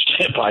realize you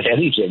can't buy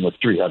anything with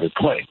 300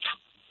 points,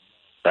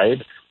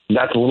 right? And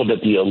that's a little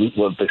bit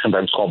what they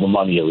sometimes call the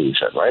money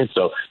illusion, right?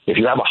 So if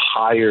you have a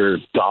higher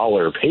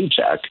dollar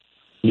paycheck,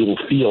 you will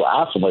feel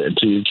affluent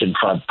until you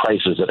confront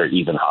prices that are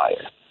even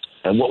higher.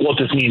 And what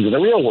this means in the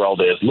real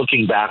world is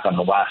looking back on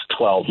the last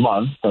 12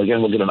 months, and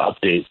again, we'll get an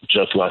update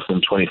just less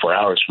than 24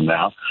 hours from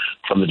now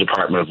from the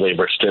Department of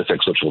Labor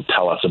Statistics, which will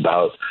tell us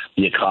about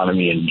the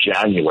economy in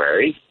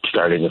January,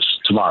 starting this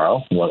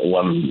tomorrow,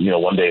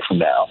 one day from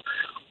now.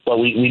 Well,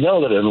 we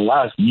know that in the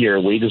last year,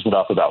 wages went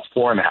up about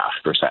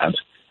 4.5%,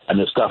 and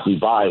the stuff we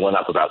buy went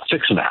up about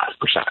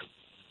 6.5%,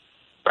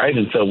 right?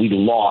 And so we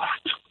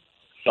lost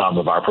some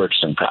of our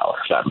purchasing power,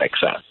 if that makes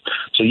sense.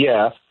 So,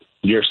 yeah,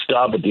 your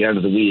stub at the end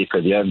of the week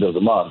or the end of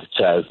the month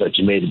says that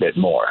you made a bit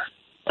more,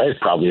 right?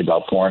 Probably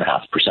about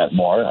 4.5%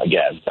 more.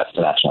 Again, that's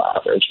the national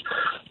average.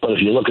 But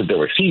if you look at the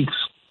receipts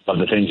of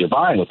the things you're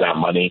buying with that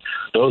money,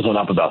 those went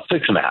up about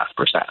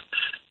 6.5%.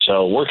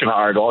 So working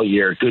hard all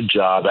year, good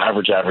job,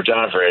 average,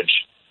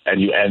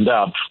 and you end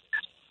up,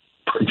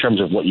 in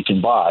terms of what you can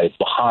buy,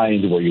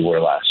 behind where you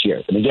were last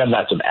year. And again,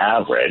 that's an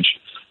average.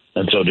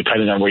 And so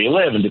depending on where you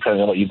live and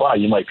depending on what you buy,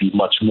 you might be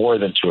much more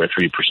than 2 or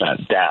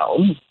 3%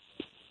 down.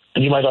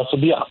 And you might also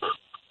be up,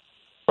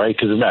 right?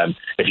 Because, again,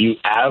 if you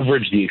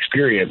average the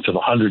experience of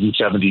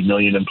 170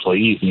 million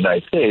employees in the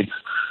United States,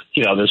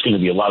 there's going to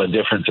be a lot of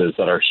differences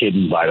that are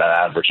hidden by that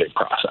averaging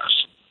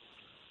process.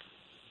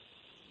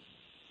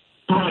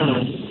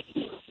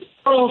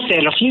 Earl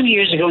said a few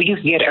years ago you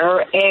could get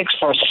eggs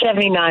for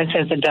 79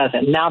 cents a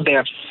dozen. Now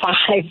they're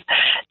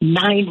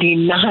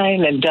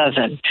 $5.99 a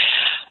dozen.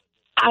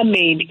 I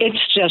mean, it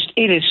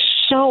is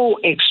so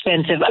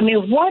expensive. I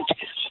mean, what?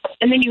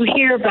 And then you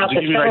hear about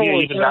the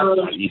federal even that's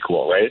not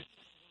equal, right?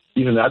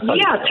 Even that's not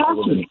equal. Talk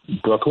to me.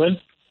 Brooklyn.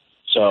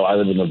 So I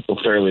live in a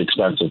fairly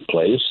expensive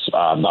place.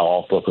 Not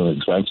all of Brooklyn is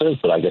expensive,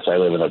 but I guess I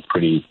live in a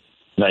pretty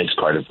nice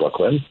part of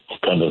Brooklyn,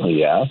 depending on who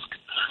you ask.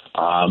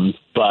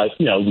 But,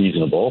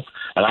 reasonable.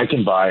 And I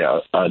can buy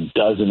a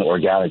dozen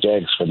organic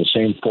eggs for the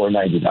same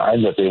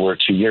 $4.99 that they were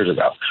 2 years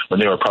ago, when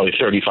they were probably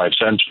 35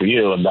 cents for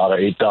you and now they're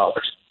 $8.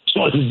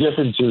 So the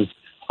differences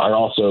are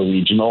also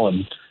regional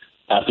and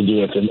have to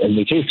do with, in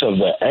the case of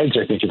the eggs,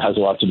 I think it has a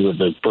lot to do with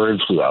the bird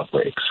flu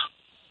outbreaks.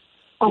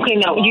 Okay,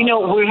 now,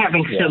 we're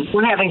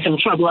having some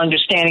trouble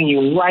understanding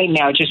you right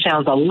now. It just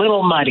sounds a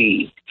little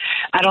muddy.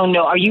 I don't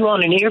know. Are you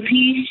on an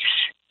earpiece?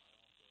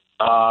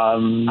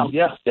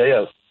 Yeah.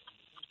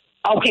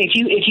 Okay,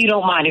 if you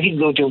don't mind, if you can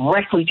go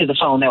directly to the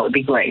phone, that would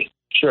be great.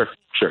 Sure.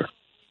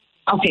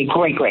 Okay,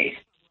 great.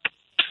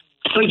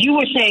 But you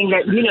were saying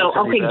that, you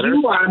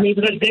are,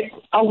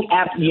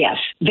 yes,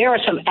 there are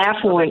some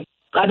affluent,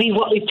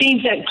 it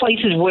seems that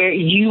places where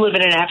you live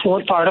in an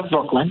affluent part of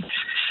Brooklyn,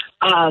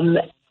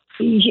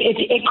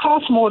 it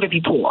costs more to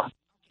be poor.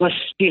 Let's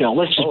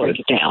just break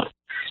it down.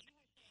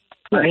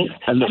 Right?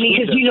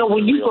 Because,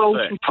 when you go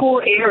to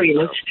poor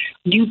areas,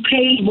 you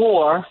pay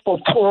more for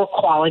poor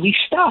quality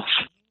stuff.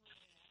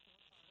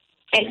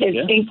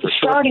 And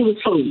starting with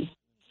food.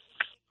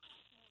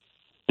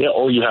 Yeah,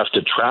 or you have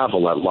to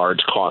travel at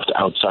large cost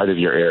outside of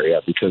your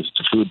area because it's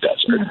a food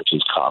desert, which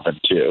is common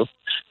too.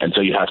 And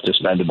so you have to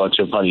spend a bunch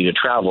of money to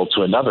travel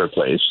to another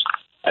place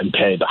and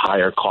pay the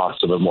higher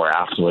cost of a more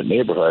affluent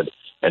neighborhood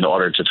in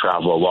order to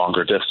travel a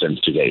longer distance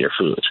to get your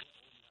food.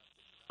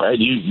 Right?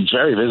 It's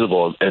very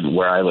visible in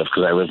where I live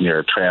because I live near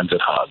a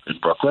transit hub in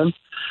Brooklyn.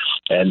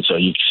 And so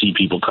you see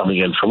people coming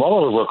in from all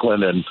over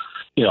Brooklyn and,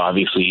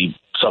 obviously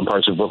some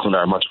parts of Brooklyn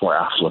are much more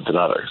affluent than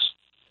others.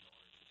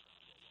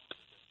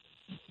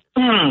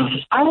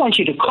 I want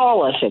you to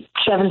call us at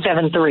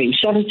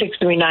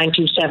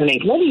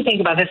 773-763-9278. What do you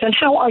think about this, and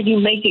how are you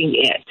making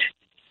it?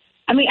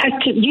 I mean,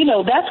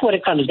 that's what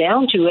it comes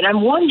down to, and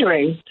I'm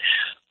wondering,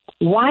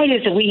 why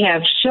is it we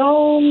have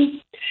so,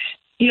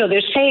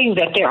 they're saying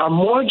that there are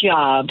more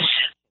jobs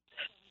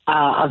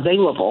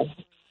available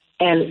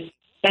and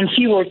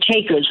fewer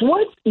takers.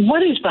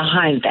 What is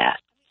behind that?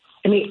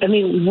 I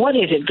mean, what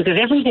is it? Because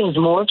everything's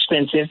more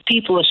expensive.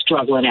 People are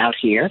struggling out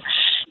here.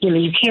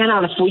 You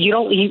cannot afford.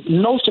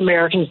 Most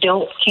Americans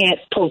can't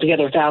pull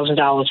together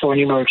 $1,000 for an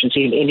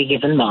emergency in any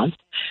given month.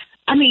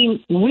 I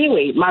mean,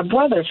 really, my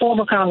brother,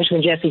 former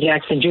Congressman Jesse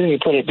Jackson Jr.,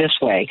 put it this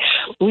way: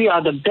 we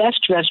are the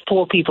best dressed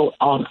poor people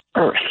on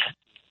earth.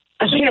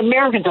 I mean,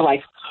 Americans are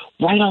like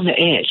right on the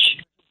edge.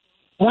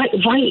 We're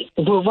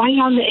right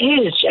on the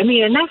edge. I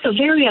mean, and that's a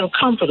very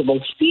uncomfortable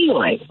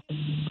feeling,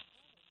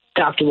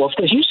 Dr. Wolf,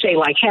 because you say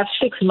have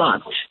 6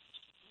 months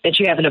that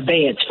you have an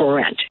abeyance for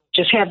rent.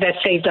 Just have that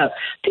saved up.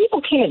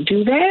 People can't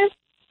do that.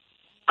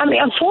 I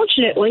mean,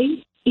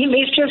 unfortunately,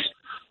 it's just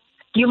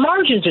your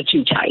margins are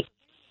too tight.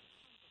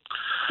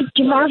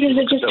 Your margins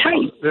are just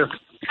tight.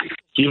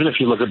 Even if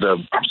you look at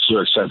the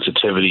sort of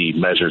sensitivity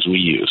measures we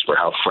use for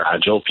how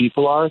fragile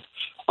people are,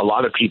 a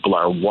lot of people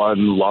are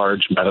one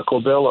large medical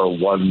bill or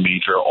one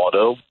major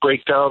auto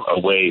breakdown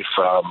away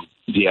from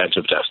the edge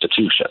of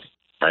destitution,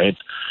 right?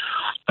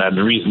 And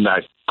the reason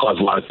that causes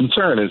a lot of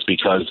concern is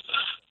because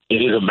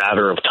it is a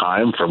matter of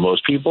time for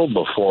most people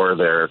before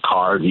their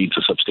car needs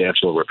a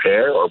substantial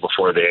repair or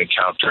before they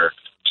encounter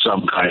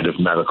some kind of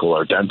medical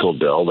or dental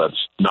bill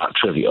that's not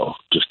trivial,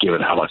 just given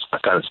how much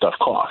that kind of stuff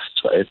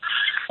costs, right?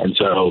 And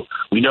so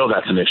we know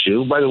that's an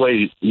issue. By the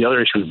way, the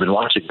other issue we've been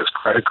watching is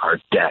credit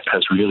card debt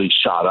has really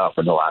shot up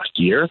in the last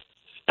year.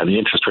 And the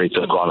interest rates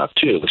have gone up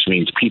too, which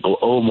means people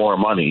owe more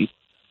money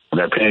and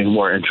they're paying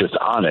more interest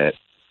on it.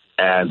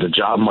 And the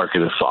job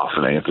market is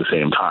softening at the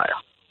same time.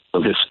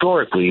 So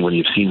historically, when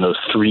you've seen those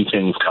three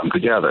things come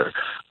together,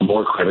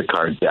 more credit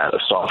card debt, a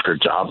softer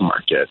job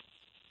market,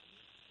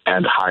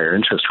 and higher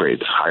interest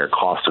rates, higher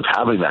cost of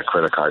having that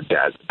credit card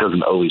debt,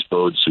 doesn't always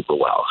bode super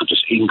well. So it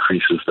just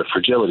increases the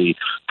fragility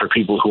for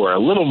people who are a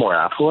little more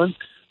affluent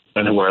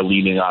and who are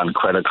leaning on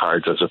credit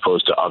cards as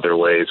opposed to other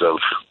ways of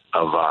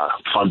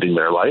funding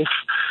their life.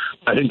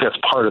 I think that's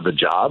part of the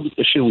job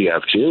issue we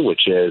have too,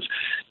 which is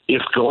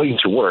if going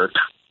to work,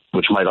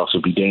 which might also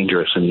be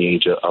dangerous in the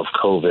age of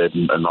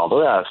COVID and all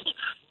the rest,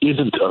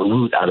 isn't a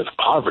route out of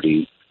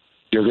poverty,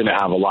 you're going to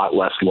have a lot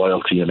less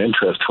loyalty and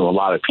interest from a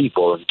lot of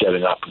people in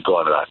getting up and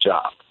going to that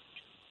job.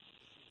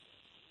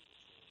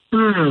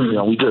 You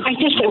know, we just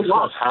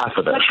lost half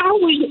of it. But how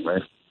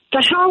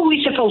are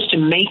we supposed to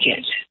make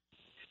it?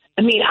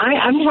 I mean,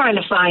 I'm trying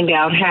to find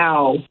out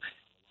how,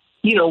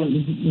 you know,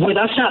 with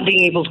us not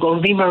being able to go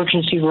to the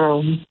emergency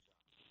room,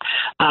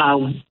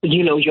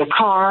 you know, your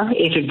car,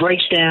 if it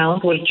breaks down,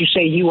 what did you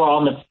say? You are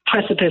on the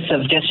precipice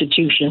of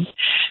destitution.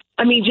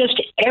 I mean,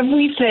 just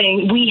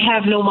everything. We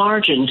have no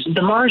margins.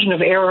 The margin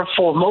of error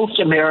for most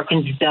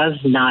Americans does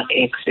not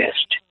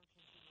exist.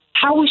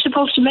 How are we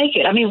supposed to make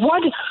it? I mean,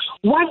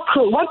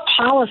 what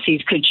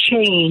policies could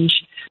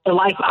change the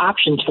life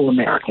options for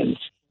Americans?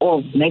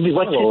 Or maybe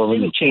what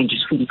systemic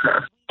changes could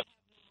occur?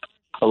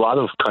 A lot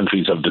of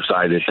countries have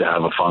decided to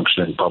have a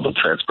functioning public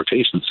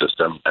transportation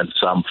system and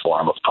some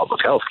form of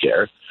public health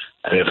care.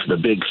 And if the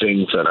big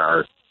things that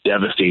are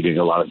devastating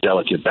a lot of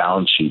delicate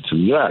balance sheets in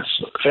the U.S.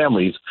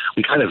 families,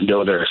 we kind of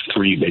know there's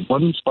three big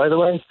ones, by the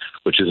way,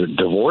 which is a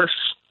divorce,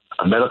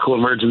 a medical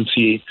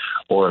emergency,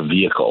 or a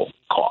vehicle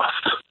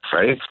cost,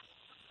 right?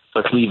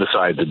 Let's leave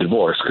aside the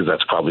divorce because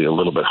that's probably a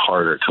little bit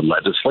harder to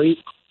legislate,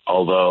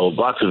 although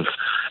lots of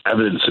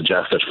evidence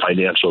suggests that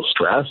financial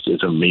stress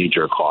is a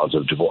major cause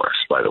of divorce,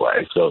 by the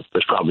way. So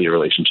there's probably a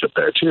relationship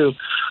there too.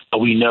 But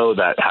we know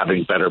that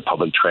having better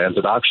public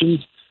transit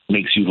options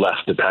makes you less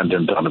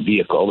dependent on a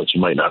vehicle that you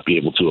might not be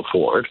able to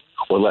afford,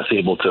 or less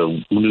able to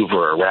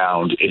maneuver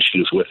around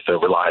issues with the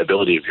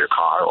reliability of your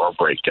car or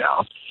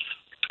breakdown.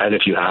 And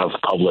if you have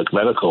public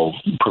medical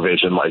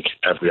provision like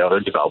every other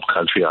developed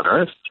country on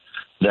earth,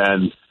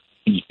 then,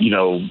 you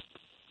know,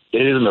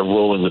 it isn't a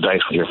rolling the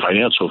dice with your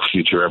financial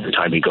future every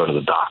time you go to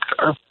the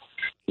doctor.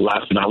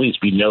 Last but not least,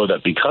 we know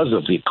that because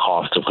of the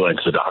cost of going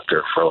to the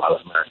doctor for a lot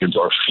of Americans,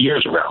 or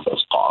fears around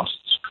those costs,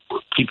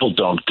 people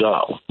don't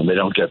go, and they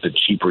don't get the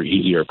cheaper,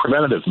 easier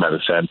preventative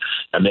medicine,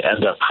 and they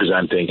end up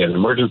presenting in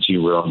emergency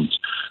rooms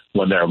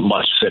when they're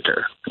much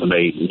sicker than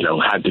they, you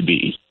know, had to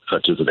be,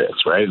 such as it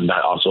is, right? And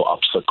that also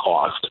ups the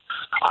cost,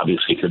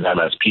 obviously, for them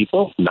as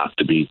people, not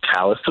to be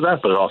callous to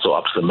that, but it also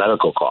ups the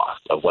medical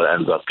cost of what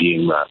ends up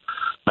being the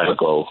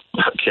medical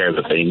care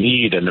that they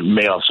need, and it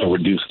may also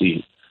reduce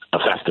the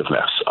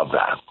effectiveness of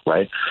that,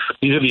 right?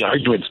 These are the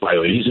arguments, by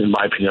the way. These, in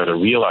my opinion, are the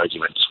real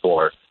arguments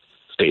for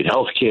state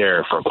health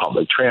care, for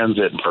public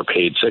transit, and for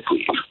paid sick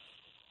leave.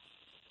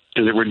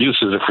 Because it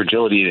reduces the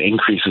fragility and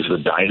increases the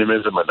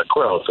dynamism and the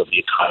growth of the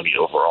economy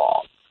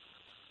overall.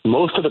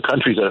 Most of the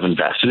countries that have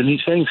invested in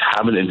these things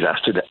haven't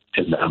invested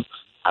in them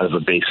out of a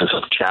basis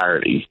of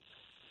charity.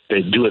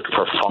 They do it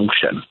for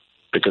function,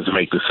 because to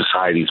make the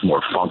societies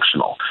more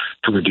functional,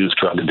 to reduce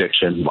drug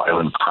addiction,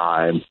 violent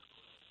crime,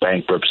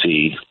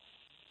 bankruptcy,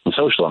 and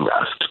social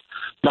unrest.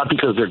 Not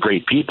because they're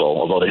great people,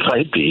 although they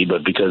might be,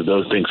 but because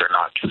those things are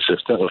not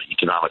consistent with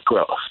economic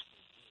growth.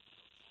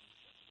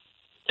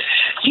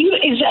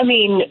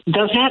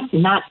 Does that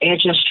not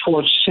edge us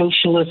towards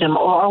socialism,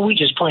 or are we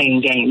just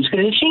playing games?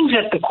 Because it seems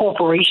that the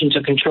corporations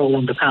are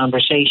controlling the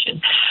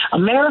conversation.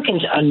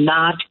 Americans are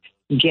not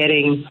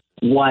getting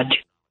what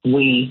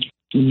we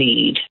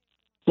need,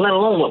 let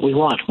alone what we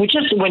want. We're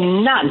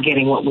not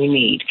getting what we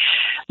need.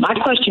 My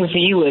question for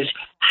you is,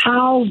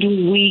 how do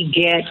we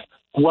get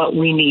what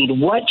we need?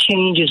 What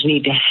changes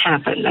need to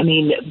happen? I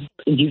mean,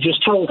 you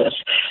just told us.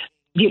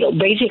 You know,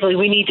 basically,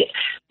 we need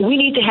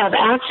to have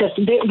access.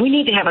 We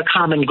need to have a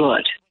common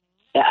good.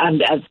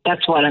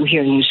 That's what I'm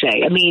hearing you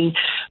say. I mean,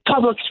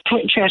 public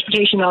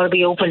transportation ought to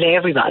be open to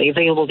everybody,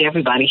 available to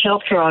everybody.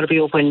 Healthcare ought to be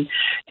open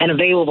and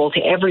available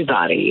to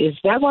everybody. Is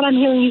that what I'm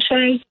hearing you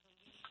say?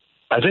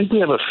 I think we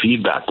have a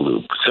feedback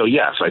loop. So,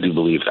 yes, I do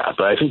believe that.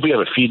 But I think we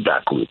have a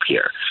feedback loop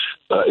here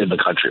in the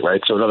country,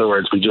 right? So, in other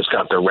words, we just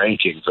got the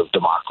rankings of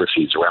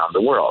democracies around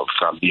the world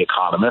from The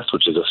Economist,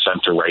 which is a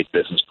center-right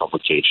business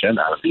publication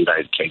out of the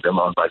United Kingdom,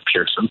 owned by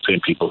Pearson,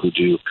 same people who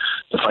do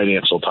the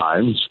Financial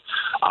Times.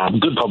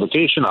 Good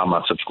publication. I'm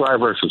a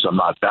subscriber, so I'm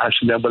not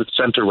bashing them, but it's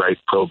center-right,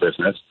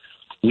 pro-business.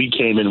 We,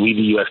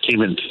 the U.S.,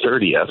 came in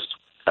 30th,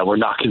 and we're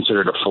not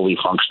considered a fully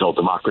functional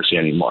democracy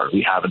anymore.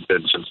 We haven't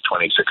been since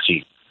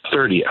 2016.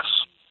 30th,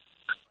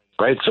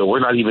 right? So we're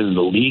not even in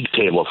the league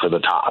table for the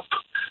top.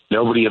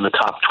 Nobody in the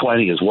top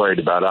 20 is worried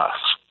about us,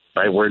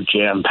 right? We're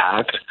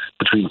jam-packed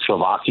between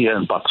Slovakia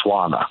and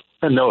Botswana.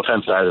 And no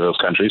offense to either of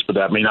those countries, but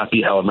that may not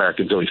be how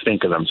Americans always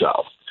think of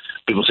themselves.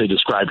 People say,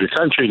 describe your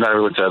country, and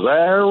everyone says,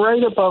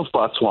 right above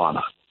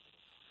Botswana.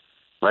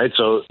 right?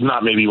 So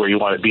not maybe where you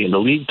want to be in the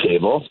league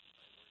table.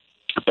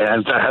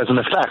 And that has an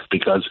effect,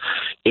 because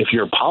if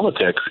your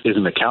politics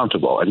isn't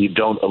accountable and you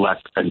don't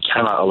elect and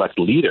cannot elect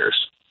leaders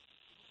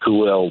who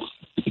will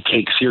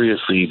take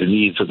seriously the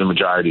needs of the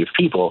majority of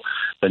people,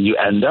 then you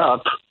end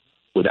up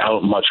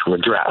without much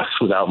redress,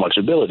 without much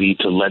ability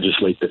to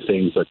legislate the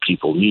things that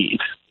people need,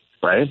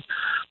 right?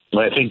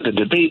 But I think the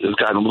debate has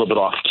gotten a little bit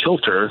off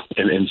kilter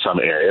in some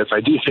areas.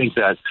 I do think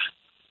that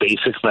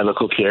basic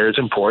medical care is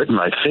important.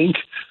 I think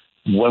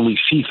when we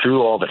see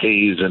through all the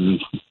haze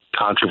and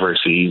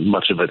controversy,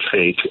 much of it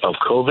fake, of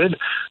COVID,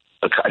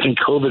 I think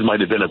COVID might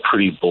have been a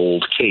pretty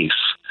bold case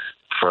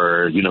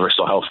for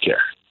universal health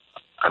care.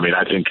 I mean,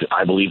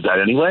 I believe that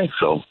anyway,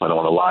 so I don't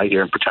want to lie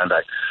here and pretend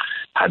I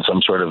had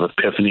some sort of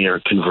epiphany or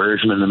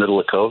conversion in the middle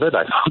of COVID.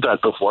 I thought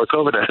that before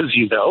COVID, as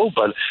you know,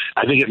 but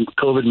I think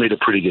COVID made a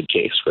pretty good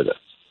case for this,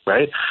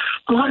 right?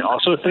 I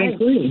also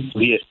think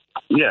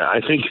I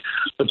think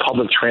the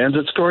public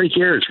transit story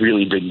here is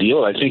really a big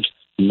deal. I think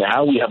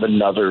now we have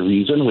another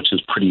reason, which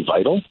is pretty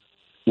vital,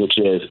 which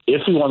is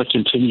if we want to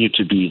continue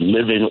to be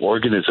living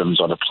organisms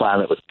on a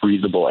planet with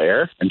breathable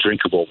air and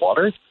drinkable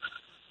water,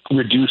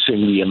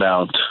 reducing the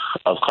amount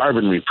of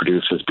carbon we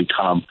produce has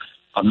become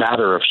a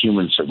matter of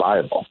human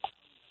survival.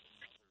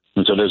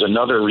 And so there's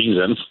another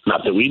reason,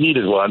 not that we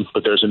needed one,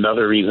 but there's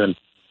another reason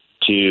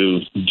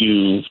to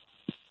do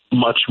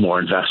much more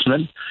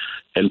investment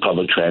in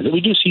public transit.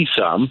 We do see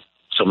some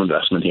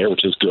investment here,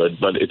 which is good,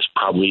 but it's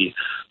probably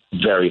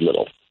very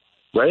little,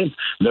 right?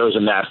 There was a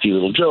nasty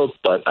little joke,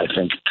 but I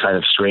think kind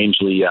of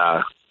strangely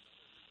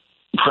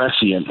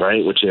prescient,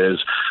 right? Which is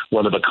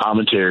one of the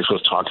commentators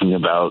was talking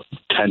about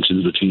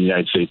tensions between the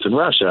United States and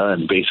Russia,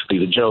 and basically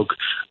the joke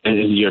in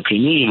the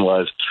European Union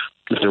was,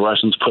 if the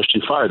Russians push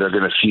too far, they're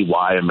going to see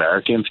why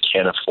Americans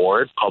can't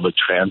afford public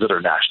transit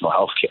or national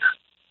health care,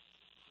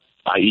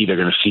 i.e. they're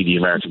going to see the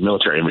American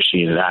military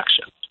machine in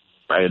action,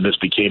 right? And this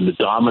became the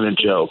dominant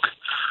joke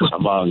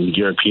among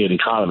European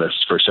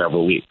economists for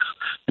several weeks.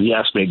 And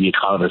yes, maybe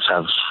economists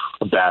have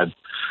a bad,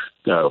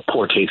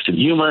 poor taste in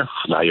humor.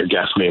 Now, your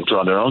guests may have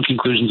drawn their own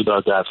conclusions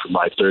about that from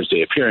my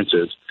Thursday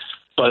appearances.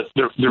 But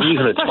the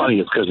reason it's funny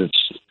is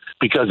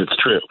because it's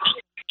true.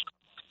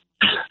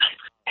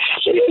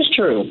 It is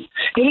true.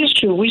 It is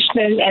true. We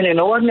spend an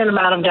inordinate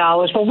amount of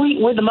dollars, but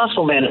we're the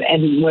muscle men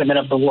and women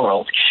of the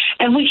world,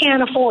 and we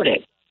can't afford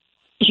it.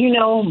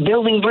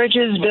 Building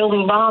bridges,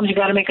 building bombs, you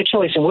got to make a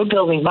choice. And we're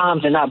building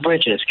bombs and not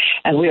bridges,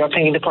 and we are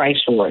paying the price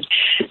for it.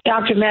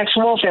 Dr. Max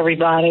Wolf,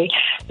 everybody,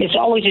 it's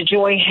always a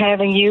joy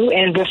having you.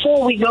 And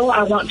before we go,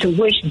 I want to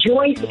wish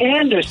Joyce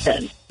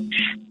Anderson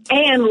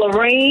and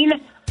Lorraine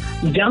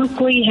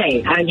Dunkley.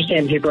 Hey, I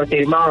understand it's your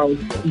birthday tomorrow,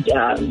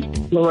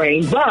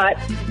 Lorraine, but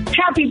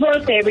happy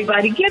birthday,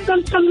 everybody. Give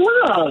them some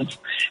love.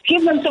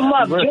 Give them some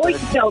love.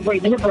 Joyce is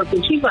celebrating her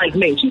birthday. She's like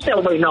me. She's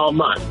celebrating all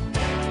month.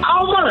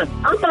 All month.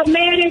 I'm not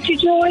mad at you,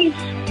 Joyce.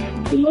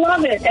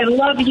 Love it and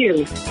love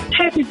you.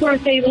 Happy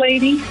birthday,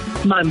 lady.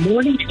 My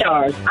morning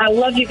stars. I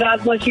love you.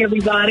 God bless you,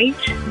 everybody.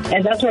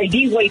 And that's right.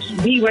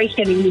 D-Ray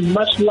sending you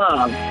much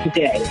love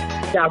today,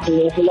 Dr.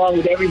 Wolf, along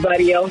with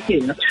everybody else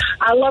here.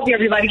 I love you,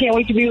 everybody. Can't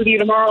wait to be with you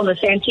tomorrow on the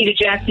Santita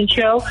Jackson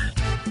Show.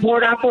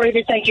 Board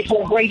operator, thank you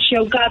for a great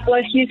show. God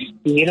bless you.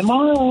 See you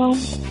tomorrow.